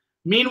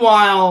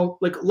 Meanwhile,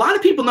 like a lot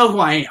of people know who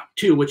I am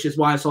too, which is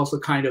why it's also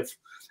kind of,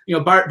 you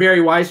know,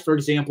 Barry Weiss, for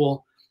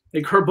example,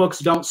 like her books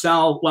don't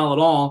sell well at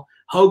all.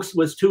 Hoaxed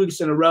was 2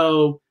 weeks in a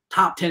row,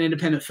 top 10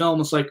 independent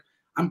film. It's like,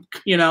 I'm,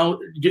 you know,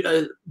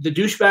 the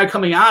douchebag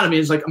coming out of me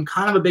is like, I'm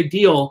kind of a big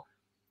deal.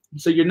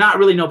 So you're not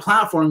really no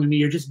platforming me.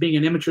 You're just being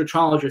an immature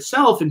child of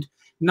yourself and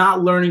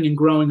not learning and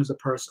growing as a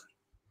person.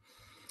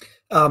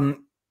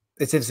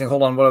 It's interesting.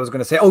 Hold on. What I was going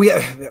to say. Oh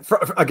yeah.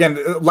 Again,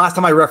 last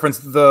time I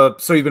referenced the,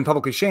 so you've been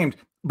publicly shamed,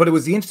 but it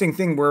was the interesting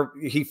thing where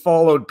he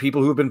followed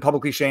people who have been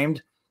publicly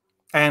shamed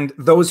and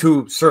those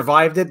who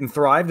survived it and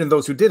thrived and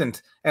those who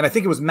didn't. And I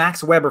think it was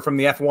Max Weber from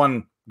the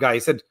F1 guy. He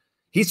said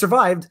he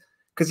survived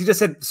because he just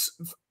said,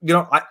 you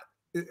know,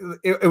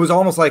 it was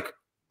almost like,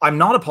 I'm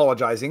not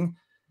apologizing.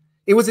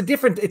 It was a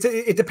different,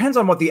 it depends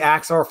on what the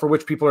acts are for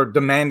which people are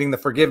demanding the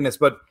forgiveness.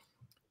 But,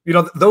 you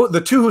know,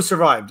 the two who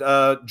survived,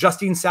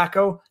 Justine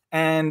Sacco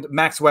and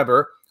Max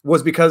Weber,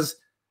 was because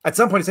at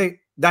some point you say,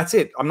 that's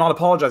it. I'm not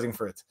apologizing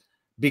for it.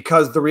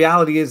 Because the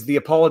reality is the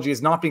apology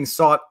is not being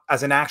sought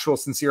as an actual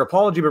sincere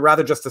apology, but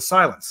rather just a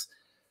silence.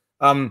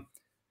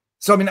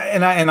 So, I mean,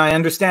 and I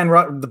understand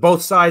the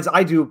both sides.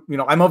 I do, you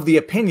know, I'm of the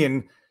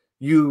opinion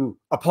you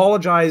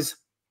apologize.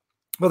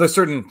 Well, there's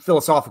certain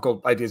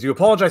philosophical ideas. You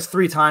apologize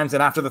 3 times,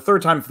 and after the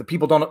 3rd time, if the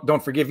people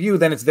don't forgive you,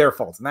 then it's their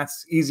fault. And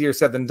that's easier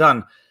said than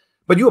done.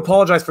 But you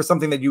apologize for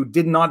something that you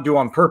did not do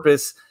on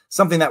purpose,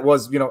 something that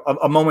was, you know,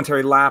 a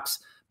momentary lapse,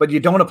 but you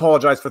don't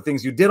apologize for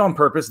things you did on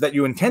purpose that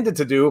you intended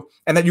to do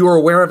and that you were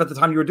aware of at the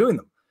time you were doing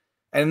them.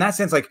 And in that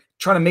sense, like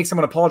trying to make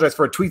someone apologize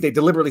for a tweet they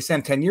deliberately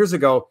sent 10 years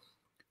ago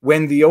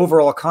when the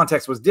overall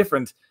context was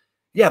different.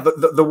 Yeah,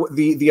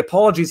 the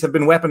apologies have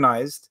been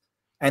weaponized,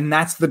 and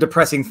that's the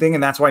depressing thing.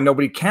 And that's why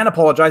nobody can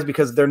apologize,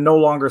 because they're no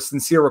longer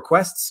sincere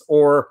requests,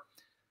 or,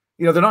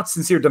 you know, they're not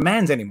sincere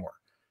demands anymore.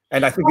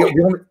 And I think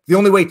the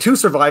only way to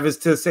survive is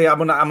to say, I'm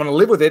gonna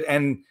live with it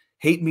and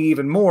hate me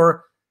even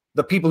more.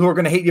 The people who are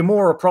going to hate you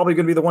more are probably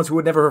going to be the ones who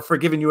would never have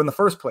forgiven you in the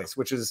first place,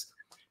 which is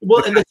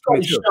well. And the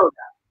studies show that.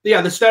 Yeah,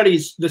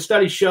 the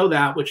studies show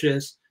that, which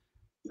is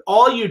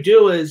all you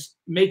do is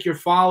make your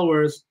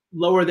followers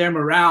lower their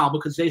morale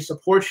because they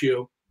support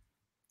you,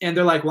 and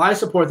they're like, "Well, I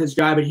support this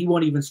guy, but he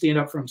won't even stand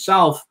up for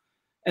himself."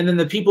 And then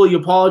the people you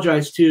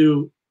apologize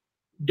to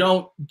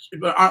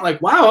aren't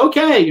like, "Wow,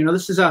 okay, you know,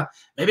 this is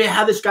maybe I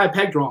had this guy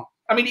pegged wrong."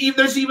 I mean,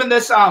 there's even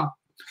this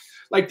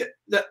like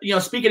you know,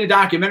 speaking of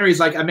documentaries,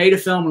 like I made a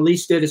film,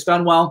 released it, it's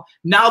done well.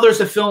 Now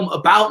there's a film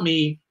about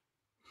me,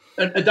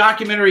 a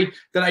documentary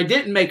that I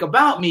didn't make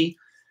about me,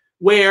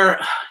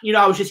 where, you know,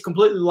 I was just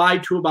completely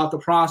lied to about the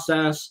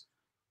process,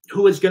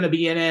 who is going to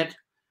be in it.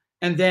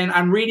 And then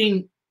I'm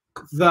reading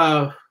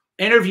the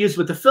interviews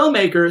with the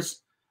filmmakers,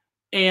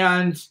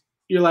 and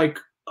you're like,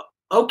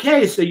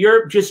 okay, so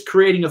you're just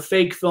creating a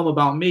fake film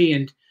about me.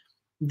 And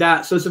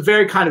so it's a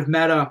very kind of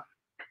meta.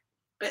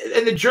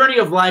 And the journey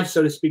of life,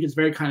 so to speak, is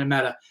very kind of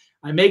meta.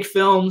 I make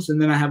films, and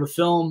then I have a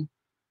film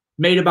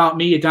made about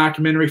me, a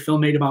documentary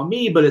film made about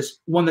me, but it's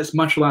one that's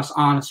much less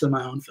honest than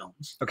my own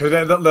films. Okay,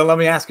 then let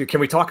me ask you, can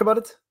we talk about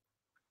it?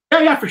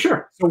 Yeah, for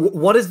sure. So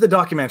what is the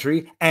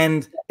documentary?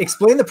 And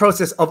explain the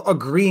process of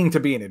agreeing to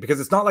be in it, because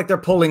it's not like they're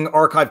pulling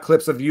archive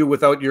clips of you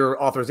without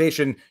your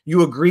authorization.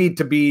 You agreed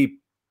to be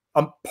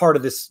a part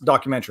of this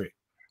documentary.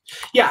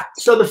 Yeah,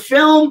 so the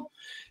film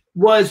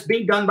was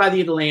being done by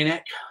The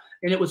Atlantic,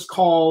 and it was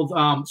called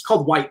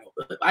White.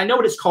 I know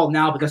what it's called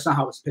now, but that's not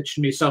how it's pitched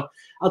to me. So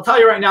I'll tell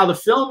you right now, the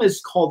film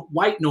is called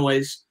White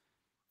Noise,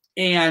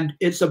 and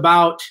it's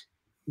about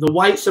the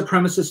white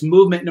supremacist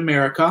movement in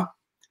America,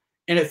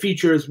 and it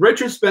features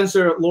Richard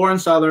Spencer, Lauren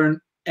Southern,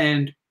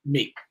 and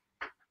me.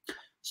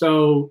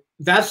 So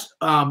that's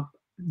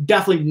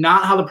definitely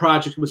not how the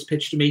project was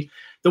pitched to me.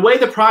 The way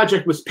the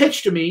project was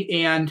pitched to me,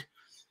 and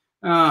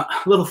a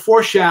little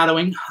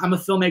foreshadowing, I'm a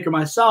filmmaker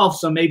myself,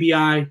 so maybe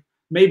I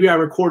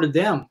recorded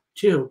them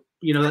too.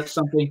 You know, that's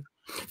something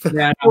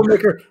that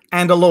filmmaker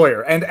and a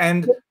lawyer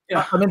and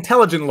yeah, an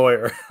intelligent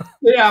lawyer.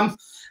 Yeah,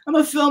 I'm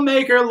a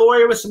filmmaker,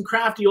 lawyer with some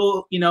crafty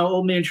old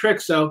man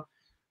tricks. So,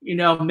 you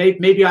know,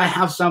 maybe I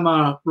have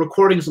some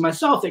recordings of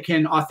myself that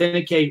can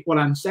authenticate what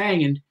I'm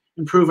saying and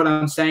improve what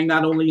I'm saying,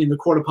 not only in the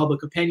court of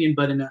public opinion,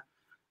 but in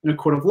a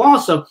court of law.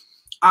 So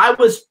I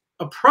was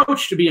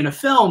approached to be in a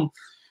film,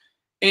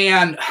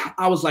 and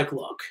I was like,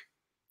 look,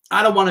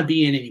 I don't want to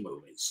be in any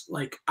movies.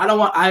 Like,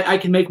 I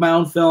can make my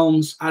own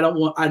films. I don't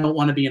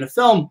want to be in a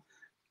film.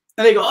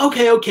 And they go,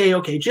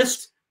 okay.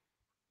 Just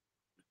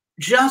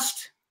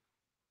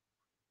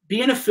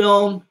be in a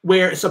film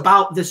where it's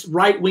about this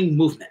right-wing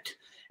movement.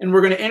 And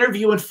we're going to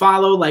interview and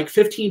follow like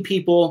 15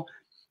 people,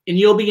 and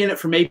you'll be in it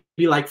for maybe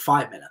like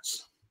 5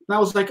 minutes. And I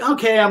was like,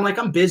 okay,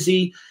 I'm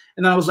busy.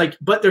 And then I was like,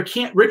 but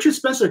Richard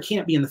Spencer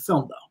can't be in the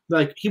film though.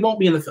 Like, he won't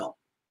be in the film.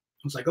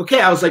 I was like, okay.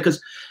 I was like, because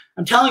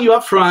I'm telling you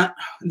up front,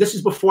 and this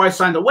is before I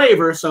signed the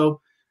waiver. So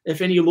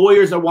if any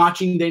lawyers are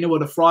watching, they know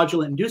what a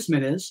fraudulent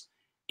inducement is.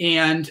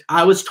 And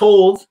I was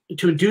told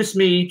to induce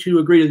me to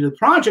agree to the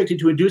project and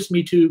to induce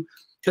me to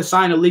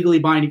sign a legally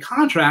binding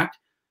contract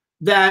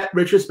that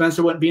Richard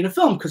Spencer wouldn't be in a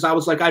film, because I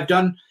was like, I've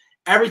done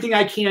everything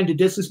I can to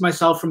distance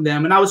myself from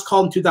them. And I was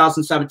called in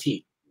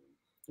 2017.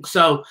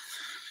 So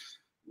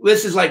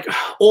this is like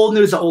old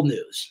news of old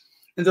news.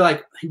 And they're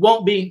like, he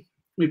won't be,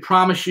 we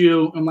promise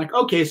you. I'm like,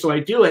 okay, so I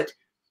do it,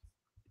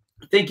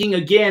 thinking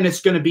again,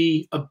 it's going to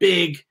be a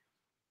big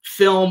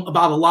film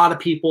about a lot of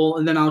people,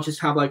 and then I'll just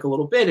have like a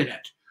little bit in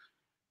it.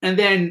 And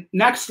then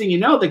next thing you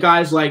know, the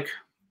guy's like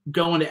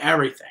going to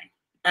everything,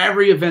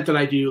 every event that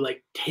I do,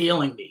 like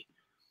tailing me.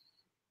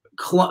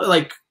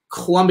 Like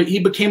Columbia, he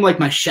became like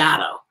my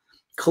shadow.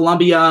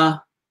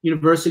 Columbia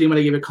University, when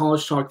I gave a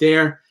college talk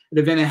there, an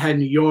event I had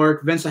in New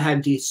York, events I had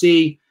in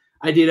DC.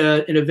 I did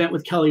an event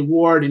with Kelly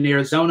Ward in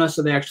Arizona,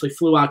 so they actually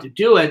flew out to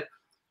do it.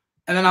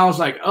 And then I was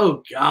like,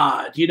 oh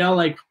God,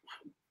 like,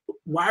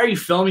 why are you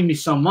filming me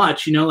so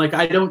much? Like,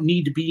 I don't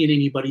need to be in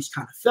anybody's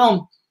kind of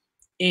film.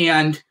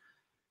 And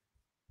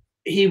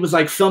he was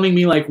like filming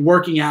me like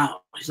working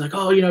out. He's like,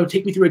 oh,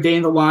 take me through a day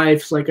in the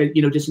life. It's like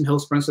did some hill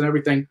sprints and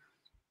everything.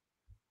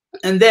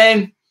 And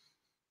then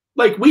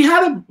like we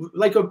had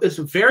it's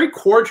a very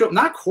cordial,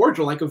 not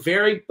cordial, like a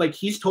very, like,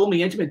 he's told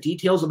me intimate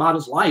details about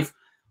his life,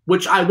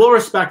 which I will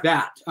respect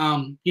that,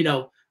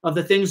 of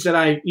the things that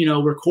I,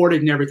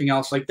 recorded and everything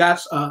else. Like,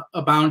 that's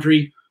a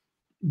boundary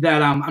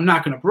that I'm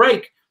not going to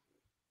break.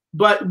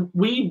 But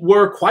we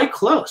were quite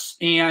close.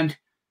 And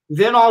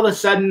then all of a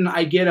sudden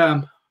I get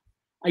an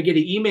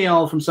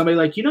email from somebody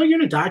like, you're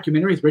in a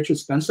documentary with Richard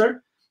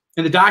Spencer.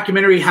 And the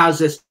documentary has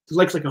this, it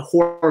looks like a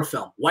horror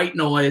film, white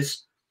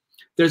noise.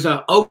 There's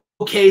a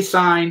okay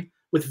sign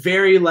with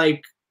very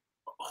like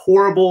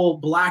horrible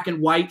black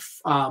and white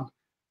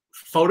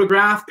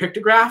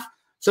pictograph.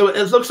 So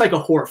it looks like a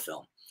horror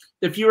film.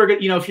 If you were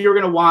going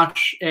to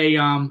watch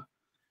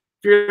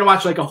if you're gonna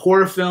watch like a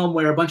horror film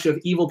where a bunch of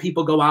evil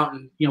people go out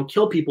and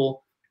kill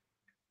people,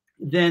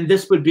 then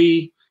this would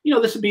be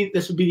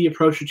the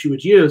approach that you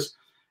would use.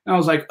 And I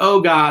was like,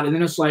 oh God. And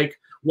then it's like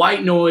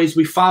white noise.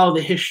 We follow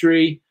the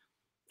history,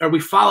 or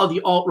we follow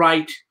the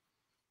alt-right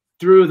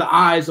through the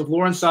eyes of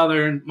Lauren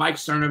Southern, Mike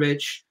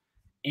Cernovich,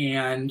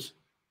 and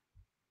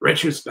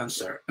Richard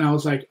Spencer. And I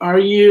was like, are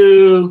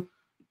you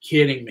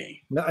kidding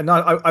me? No,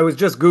 I was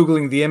just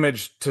Googling the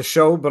image to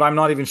show, but I'm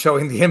not even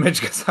showing the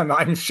image because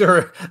I'm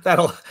sure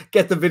that'll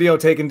get the video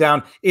taken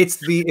down. It's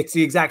the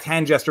exact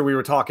hand gesture we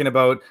were talking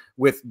about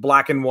with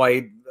black and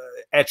white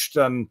etched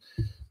on,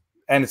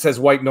 and it says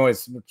white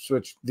noise,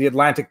 which the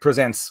Atlantic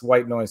presents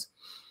white noise.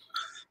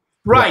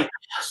 Right.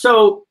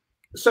 Yeah.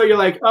 So you're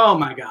like, oh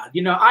my God,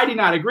 I did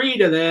not agree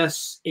to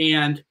this.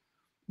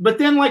 But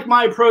then like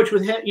my approach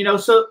with him,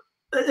 so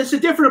it's a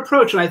different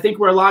approach. And I think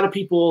where a lot of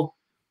people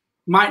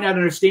might not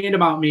understand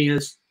about me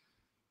is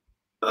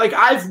like,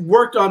 I've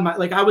worked on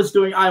I was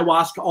doing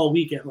ayahuasca all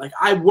weekend. Like,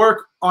 I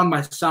work on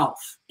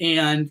myself,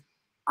 and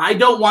I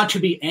don't want to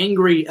be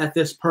angry at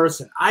this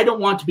person. I don't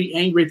want to be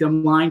angry at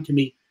them lying to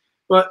me,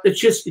 but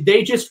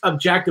they just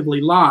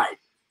objectively lied.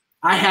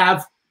 I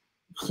have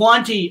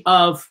plenty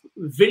of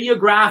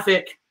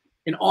videographic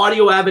and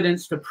audio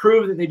evidence to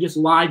prove that they just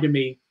lied to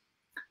me.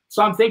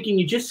 So I'm thinking,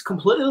 you just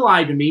completely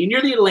lied to me, and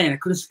you're the Atlantic.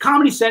 This is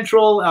Comedy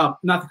Central,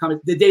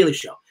 the Daily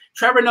Show.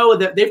 Trevor Noah,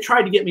 that they've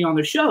tried to get me on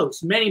their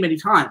shows many, many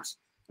times.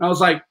 And I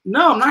was like,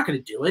 no, I'm not going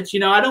to do it.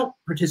 I don't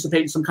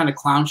participate in some kind of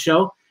clown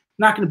show. I'm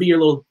not going to be your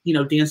little,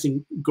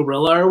 dancing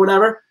gorilla or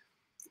whatever.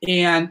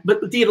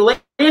 But with the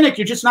Atlantic,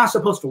 you're just not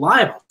supposed to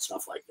lie about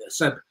stuff like this.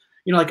 And,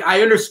 like,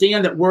 I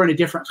understand that we're in a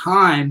different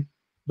time,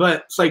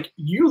 but it's like,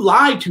 you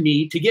lied to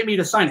me to get me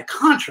to sign a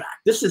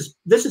contract. This is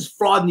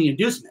fraud in the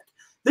inducement.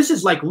 This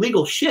is like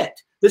legal shit.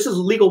 This is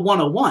legal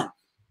 101.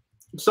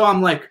 So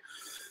I'm like,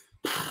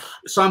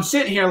 so I'm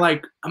sitting here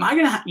like, am I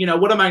gonna,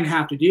 what am I gonna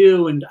have to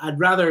do? And I'd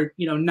rather,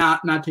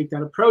 not take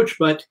that approach.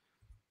 But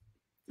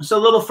it's a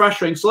little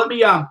frustrating. So let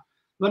me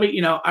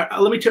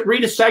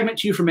read a segment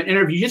to you from an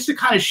interview, just to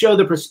kind of show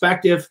the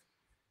perspective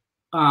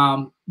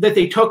that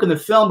they took in the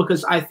film,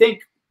 because I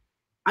think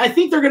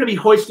they're going to be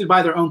hoisted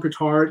by their own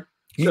petard.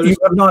 So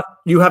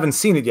you haven't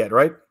seen it yet,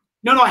 right?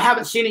 No, I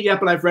haven't seen it yet,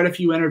 but I've read a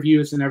few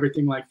interviews and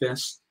everything like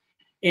this.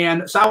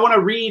 And so I want to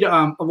read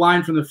a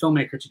line from the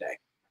filmmaker today.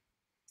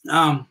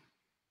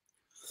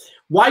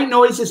 White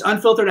Noise's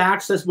unfiltered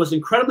access was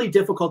incredibly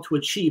difficult to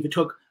achieve. It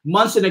took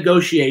months of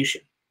negotiation.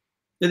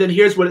 And then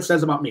here's what it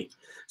says about me.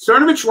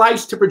 Cernovich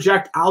likes to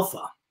project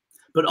alpha,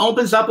 but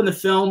opens up in the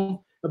film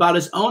about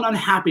his own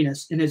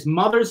unhappiness and his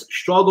mother's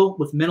struggle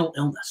with mental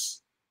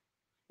illness.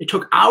 It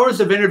took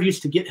hours of interviews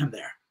to get him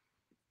there.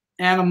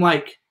 And I'm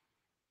like,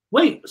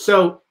 wait,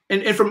 so,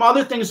 and from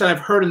other things that I've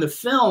heard in the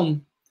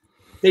film,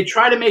 they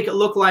try to make it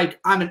look like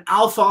I'm an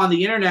alpha on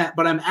the internet,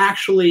 but I'm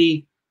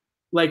actually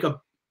like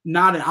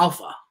not an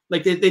alpha.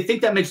 Like they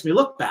think that makes me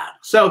look bad.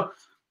 So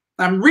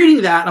I'm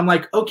reading that. I'm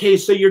like, okay,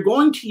 so you're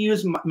going to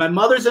use my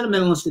mother's in a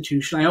mental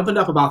institution. I opened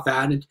up about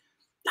that and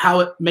how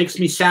it makes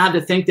me sad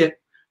to think that,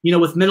 you know,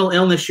 with mental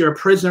illness, you're a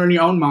prisoner in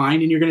your own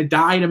mind and you're going to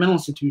die in a mental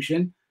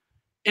institution.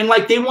 And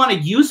like, they want to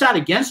use that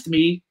against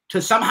me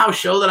to somehow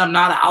show that I'm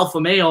not an alpha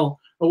male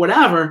or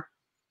whatever.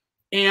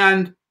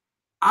 And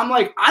I'm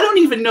like, I don't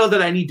even know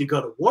that I need to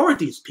go to war with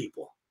these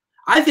people.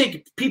 I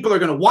think people are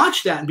going to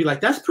watch that and be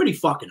like, that's pretty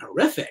fucking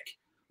horrific.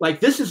 Like,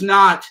 this is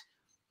not,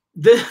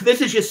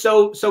 this is just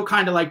so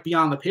kind of like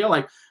beyond the pale.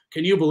 Like,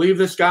 can you believe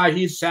this guy?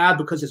 He's sad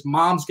because his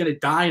mom's going to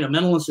die in a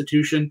mental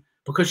institution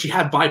because she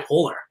had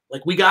bipolar.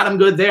 Like, we got him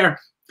good there.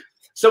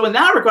 So in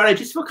that regard, I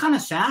just feel kind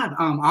of sad,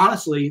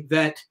 honestly,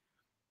 that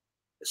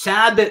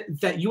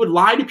you would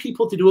lie to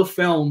people to do a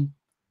film,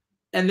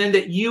 and then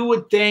that you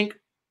would think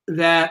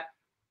that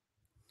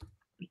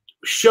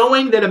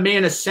showing that a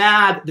man is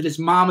sad that his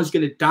mom is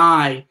going to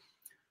die,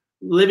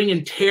 living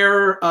in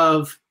terror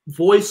of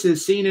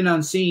voices seen and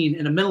unseen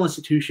in a mental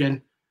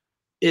institution,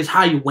 is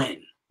how you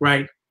win,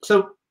 right?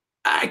 So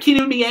I can't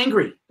even be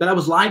angry that I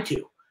was lied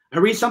to. I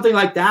read something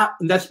like that,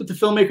 and that's what the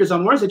filmmakers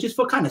on words. I just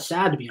feel kind of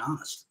sad, to be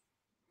honest.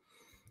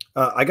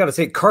 I got to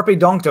say, Carpe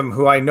Donctum,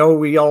 who I know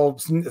we all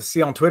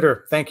see on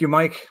Twitter. Thank you,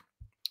 Mike.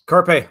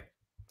 Carpe,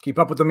 keep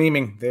up with the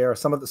memeing. They are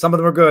some of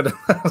them are good.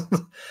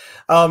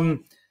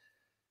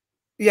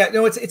 Yeah,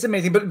 no, it's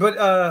amazing. But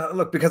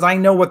look, because I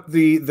know what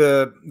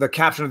the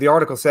caption of the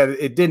article said,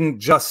 it didn't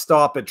just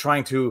stop at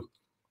trying to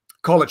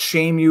call it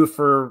shame you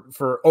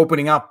for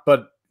opening up,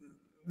 but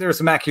there are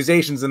some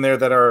accusations in there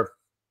that are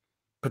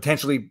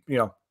potentially, you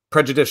know,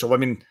 prejudicial. I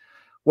mean,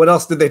 what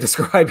else did they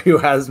describe you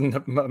as,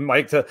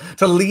 Mike, to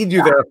lead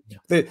you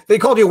there? They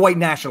called you a white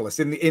nationalist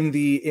in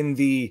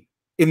the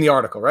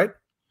article, right?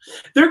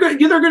 They're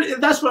going.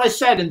 That's what I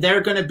said, and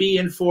they're going to be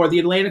in for the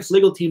Atlantic's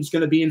legal team's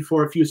going to be in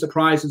for a few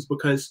surprises,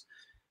 because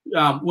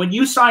when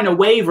you sign a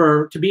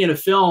waiver to be in a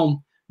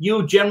film,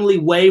 you generally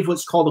waive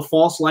what's called a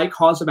false light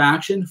cause of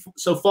action.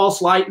 So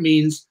false light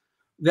means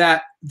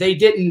that they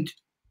didn't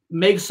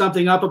make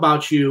something up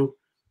about you,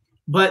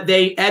 but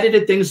they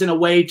edited things in a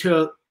way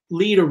to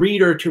lead a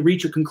reader to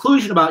reach a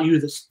conclusion about you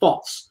that's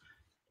false.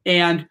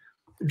 And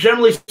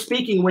generally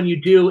speaking, when you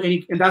do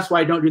any, and that's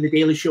why I don't do the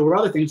Daily Show or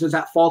other things, is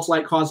that false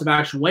light cause of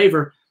action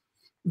waiver.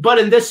 But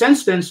in this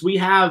instance, we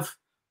have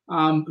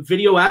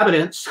video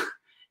evidence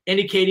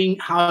indicating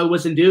how I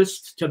was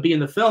induced to be in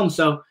the film.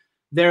 So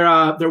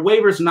their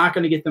waiver is not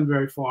going to get them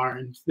very far,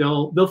 and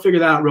they'll figure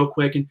that out real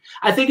quick. And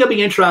I think it'll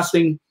be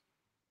interesting,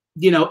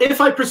 you know,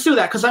 if I pursue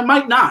that, because I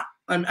might not.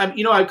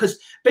 You know, because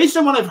based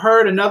on what I've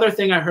heard, another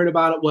thing I heard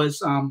about it was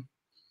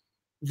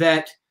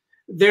that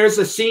there's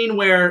a scene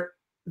where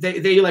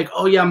they like,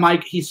 oh yeah,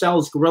 Mike, he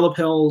sells gorilla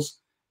pills,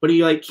 but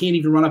he like can't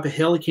even run up a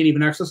hill, he can't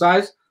even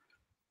exercise.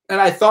 And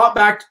I thought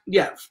back,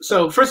 yeah.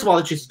 So first of all,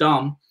 it's just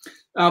dumb.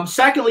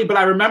 Secondly, but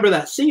I remember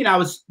that scene.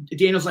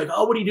 Daniel's like,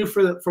 oh, what do you do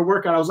for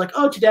workout? I was like,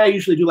 oh, today I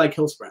usually do like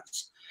hill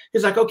sprints.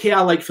 He's like, okay,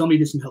 I'll like film you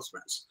do some hill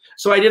sprints.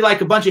 So I did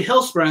like a bunch of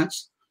hill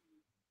sprints,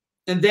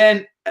 and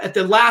then at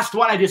the last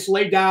one, I just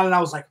laid down and I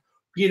was like,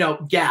 you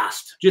know,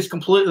 gassed, just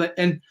completely.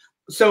 And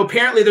so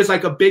apparently there's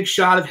like a big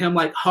shot of him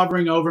like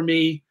hovering over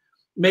me,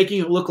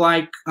 making it look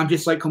like I'm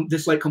just like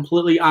this like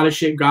completely out of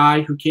shape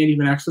guy who can't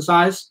even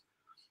exercise,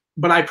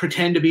 but I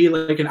pretend to be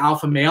like an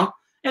alpha male.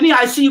 And yeah,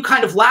 I see you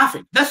kind of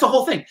laughing. That's the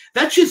whole thing.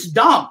 That's just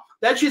dumb.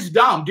 That's just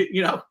dumb.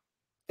 You know,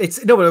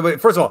 it's no, but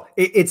first of all,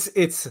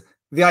 it's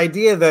the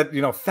idea that,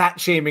 you know, fat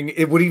shaming,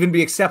 it would even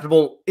be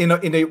acceptable in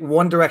a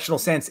one directional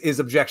sense is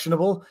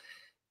objectionable.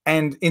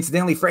 And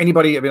incidentally, for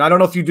anybody, I mean, I don't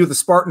know if you do the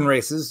Spartan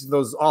races,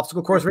 those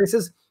obstacle course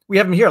races. We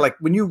have them here. Like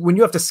when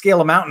you have to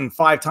scale a mountain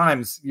 5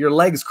 times, your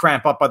legs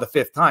cramp up by the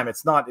 5th time.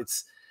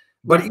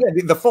 But right.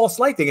 Yeah, the false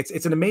light thing.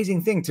 It's an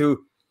amazing thing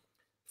you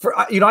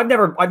know,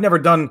 I've never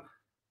done.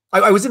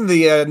 I was in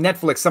the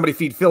Netflix Somebody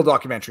Feed Phil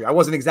documentary. I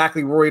wasn't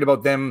exactly worried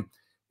about them,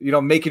 you know,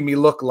 making me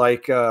look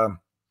like a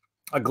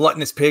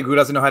gluttonous pig who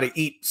doesn't know how to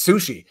eat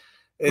sushi.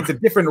 It's a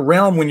different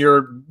realm when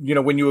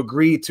when you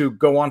agree to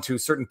go on to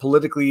certain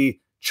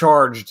politically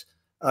charged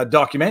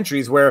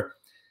documentaries, where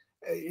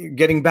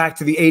getting back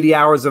to the 80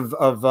 hours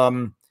of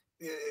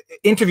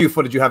interview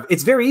footage you have,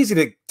 it's very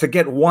easy to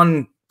get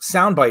one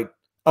soundbite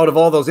out of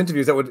all those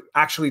interviews that would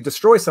actually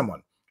destroy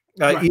someone.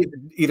 Right.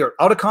 Either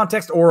out of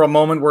context or a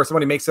moment where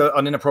somebody makes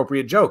an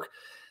inappropriate joke.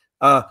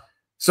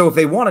 So if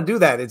they want to do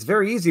that, it's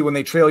very easy when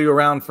they trail you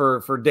around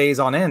for days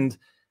on end.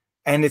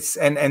 And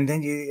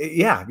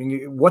then I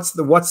mean,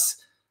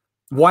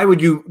 why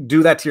would you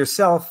do that to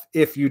yourself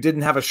if you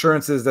didn't have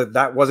assurances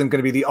that wasn't going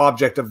to be the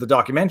object of the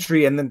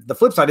documentary? And then the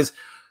flip side is,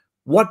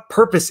 what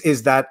purpose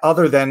is that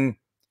other than,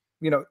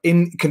 you know,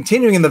 in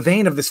continuing in the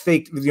vein of this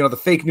fake, you know, the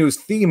fake news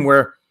theme,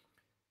 where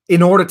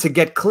in order to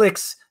get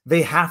clicks,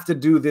 they have to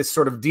do this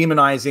sort of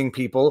demonizing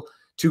people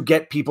to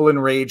get people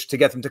enraged, to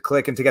get them to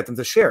click and to get them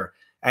to share.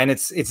 And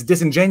it's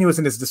disingenuous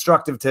and it's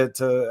destructive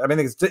to I mean,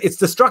 it's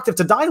destructive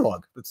to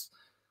dialogue. It's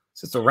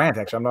just a rant,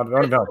 actually. I'm not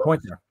even on a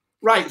point there.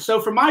 Right. So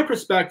from my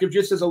perspective,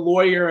 just as a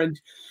lawyer and,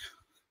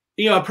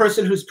 a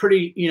person who's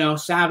pretty,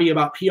 savvy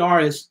about PR,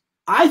 is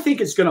I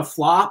think it's going to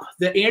flop.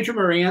 That Andrew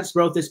Morantz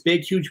wrote this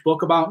big, huge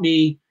book about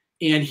me,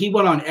 and he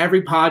went on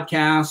every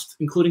podcast,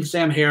 including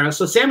Sam Harris.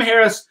 So Sam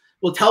Harris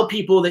will tell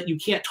people that you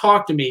can't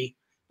talk to me,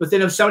 but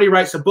then if somebody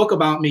writes a book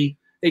about me,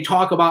 they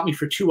talk about me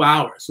for 2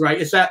 hours,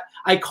 right? It's that,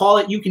 I call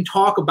it, you can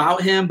talk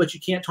about him, but you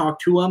can't talk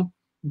to him,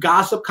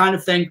 gossip kind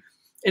of thing.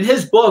 And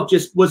his book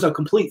just was a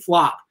complete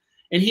flop.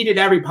 And he did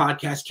every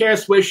podcast, Kara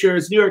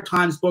Swisher's, New York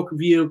Times book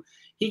review.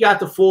 He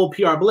got the full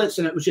PR blitz,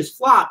 and it was just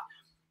flop.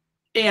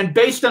 And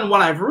based on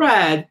what I've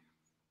read,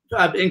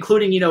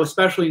 including,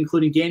 especially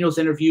including Daniel's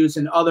interviews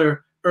and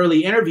other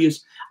early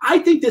interviews, I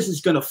think this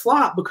is going to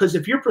flop, because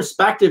if your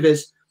perspective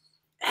is,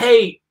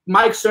 hey,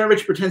 Mike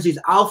Cernovich pretends he's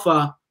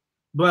alpha,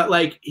 but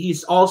like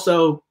he's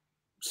also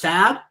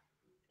sad,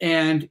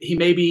 and he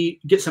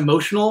maybe gets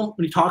emotional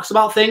when he talks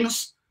about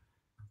things,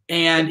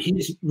 and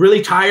he's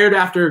really tired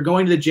after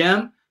going to the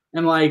gym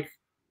and like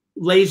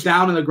lays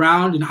down on the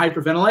ground and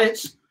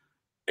hyperventilates.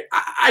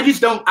 I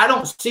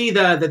don't see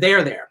the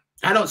there.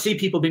 I don't see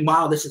people being,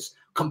 wow, this is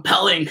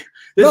compelling.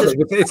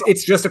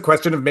 It's just a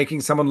question of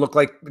making someone look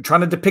like,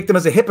 trying to depict them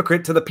as a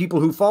hypocrite to the people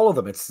who follow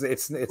them. It's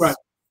right.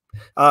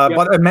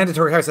 But a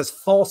mandatory hire says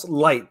false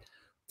light,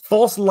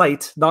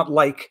 not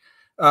like,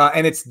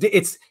 and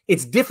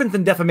it's different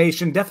than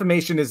defamation.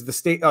 Defamation is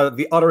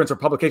the utterance or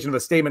publication of a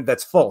statement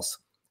that's false.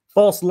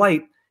 False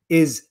light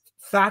is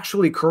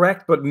factually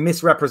correct but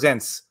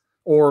misrepresents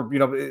or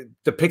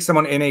depicts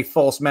someone in a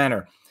false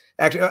manner.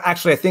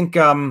 Actually, I think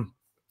the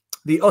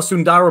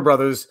Osundara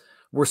brothers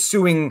were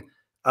suing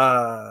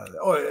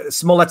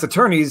Smollett's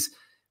attorneys.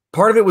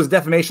 Part of it was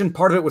defamation,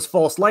 part of it was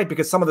false light,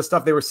 because some of the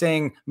stuff they were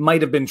saying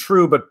might have been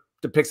true, but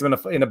depicts them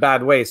in a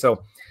bad way.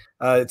 So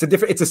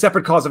it's a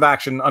separate cause of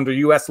action under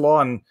U.S. law,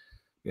 and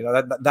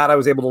that I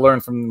was able to learn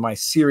from my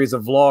series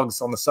of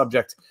vlogs on the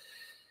subject.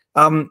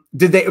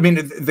 Did they? I mean,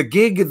 the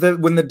gig,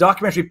 when the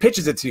documentary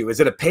pitches it to you, is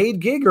it a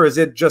paid gig or is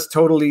it just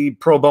totally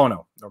pro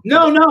bono?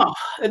 No,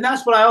 and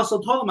that's what I also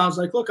told him. I was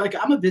like, look,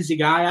 I'm a busy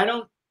guy. I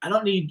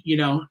don't need,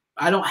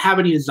 I don't have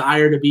any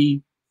desire to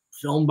be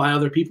filmed by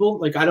other people.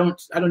 Like, I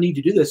don't need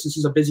to do this. This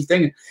is a busy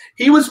thing. And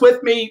he was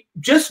with me,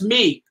 just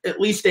me,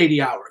 at least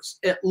 80 hours,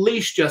 at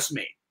least just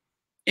me.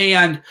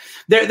 And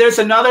there's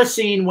another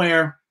scene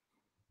where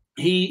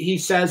he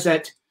says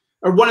that,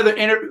 or one of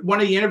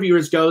the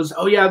interviewers goes,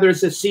 oh yeah,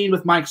 there's this scene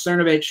with Mike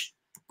Cernovich,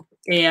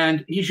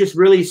 and he's just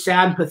really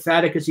sad and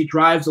pathetic as he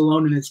drives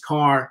alone in his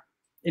car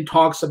and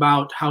talks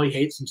about how he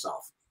hates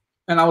himself.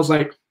 And I was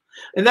like,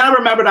 and then I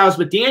remembered I was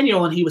with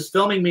Daniel and he was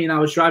filming me and I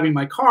was driving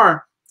my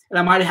car and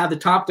I might have had the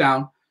top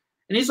down.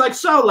 And he's like,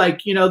 so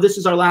like, this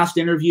is our last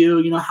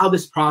interview, how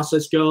this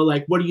process go?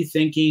 Like, what are you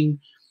thinking?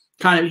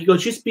 Kind of, he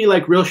goes, just be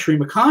like real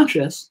stream of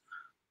conscious.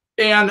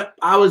 And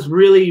I was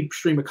really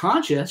stream of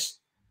conscious.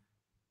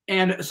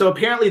 And so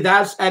apparently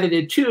that's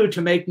edited too,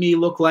 to make me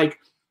look like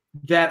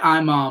that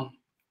I'm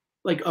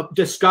like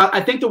disgust.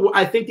 I think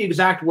the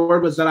exact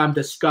word was that I'm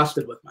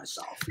disgusted with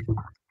myself.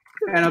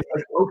 And I was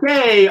like,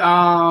 okay,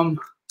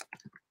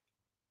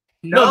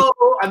 no,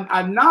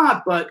 I'm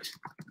not, but.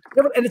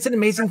 Yeah, and it's an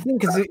amazing thing,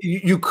 because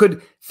you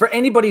could, for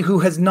anybody who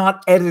has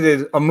not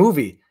edited a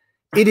movie,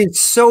 it is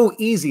so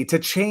easy to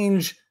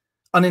change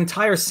an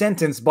entire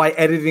sentence by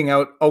editing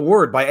out a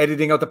word, by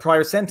editing out the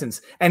prior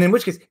sentence. And in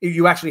which case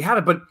you actually have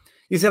it, but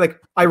you say like,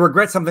 I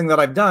regret something that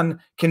I've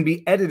done, can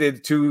be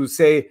edited to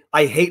say,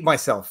 I hate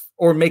myself,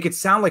 or make it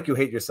sound like you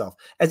hate yourself.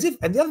 As if,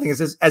 and the other thing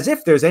is as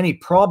if there's any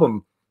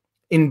problem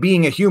in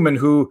being a human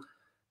who,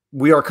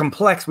 we are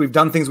complex. We've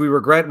done things we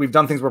regret. We've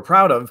done things we're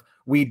proud of.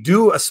 We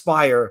do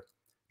aspire,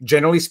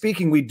 generally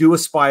speaking, we do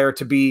aspire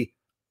to be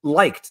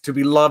liked, to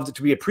be loved,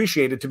 to be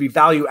appreciated, to be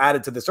value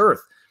added to this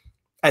earth,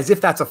 as if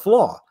that's a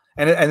flaw.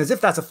 And as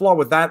if that's a flaw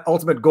with that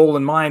ultimate goal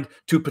in mind,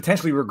 to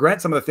potentially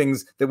regret some of the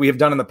things that we have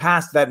done in the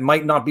past that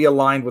might not be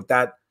aligned with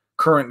that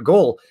current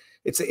goal.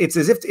 It's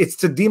as if it's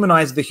to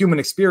demonize the human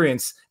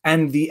experience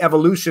and the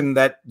evolution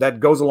that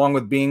goes along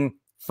with being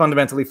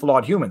fundamentally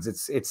flawed humans.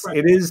 Right.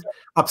 It is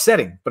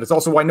upsetting, but it's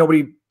also why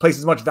nobody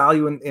places much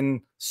value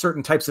in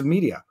certain types of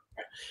media.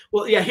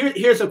 Well, yeah,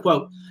 here's a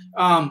quote.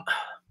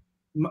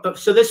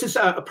 So this is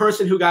a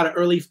person who got an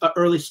early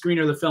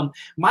screener of the film.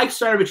 Mike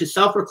Cernovich is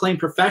self-proclaimed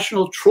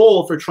professional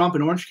troll for Trump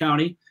in Orange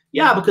County.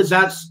 Yeah, because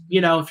that's,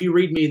 if you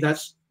read me,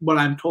 that's what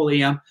I'm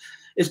totally am.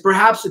 Is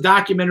perhaps a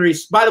documentary.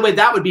 By the way,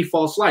 that would be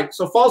false light.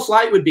 So false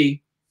light would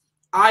be,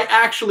 I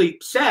actually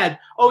said,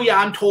 oh yeah,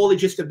 I'm totally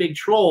just a big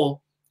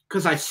troll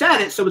because I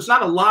said it. So it's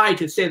not a lie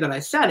to say that I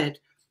said it.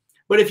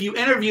 But if you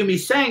interview me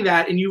saying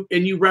that and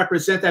you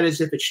represent that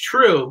as if it's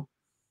true,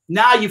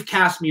 now you've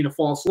cast me in a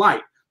false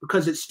light,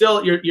 because it's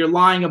still, you're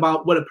lying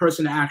about what a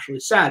person actually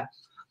said.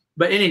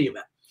 But in any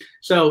event,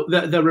 so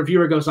the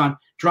reviewer goes on,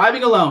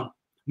 driving alone,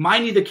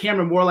 minding the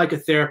camera more like a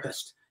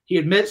therapist. He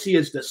admits he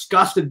is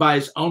disgusted by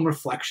his own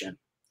reflection.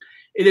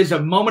 It is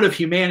a moment of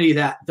humanity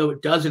that, though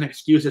it doesn't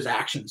excuse his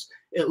actions,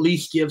 at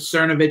least gives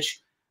Cernovich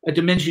a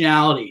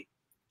dimensionality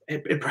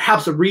and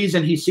perhaps a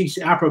reason he seeks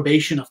the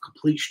approbation of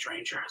complete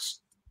strangers.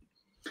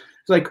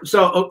 It's like,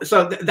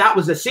 that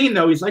was the scene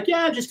though. He's like,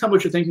 yeah, just tell me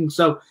what you're thinking.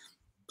 So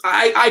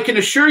I can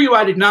assure you,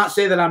 I did not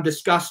say that I'm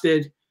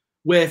disgusted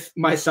with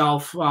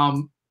myself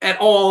at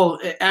all,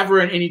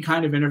 ever in any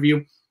kind of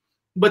interview.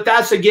 But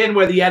that's, again,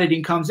 where the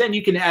editing comes in.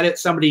 You can edit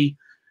somebody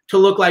to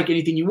look like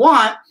anything you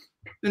want.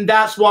 And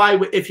that's why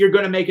if you're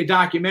going to make a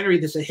documentary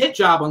that's a hit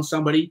job on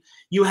somebody,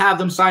 you have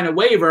them sign a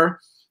waiver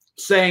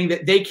saying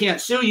that they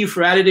can't sue you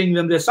for editing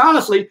them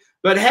dishonestly.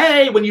 But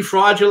hey, when you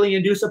fraudulently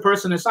induce a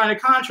person to sign a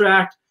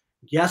contract,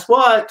 guess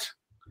what?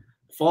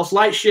 False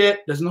light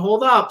shit doesn't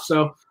hold up.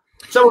 So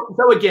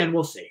again,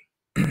 we'll see.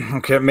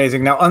 Okay,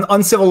 amazing. Now,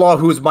 Uncivil Law,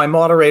 who's my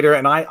moderator,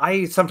 and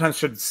I sometimes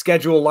should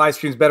schedule live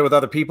streams better with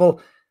other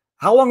people.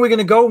 How long are we going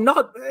to go?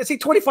 Not, I say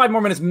 25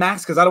 more minutes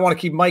max, because I don't want to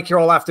keep Mike here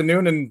all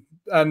afternoon,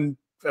 and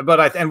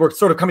we're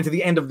sort of coming to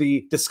the end of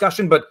the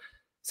discussion. But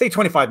say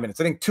 25 minutes.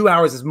 I think 2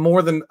 hours is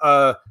more than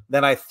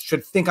I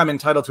should think I'm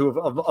entitled to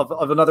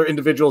of another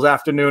individual's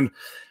afternoon.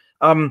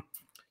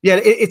 Yeah,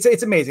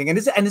 it's amazing, and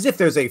as if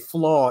there's a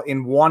flaw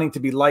in wanting to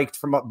be liked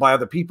by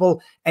other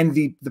people, and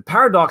the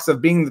paradox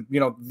of being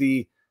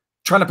the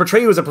trying to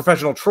portray you as a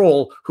professional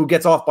troll who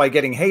gets off by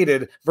getting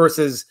hated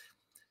versus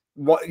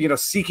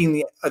seeking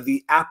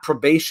the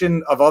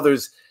approbation of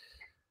others.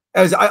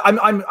 As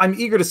I'm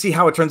eager to see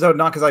how it turns out,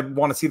 not because I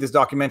want to see this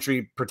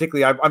documentary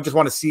particularly. I just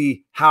want to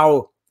see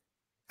how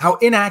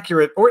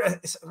inaccurate, or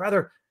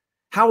rather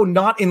how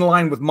not in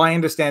line with my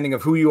understanding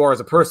of who you are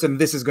as a person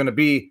this is going to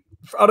be,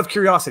 out of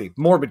curiosity,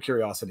 morbid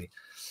curiosity.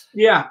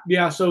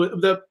 Yeah. So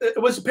it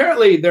was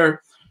apparently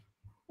there.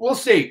 We'll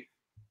see.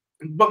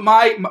 But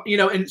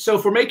and so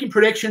if we're making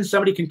predictions,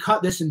 somebody can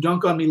cut this and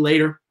dunk on me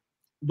later.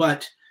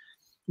 But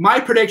my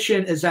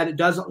prediction is that it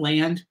doesn't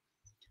land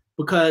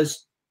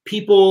because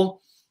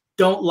people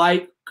don't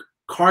like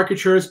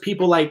caricatures.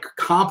 People like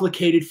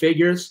complicated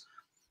figures.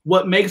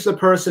 What makes a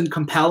person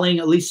compelling,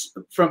 at least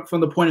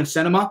from the point of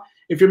cinema,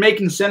 if you're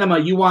making cinema,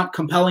 you want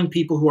compelling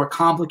people who are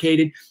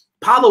complicated.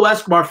 Pablo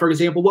Escobar, for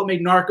example, what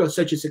made Narcos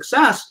such a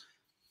success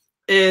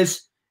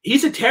is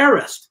he's a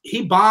terrorist.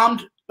 He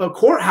bombed a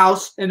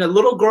courthouse, and a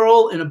little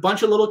girl and a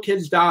bunch of little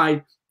kids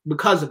died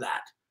because of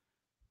that.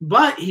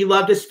 But he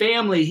loved his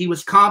family. He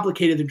was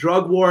complicated. The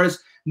drug wars,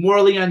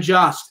 morally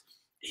unjust.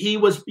 He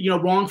was,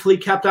 wrongfully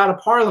kept out of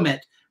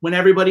parliament when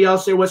everybody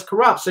else there was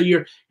corrupt. So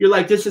you're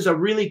like, this is a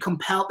really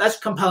that's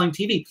compelling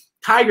TV.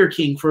 Tiger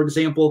King, for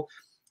example,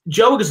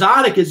 Joe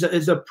Exotic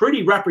is a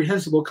pretty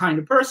reprehensible kind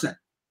of person.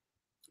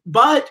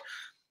 But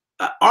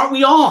aren't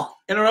we all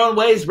in our own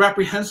ways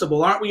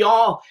reprehensible? Aren't we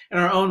all in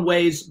our own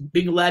ways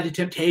being led to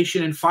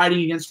temptation and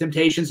fighting against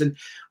temptations and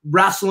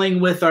wrestling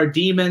with our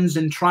demons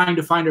and trying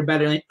to find our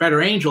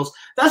better angels?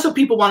 That's what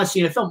people want to see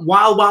in a film.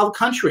 Wild Wild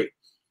Country,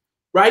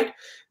 right?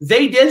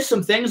 They did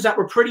some things that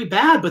were pretty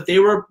bad, but they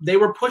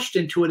were pushed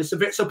into it.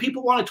 So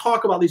people want to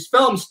talk about these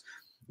films.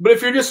 But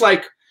if you're just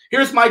like,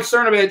 here's Mike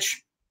Cernovich,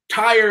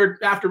 tired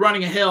after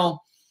running a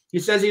hill. He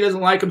says he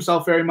doesn't like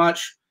himself very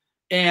much.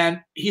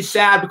 And he's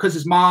sad because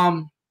his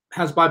mom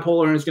has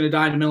bipolar and is going to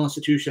die in a mental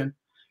institution.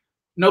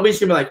 Nobody's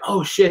going to be like,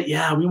 oh shit,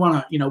 yeah, we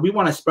want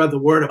to spread the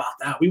word about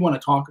that. We want to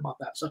talk about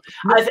that. So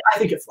I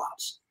think it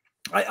flops.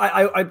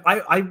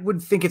 I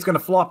would think it's going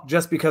to flop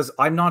just because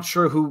I'm not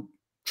sure who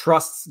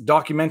trusts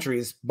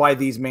documentaries by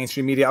these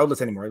mainstream media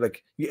outlets anymore.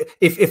 Like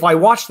if I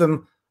watch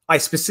them, I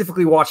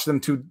specifically watch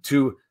them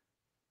to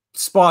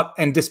spot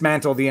and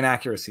dismantle the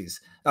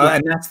inaccuracies.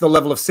 And that's the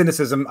level of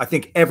cynicism I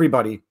think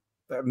everybody,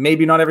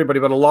 maybe not everybody,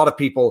 but a lot of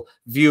people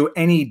view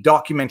any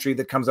documentary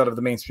that comes out of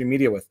the mainstream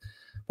media with.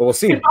 But we'll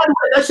see.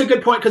 That's a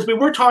good point, because we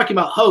were talking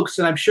about Hoaxed,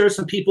 and I'm sure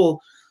some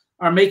people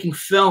are making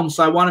films.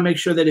 So I want to make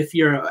sure that if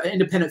you're an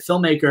independent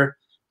filmmaker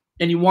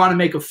and you want to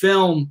make a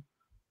film,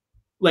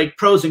 like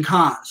pros and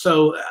cons.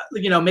 So,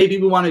 maybe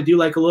we want to do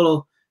like a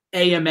little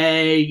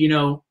AMA,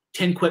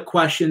 10 quick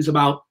questions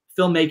about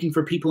filmmaking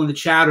for people in the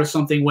chat or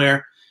something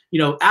where,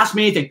 ask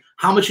me anything.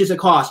 How much does it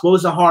cost? What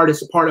was the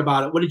hardest part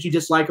about it? What did you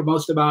dislike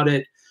most about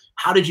it?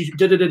 How did you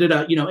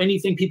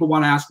anything people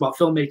want to ask about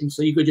filmmaking.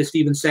 So you could just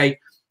even say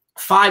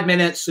 5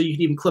 minutes. So you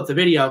could even clip the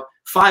video.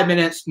 5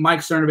 minutes,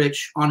 Mike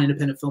Cernovich on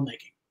independent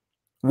filmmaking.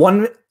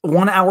 1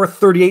 hour,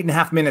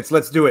 38.5 minutes.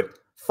 Let's do it.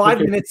 5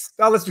 minutes.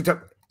 Oh, let's do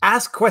time.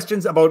 Ask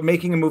questions about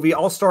making a movie.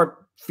 I'll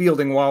start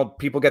fielding while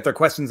people get their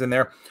questions in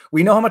there.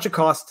 We know how much it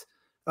cost.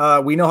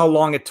 We know how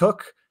long it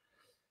took.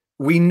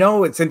 We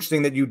know it's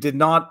interesting that you did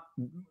not.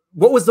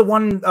 What was the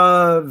one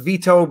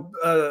veto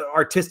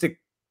artistic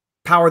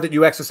power that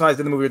you exercised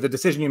in the movie, or the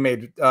decision you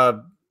made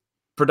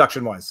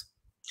production-wise?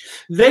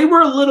 They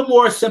were a little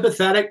more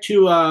sympathetic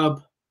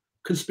to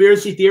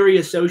conspiracy theory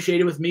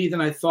associated with me than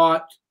I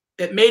thought.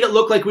 It made it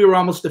look like we were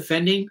almost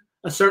defending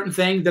a certain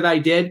thing that I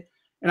did.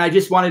 And I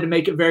just wanted to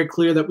make it very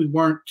clear that we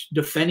weren't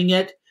defending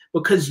it,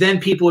 because then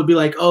people would be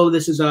like, oh,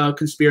 this is a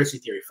conspiracy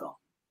theory film.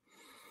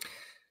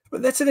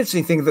 But that's an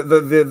interesting thing,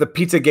 the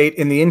Pizzagate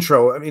in the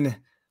intro. I mean,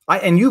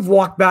 and you've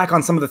walked back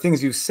on some of the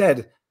things you've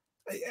said,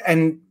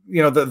 and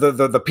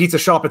the pizza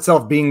shop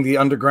itself being the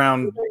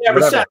underground. I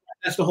never said that.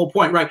 That's the whole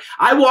point, right?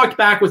 I walked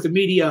back what the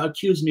media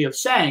accused me of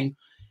saying,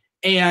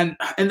 and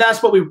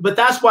that's what but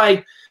that's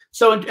why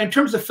So in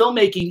terms of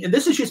filmmaking, and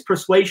this is just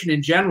persuasion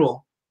in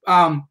general,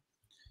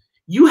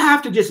 you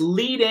have to just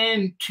lead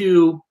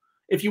into,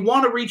 if you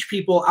want to reach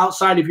people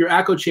outside of your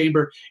echo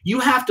chamber, you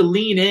have to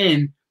lean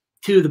in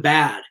to the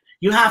bad.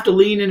 You have to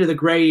lean into the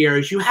gray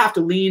areas. You have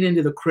to lean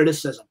into the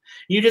criticism.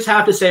 You just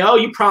have to say, oh,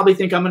 you probably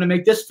think I'm going to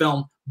make this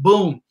film.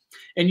 Boom.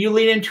 And you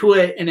lean into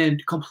it in a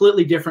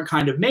completely different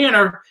kind of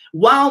manner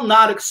while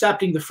not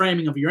accepting the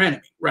framing of your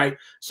enemy, right?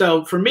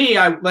 So for me,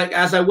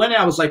 as I went in,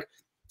 I was like,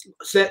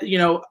 you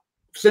know,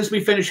 since we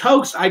finished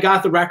Hoaxed, I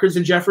got the records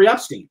in Jeffrey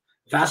Epstein.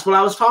 That's what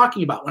I was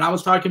talking about. When I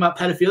was talking about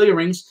pedophilia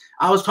rings,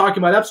 I was talking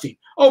about Epstein.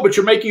 Oh, but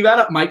you're making that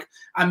up, Mike.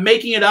 I'm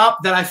making it up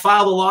that I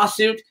filed a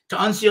lawsuit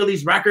to unseal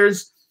these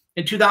records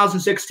in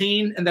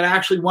 2016 and that I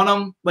actually won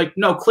them. Like,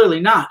 no, clearly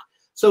not.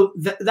 So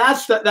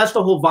that's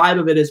the whole vibe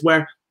of it, is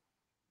where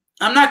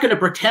I'm not going to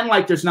pretend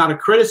like there's not a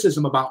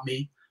criticism about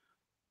me,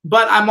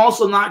 but I'm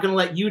also not going to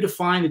let you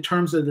define the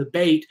terms of the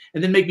debate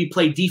and then make me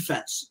play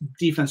defense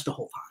the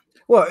whole time.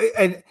 Well,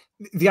 and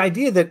the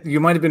idea that you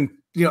might have been,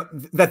 you know,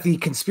 that the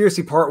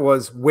conspiracy part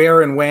was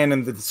where and when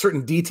and the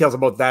certain details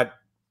about that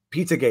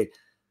Pizzagate.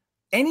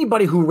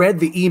 Anybody who read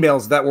the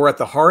emails that were at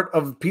the heart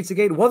of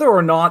Pizzagate, whether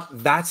or not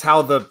that's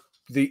how the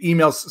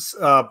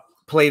emails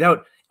played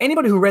out,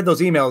 anybody who read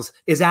those emails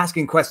is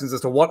asking questions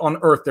as to what on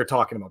earth they're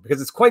talking about,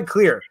 because it's quite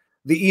clear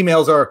the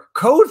emails are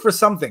code for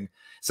something.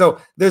 So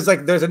there's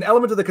an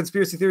element of the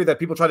conspiracy theory that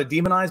people try to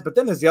demonize, but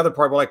then there's the other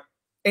part where, like,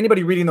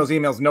 anybody reading those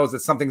emails knows that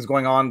something's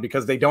going on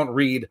because they don't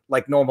read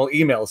like normal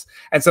emails.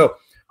 And so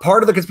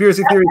part of the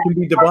conspiracy theory can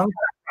be debunked.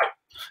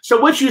 So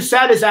what you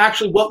said is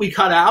actually what we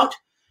cut out,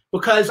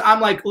 because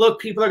I'm like, look,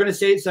 people are going to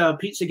say it's a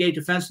Pizzagate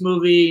defense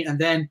movie, and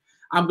then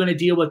I'm going to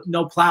deal with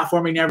no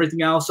platforming and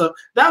everything else. So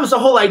that was the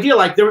whole idea.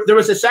 Like there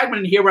was a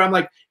segment in here where I'm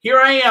like, here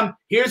I am,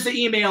 here's the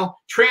email,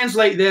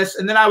 translate this.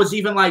 And then I was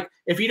even like,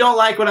 if you don't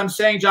like what I'm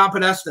saying, John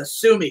Podesta,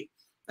 sue me.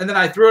 And then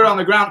I threw it on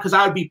the ground because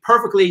I would be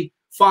perfectly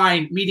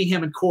fine meeting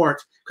him in court,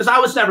 because I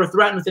was never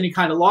threatened with any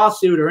kind of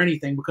lawsuit or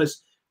anything,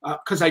 because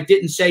I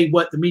didn't say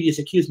what the media's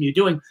accused me of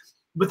doing.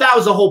 But that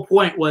was the whole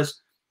point,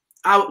 was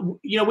I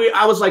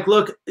was like,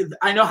 look,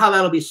 I know how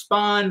that'll be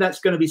spun. That's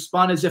going to be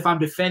spun as if I'm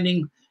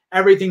defending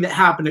everything that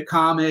happened at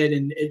Comet,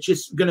 and it's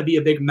just going to be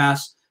a big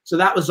mess. So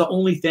that was the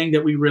only thing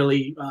that we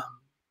really,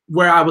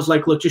 where I was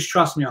like, look, just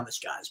trust me on this,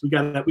 guys. We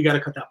got to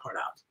cut that part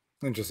out.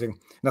 Interesting.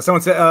 Now,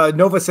 someone said,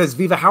 Nova says,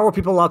 Viva, how are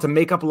people allowed to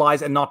make up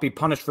lies and not be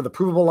punished for the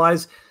provable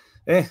lies?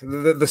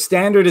 The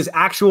standard is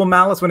actual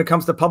malice when it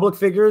comes to public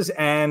figures,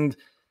 and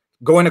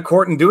going to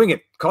court and doing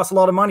it costs a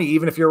lot of money,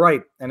 even if you're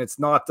right. And it's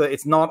not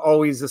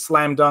always a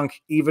slam dunk,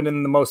 even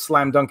in the most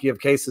slam dunky of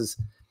cases.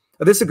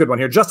 This is a good one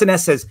here. Justin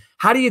S. says,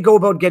 how do you go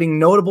about getting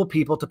notable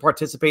people to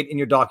participate in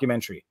your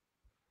documentary?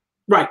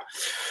 Right.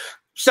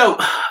 So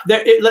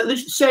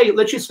let's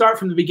just start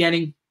from the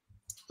beginning.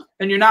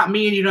 And you're not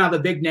me and you don't have a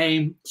big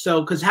name. So,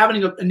 because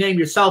having a name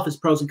yourself is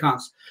pros and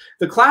cons.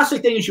 The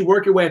classic thing is you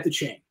work your way up the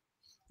chain.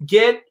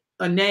 Get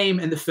a name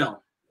in the film.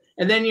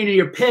 And then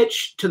your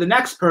pitch to the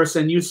next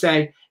person, you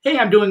say, hey,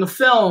 I'm doing a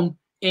film,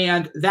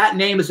 and that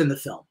name is in the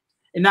film.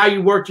 And now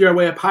you worked your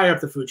way up higher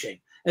up the food chain.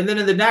 And then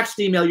in the next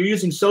email, you're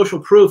using social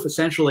proof,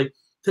 essentially,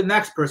 to the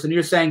next person.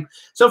 You're saying,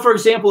 so for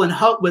example,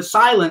 with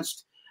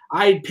Silenced,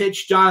 I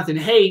pitched Jonathan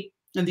Haidt,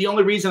 and the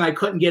only reason I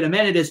couldn't get him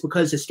in it is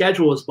because his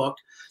schedule was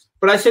booked.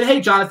 But I said,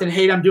 hey, Jonathan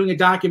Haidt, I'm doing a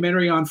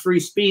documentary on free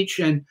speech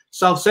and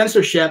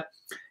self-censorship.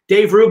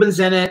 Dave Rubin's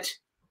in it,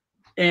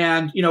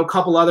 and a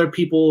couple other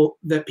people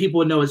that people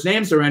would know his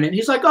names are in it. And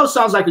he's like, oh,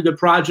 sounds like a good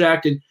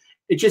project, and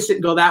it just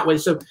didn't go that way.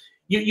 So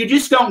you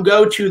just don't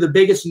go to the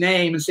biggest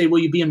name and say, will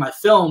you be in my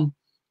film?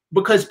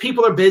 Because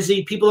people are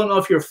busy. People don't know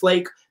if you're a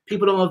flake.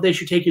 People don't know if they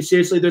should take you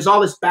seriously. There's all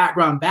this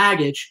background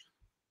baggage.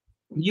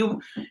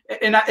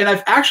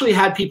 I've actually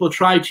had people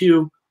try to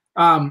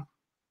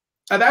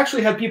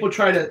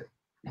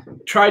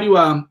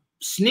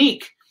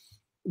sneak,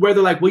 where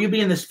they're like, will you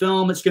be in this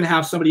film? It's going to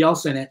have somebody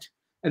else in it.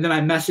 And then I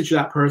message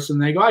that person,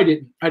 and they go, I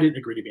didn't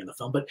agree to be in the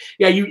film. But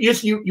yeah,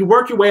 you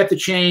work your way up the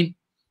chain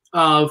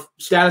of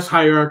status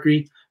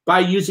hierarchy by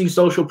using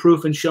social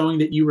proof and showing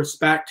that you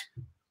respect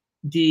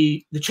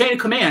the chain of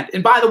command.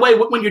 And by the way,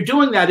 when you're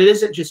doing that, it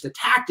isn't just a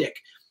tactic.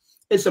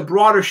 It's a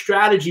broader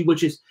strategy,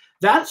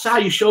 that's how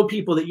you show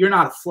people that you're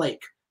not a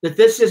flake, that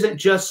this isn't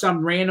just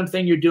some random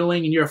thing you're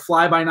doing and you're a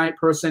fly-by-night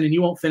person and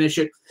you won't finish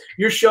it.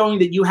 You're showing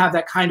that you have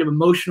that kind of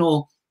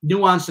emotional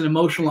nuance and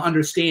emotional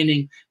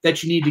understanding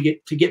that you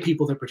need to get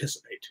people to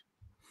participate.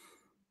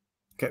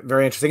 Okay,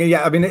 very interesting.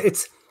 Yeah, I mean,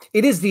 it's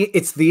the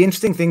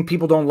interesting thing.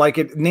 People don't like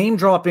it. Name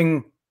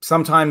dropping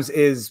sometimes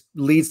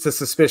leads to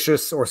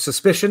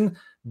suspicion,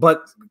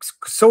 but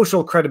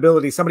social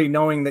credibility, somebody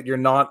knowing that you're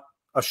not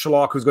a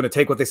schlock who's going to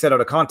take what they said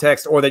out of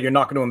context, or that you're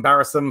not going to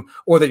embarrass them,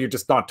 or that you're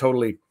just not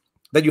totally,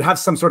 that you have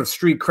some sort of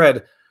street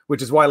cred,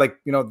 which is why,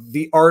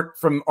 the art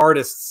from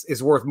artists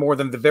is worth more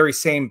than the very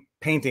same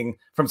painting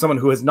from someone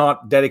who has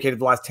not dedicated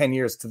the last 10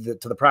 years to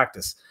the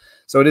practice.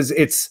 So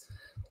it's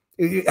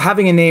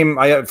having a name.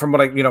 I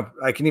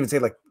can even say,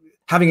 like,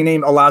 having a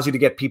name allows you to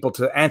get people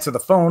to answer the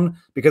phone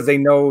because they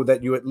know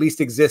that you at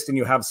least exist and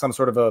you have some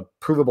sort of a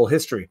provable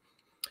history.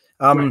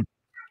 Right.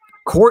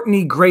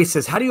 Courtney Grace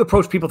says, how do you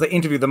approach people to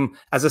interview them?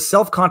 As a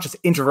self-conscious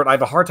introvert, I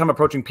have a hard time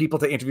approaching people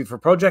to interview for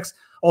projects.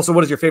 Also,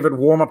 what is your favorite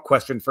warm-up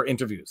question for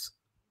interviews?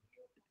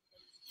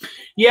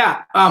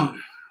 Yeah,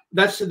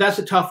 that's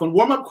a tough one.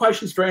 Warm-up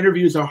questions for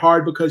interviews are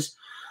hard because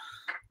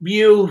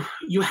you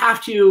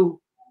have to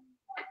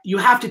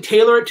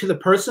tailor it to the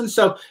person.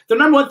 So the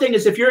number one thing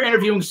is if you're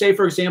interviewing, say,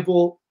 for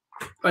example,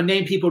 a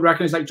name people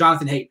recognize like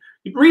Jonathan Haidt,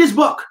 read his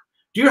book,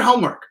 do your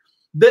homework.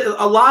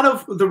 A lot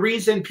of the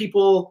reason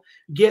people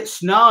get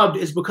snubbed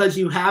is because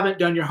you haven't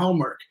done your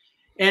homework.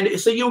 And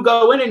so you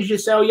go in and you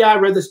just say, oh, yeah, I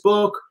read this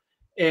book.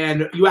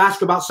 And you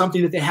ask about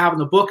something that they have in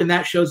the book, and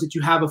that shows that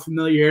you have a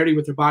familiarity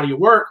with their body of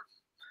work.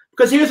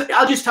 Because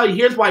I'll just tell you,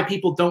 here's why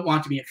people don't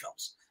want to be in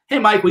films. Hey,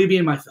 Mike, will you be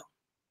in my film?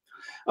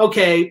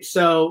 Okay,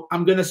 so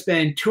I'm going to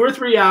spend 2 or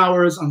 3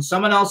 hours on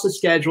someone else's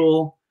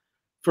schedule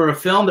for a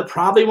film that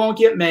probably won't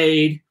get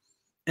made,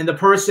 and the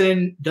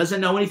person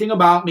doesn't know anything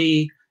about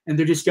me, and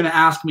they're just going to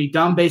ask me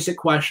dumb, basic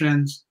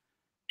questions,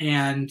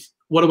 and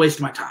what a waste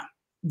of my time.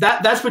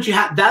 That's what you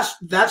have.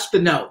 That's the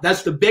no.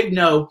 That's the big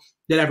no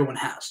that everyone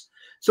has.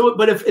 So,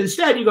 but if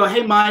instead you go,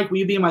 hey, Mike, will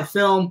you be in my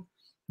film?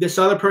 This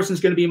other person's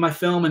going to be in my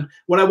film, and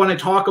what I want to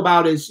talk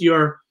about is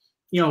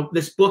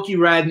this book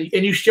you read,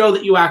 and you show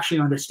that you actually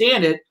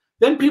understand it.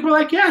 Then people are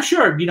like, yeah,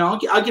 sure,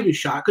 I'll give you a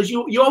shot, because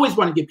you always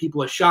want to give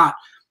people a shot.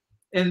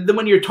 And then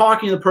when you're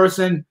talking to the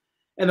person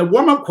and the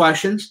warm-up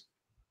questions,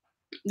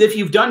 if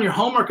you've done your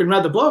homework and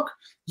read the book,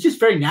 it's just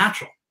very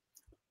natural.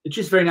 It's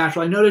just very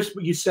natural. I noticed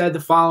what you said, the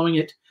following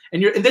it,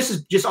 and this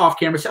is just off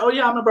camera. Say, oh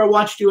yeah, I remember I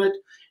watched you at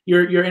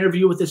your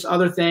interview with this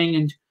other thing,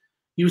 and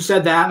you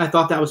said that, and I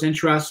thought that was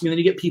interesting. And then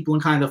you get people in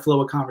kind of the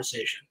flow of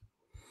conversation.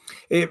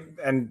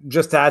 And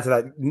just to add to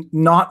that,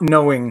 not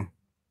knowing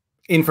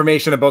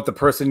information about the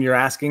person you're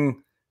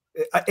asking,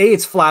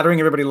 it's flattering.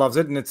 Everybody loves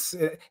it, and it's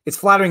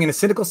flattering in a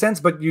cynical sense.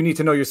 But you need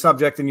to know your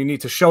subject, and you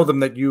need to show them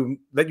that you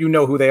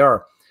know who they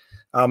are.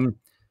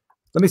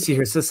 Let me see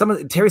here.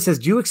 So Terry says,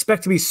 do you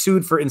expect to be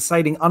sued for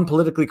inciting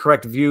unpolitically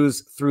correct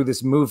views through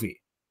this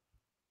movie?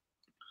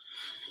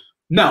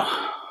 No.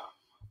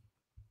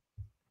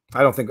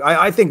 I don't think.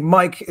 I think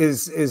Mike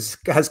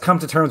has come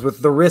to terms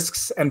with the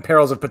risks and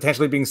perils of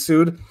potentially being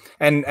sued,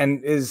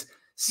 and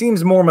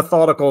seems more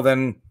methodical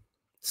than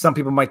some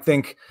people might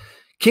think.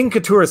 King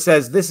Couture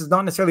says, this is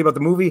not necessarily about the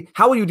movie.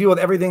 How will you deal with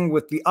everything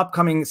with the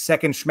upcoming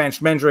second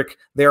Schmendrick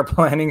they are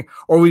planning,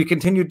 or will you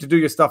continue to do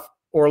your stuff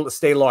or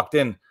stay locked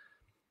in?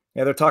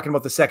 Yeah, they're talking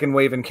about the second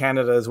wave in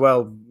Canada as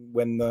well,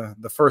 when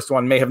the first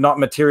one may have not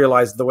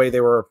materialized the way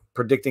they were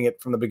predicting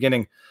it from the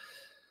beginning.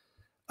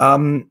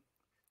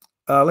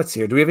 Let's see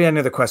here. Do we have any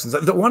other questions?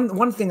 The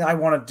one thing I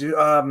want to do.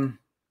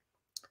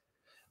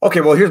 Okay,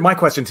 well, here's my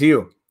question to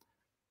you.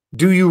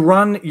 Do you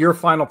run your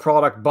final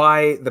product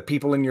by the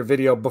people in your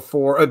video in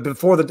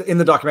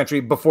the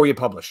documentary before you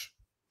publish?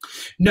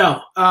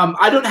 No,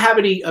 I don't have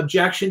any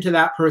objection to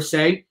that per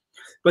se,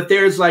 but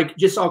there's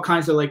just all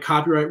kinds of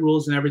copyright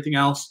rules and everything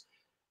else.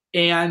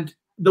 And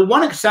the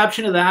one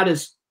exception to that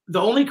is the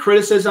only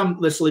criticism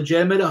that's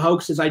legitimate of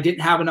Hoaxed is I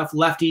didn't have enough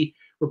lefty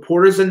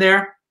reporters in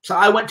there. So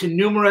I went to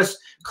numerous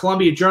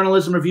Columbia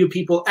Journalism Review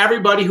people,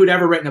 everybody who'd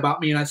ever written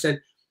about me, and I said,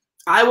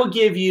 I will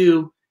give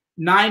you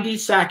 90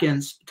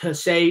 seconds to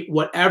say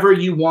whatever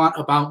you want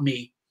about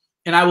me,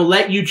 and I will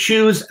let you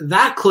choose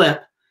that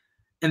clip,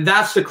 and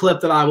that's the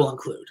clip that I will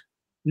include.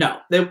 No,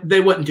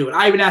 they wouldn't do it.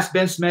 I even asked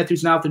Ben Smith,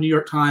 who's now at the New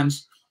York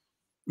Times.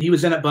 He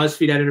was in at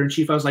BuzzFeed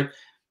editor-in-chief. I was like,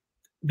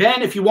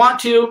 Ben, if you want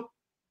to,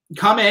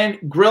 come in,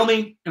 grill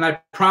me, and I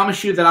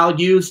promise you that I'll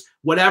use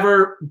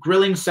whatever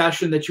grilling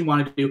session that you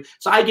want to do.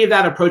 So I gave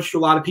that approach to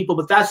a lot of people,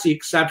 but that's the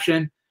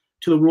exception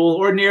to the rule.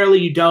 Ordinarily,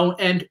 you don't,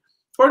 and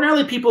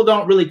ordinarily people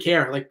don't really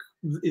care.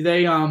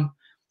 They,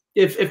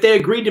 if they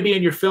agreed to be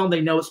in your film, they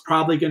know it's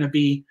probably going to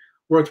be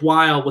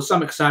worthwhile, with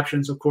some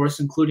exceptions, of course,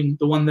 including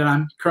the one that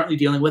I'm currently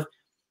dealing with.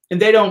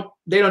 And they don't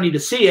need to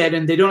see it,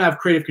 and they don't have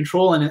creative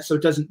control in it, so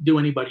it doesn't do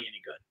anybody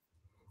any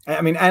good.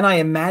 I mean, and I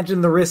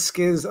imagine the risk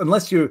is,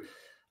 unless you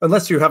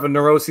have a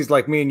neuroses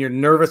like me and you're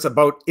nervous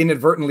about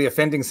inadvertently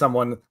offending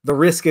someone, the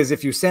risk is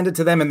if you send it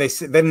to them and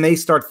then they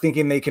start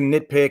thinking they can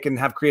nitpick and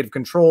have creative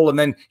control, and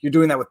then you're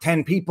doing that with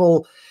 10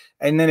 people,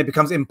 and then it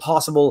becomes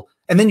impossible.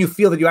 And then you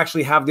feel that you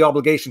actually have the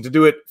obligation to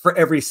do it for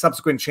every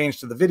subsequent change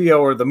to the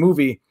video or the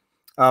movie.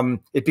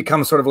 It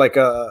becomes sort of like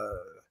a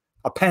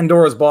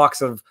Pandora's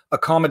box of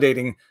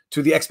accommodating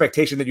to the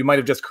expectation that you might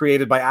have just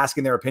created by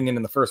asking their opinion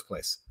in the first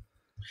place.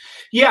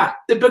 Yeah,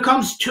 it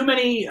becomes too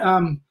many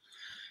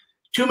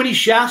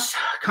chefs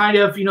kind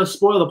of,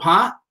 spoil the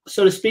pot,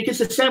 so to speak. It's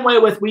the same way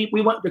with we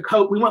went with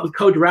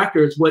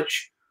co-directors,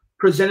 which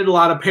presented a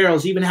lot of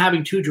perils. Even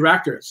having 2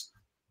 directors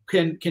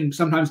can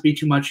sometimes be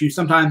too much. You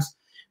sometimes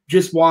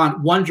just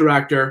want one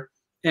director,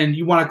 and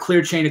you want a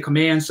clear chain of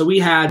command. So we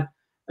had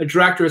a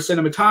director of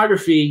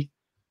cinematography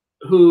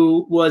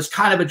who was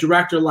kind of a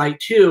director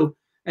light too,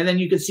 and then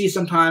you could see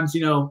sometimes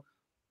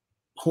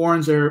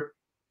horns are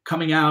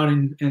coming out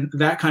and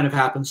that kind of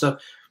happens. So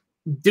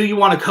do you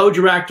want to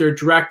co-direct or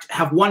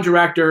have one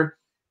director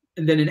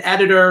and then an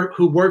editor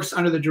who works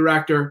under the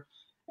director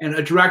and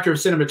a director of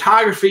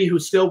cinematography who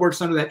still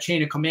works under that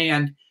chain of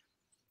command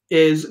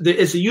is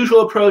the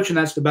usual approach, and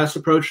that's the best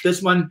approach.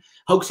 This one,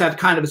 Hoaxed had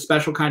kind of a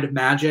special kind of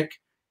magic,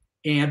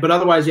 but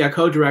otherwise, yeah,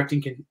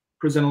 co-directing can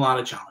present a lot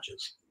of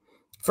challenges.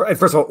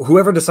 First of all,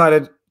 whoever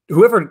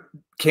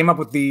came up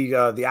with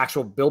the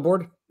actual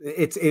billboard,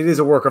 it is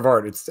a work of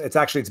art.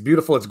 It's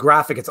beautiful. It's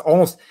graphic. It's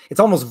almost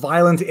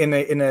violent in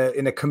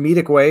a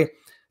comedic way.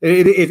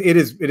 It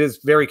is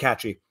very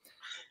catchy.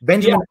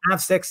 Benjamin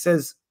Avsek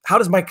says, "How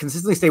does Mike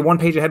consistently stay one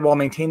page ahead while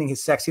maintaining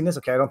his sexiness?"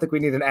 Okay, I don't think we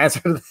need an answer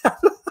to that.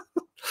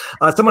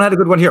 Someone had a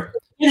good one here.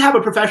 You have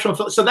a professional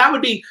film, so that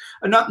would be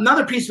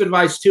another piece of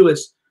advice too.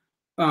 Is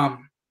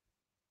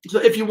so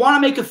if you want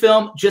to make a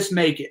film, just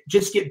make it.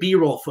 Just get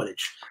B-roll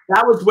footage.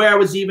 That was where I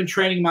was even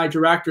training my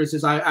directors.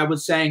 Is I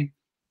was saying,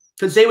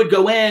 because they would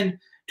go in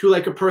to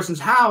like a person's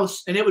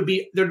house and there'd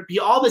be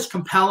all this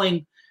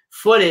compelling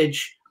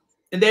footage,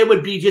 and they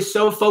would be just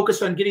so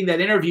focused on getting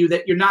that interview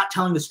that you're not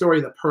telling the story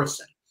of the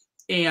person.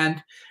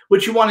 And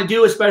what you want to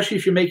do, especially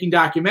if you're making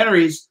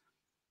documentaries,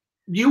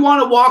 you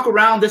want to walk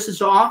around. This is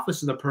the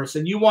office of the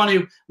person. You want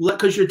to,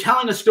 because you're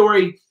telling a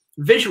story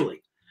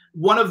visually.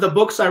 One of the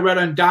books I read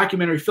on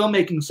documentary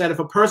filmmaking said if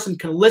a person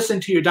can listen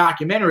to your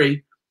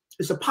documentary,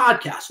 it's a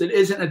podcast. It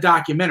isn't a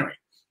documentary.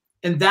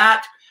 And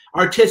that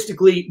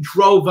artistically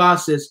drove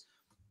us. Is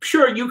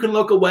sure, you can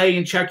look away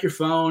and check your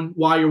phone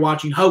while you're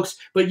watching Hoaxed,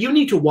 but you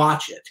need to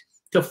watch it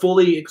to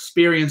fully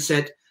experience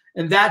it.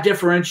 And that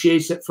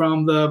differentiates it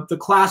from the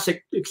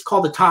classic, it's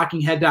called the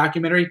talking head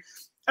documentary.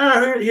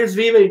 Oh, here's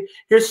Viva,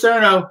 here's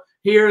Cerno,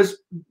 here's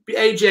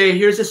AJ,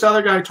 here's this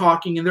other guy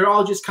talking, and they're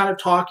all just kind of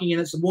talking,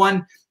 and it's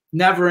one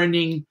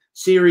never-ending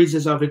series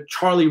of a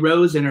Charlie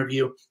Rose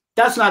interview.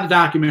 That's not a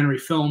documentary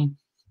film.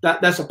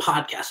 That's a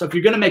podcast. So if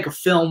you're going to make a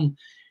film,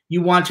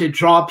 you want to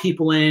draw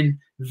people in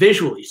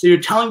visually. So you're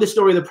telling the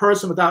story of the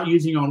person without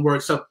using your own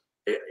words. So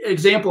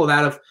example of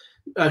that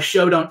of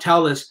show don't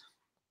tell is,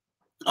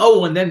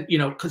 oh, and then,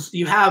 because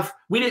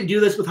we didn't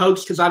do this with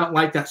Hoaxed because I don't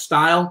like that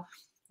style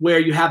where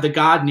you have the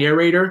God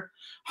narrator.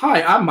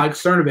 Hi, I'm Mike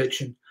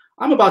Cernovich, and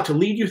I'm about to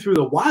lead you through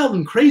the wild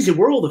and crazy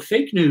world of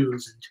fake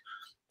news. And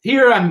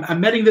here I'm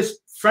meeting this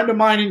friend of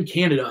mine in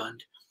Canada,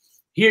 and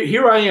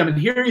here I am, and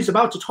here he's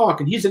about to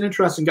talk, and he's an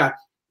interesting guy.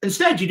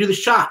 Instead, you do the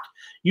shot.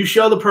 You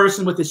show the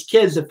person with his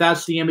kids if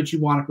that's the image you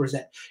want to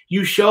present.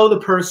 You show the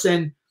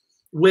person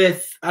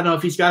with, I don't know,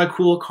 if he's got a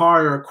cool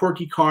car or a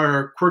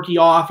quirky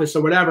office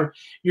or whatever.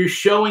 You're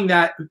showing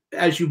that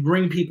as you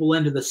bring people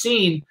into the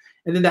scene,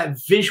 and then that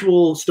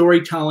visual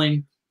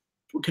storytelling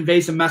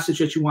conveys the message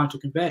that you want to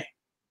convey.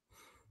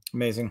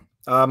 Amazing.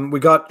 We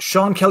got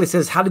Sean Kelly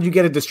says, how did you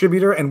get a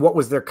distributor and what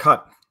was their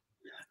cut?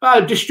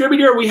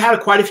 Distributor, we had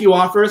quite a few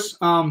offers.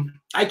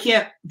 I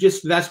can't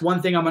that's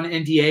one thing I'm on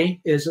an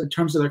NDA is in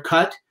terms of their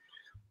cut,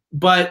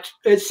 but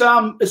it's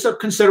a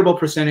considerable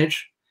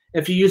percentage.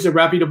 If you use a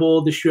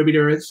reputable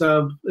distributor, it's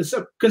a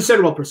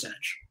considerable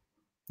percentage.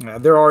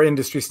 There are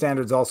industry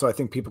standards also. I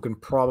think people can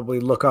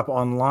probably look up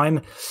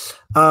online.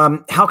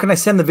 How can I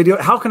send the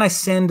video? How can I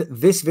send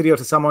this video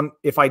to someone?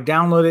 If I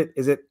download it,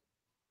 is it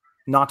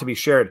not to be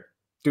shared?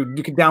 Dude,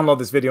 you can download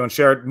this video and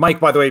share it. Mike,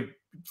 by the way,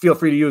 feel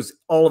free to use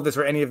all of this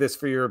or any of this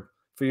for your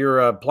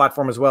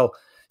platform as well.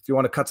 If you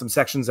want to cut some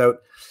sections out.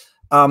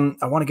 I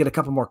want to get a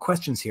couple more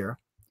questions here.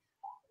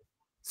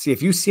 See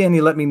if you see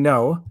any, let me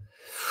know.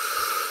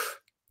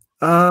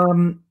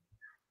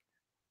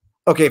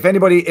 Okay, if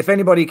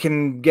anybody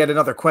can get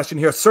another question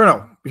here.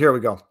 Cerno, here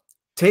we go.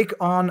 Take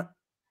on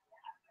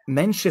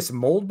Mencius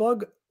mold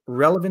bug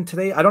relevant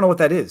today? I don't know what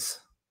that is.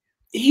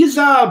 He's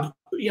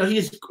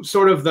he's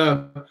sort of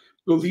the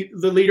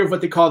leader of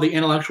what they call the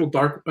intellectual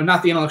dark, or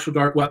not the intellectual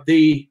dark web,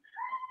 the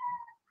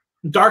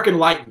dark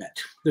enlightenment.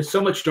 There's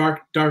so much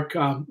dark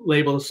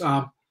labels,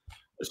 so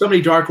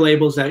many dark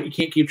labels that you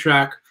can't keep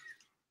track.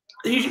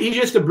 He's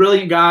just a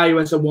brilliant guy who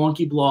has a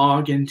wonky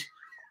blog, and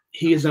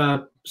he's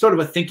a sort of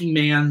a thinking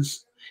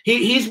man's.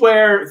 He's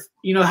where,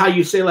 how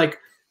you say, like,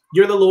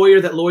 you're the lawyer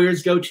that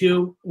lawyers go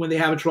to when they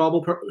have a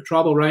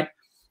trouble, right?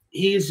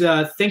 He's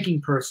a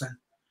thinking person.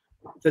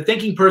 The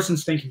thinking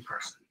person's thinking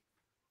person.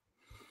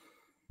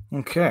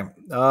 Okay.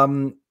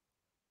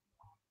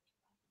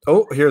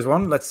 Oh, here's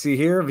one. Let's see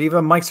here.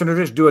 Viva Mike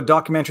Cernovich do a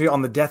documentary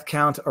on the death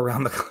count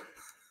around the.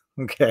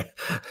 Okay.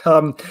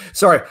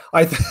 Sorry.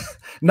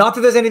 Not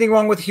that there's anything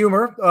wrong with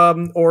humor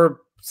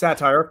or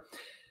satire.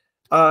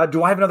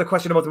 Do I have another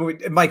question about the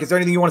movie? Mike, is there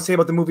anything you want to say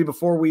about the movie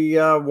before we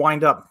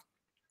wind up?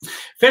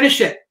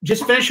 Finish it.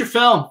 Just finish your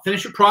film.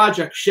 Finish your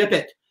project. Ship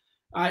it.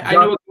 I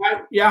know.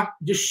 Yeah.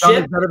 Just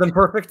ship. Better than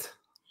perfect.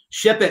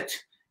 Ship it.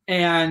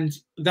 And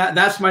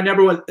that's my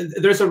number one.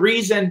 There's a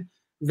reason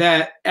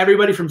that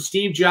everybody from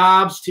Steve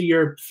Jobs to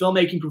your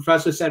filmmaking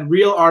professor said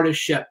real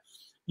artists ship.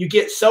 You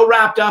get so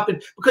wrapped up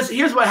in, because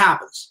here's what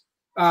happens.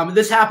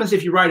 This happens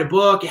if you write a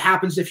book. It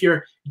happens if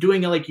you're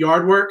doing like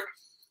yard work.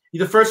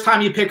 The first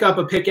time you pick up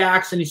a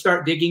pickaxe and you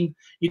start digging,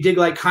 you dig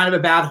like kind of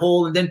a bad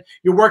hole, and then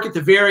your work at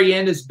the very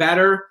end is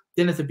better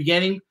than at the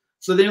beginning.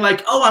 So then you're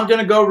like, oh, I'm going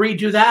to go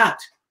redo that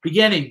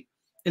beginning.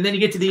 And then you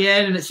get to the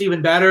end and it's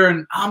even better.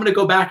 And I'm going to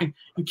go back, and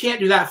you can't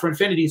do that for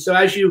Infinity. So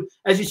as you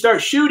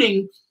start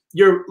shooting,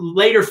 your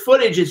later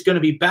footage is going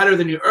to be better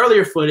than your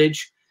earlier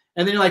footage.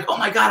 And then you're like, oh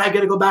my God, I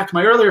got to go back to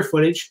my earlier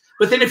footage.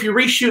 But then if you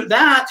reshoot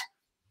that,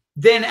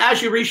 then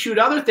as you reshoot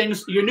other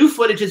things, your new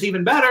footage is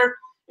even better.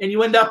 And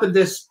you end up in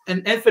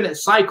an infinite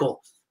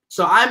cycle.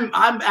 So I'm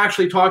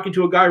actually talking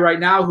to a guy right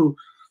now who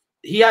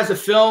he has a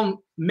film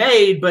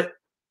made, but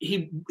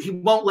he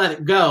won't let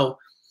it go.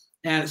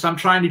 And so I'm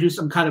trying to do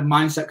some kind of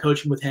mindset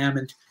coaching with him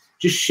and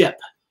just ship.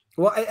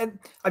 Well, and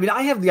I mean,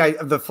 I have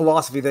the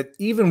philosophy that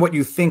even what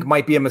you think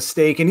might be a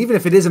mistake, and even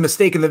if it is a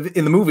mistake in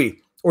the movie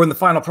or in the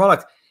final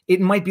product,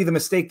 it might be the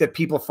mistake that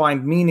people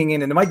find meaning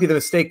in, and it might be the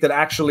mistake that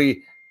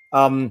actually,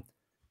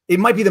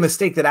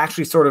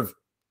 sort of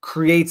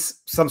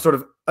creates some sort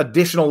of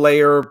additional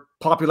layer,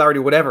 popularity,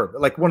 whatever,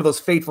 like one of those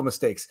fateful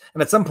mistakes.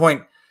 And at some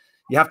point,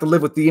 you have to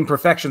live with the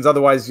imperfections,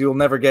 otherwise you'll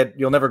never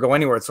go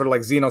anywhere. It's sort of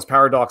like Zeno's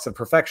paradox of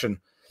perfection.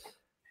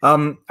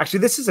 Actually,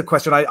 this is a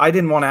question I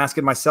didn't want to ask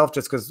it myself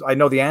just because I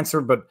know the answer,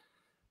 but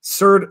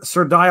Sir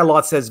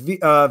Dialot says,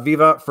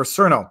 Viva for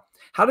Cerno.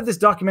 How did this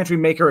documentary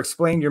maker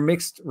explain your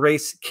mixed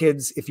race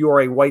kids if you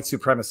are a white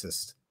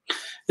supremacist?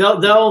 Yeah,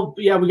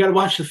 we got to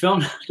watch the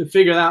film to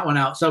figure that one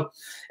out. So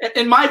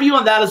in my view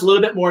on that is a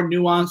little bit more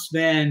nuanced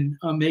than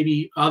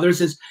maybe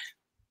others. Is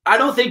I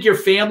don't think your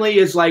family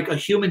is like a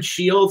human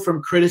shield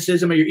from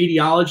criticism of your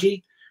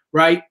ideology,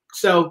 right?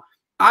 So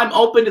I'm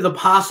open to the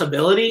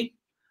possibility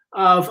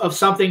of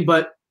something,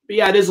 but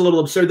yeah, it is a little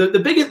absurd. The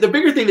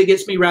bigger thing that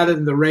gets me rather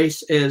than the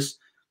race is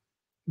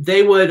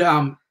they would,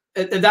 and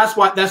that's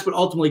what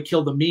ultimately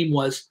killed the meme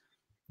was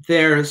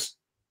there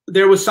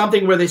was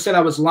something where they said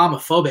I was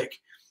Islamophobic,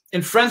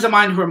 and friends of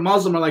mine who are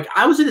Muslim are like,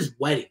 I was at his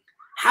wedding.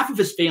 Half of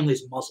his family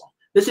is Muslim.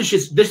 This is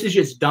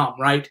just dumb,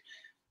 right?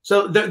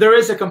 So there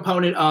is a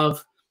component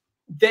of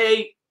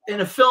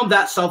in a film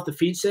that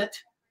self-defeats it,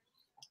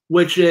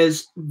 which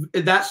is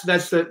that's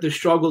the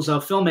struggles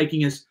of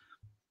filmmaking is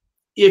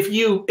if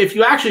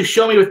you actually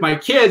show me with my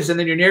kids and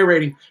then you're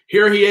narrating,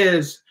 here he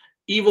is,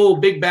 evil,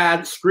 big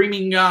bad,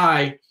 screaming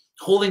guy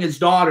holding his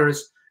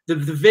daughters, the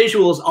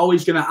visual is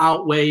always going to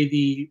outweigh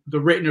the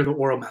written or the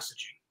oral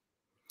messaging.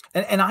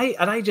 And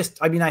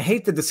I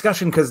hate the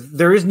discussion because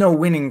there is no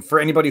winning for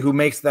anybody who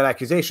makes that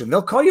accusation.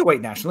 They'll call you a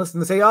white nationalist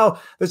and they say, oh,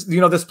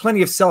 there's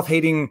plenty of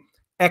self-hating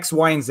X,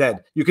 Y, and Z.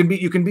 You can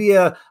be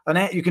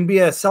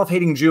a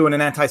self-hating Jew and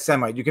an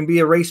anti-Semite. You can be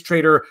a race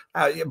traitor,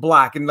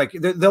 black, and like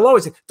they'll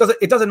always say,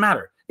 it doesn't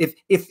matter and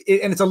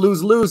it's a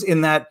lose-lose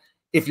in that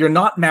if you're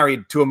not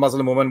married to a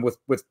Muslim woman with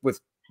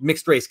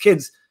mixed race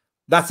kids,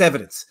 that's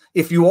evidence.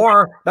 If you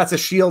are, that's a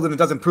shield and it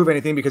doesn't prove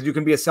anything because you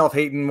can be a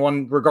self-hating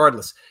one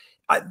regardless.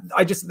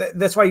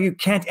 That's why you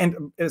can't,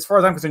 and as far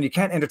as I'm concerned, you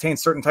can't entertain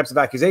certain types of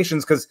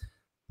accusations because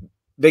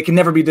they can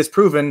never be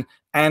disproven.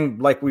 And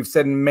like we've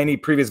said in many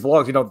previous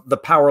vlogs, the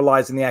power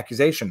lies in the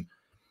accusation.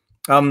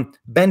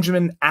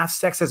 Benjamin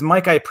Afsek says,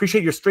 Mike, I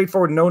appreciate your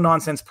straightforward, no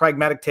nonsense,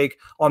 pragmatic take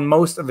on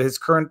most of this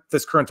current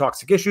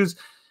toxic issues.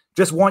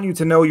 Just want you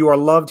to know you are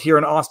loved here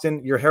in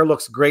Austin. Your hair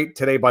looks great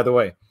today, by the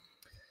way.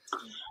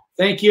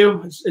 Thank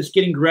you. It's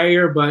getting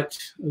grayer, but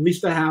at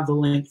least I have the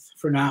length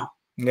for now.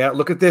 Yeah,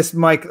 look at this,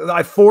 Mike.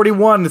 At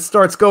 41, it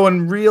starts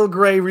going real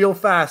gray real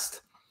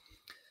fast.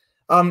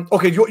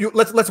 Okay,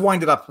 let's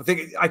wind it up.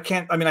 I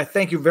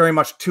thank you very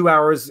much. 2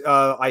 hours.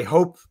 I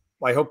hope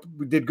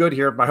we did good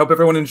here. I hope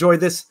everyone enjoyed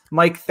this.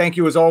 Mike, thank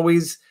you as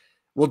always.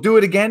 We'll do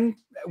it again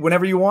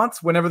whenever you want,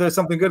 whenever there's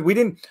something good.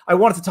 I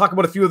wanted to talk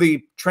about a few of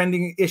the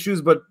trending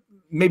issues, but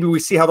maybe we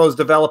see how those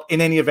develop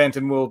in any event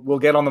and we'll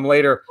get on them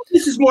later.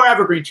 This is more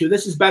evergreen too.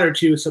 This is better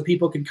too, so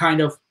people can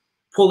kind of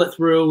pull it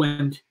through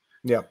and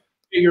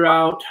figure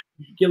out,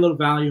 get a little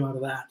value out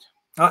of that.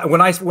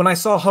 When I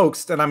saw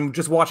Hoaxed and I'm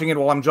just watching it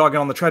while I'm jogging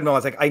on the treadmill, I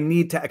was like, I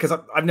need to, because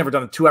I've never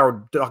done a 2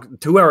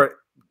 hour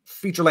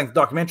feature length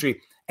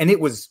documentary, and it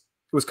was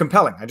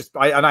compelling.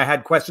 I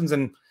had questions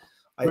and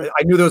I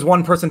knew there was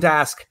one person to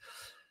ask.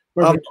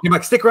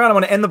 Mike, stick around. I'm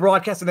going to end the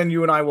broadcast and then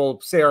you and I will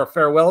say our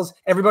farewells.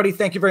 Everybody,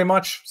 thank you very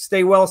much.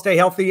 Stay well, stay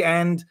healthy,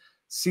 and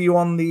see you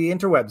on the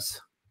interwebs.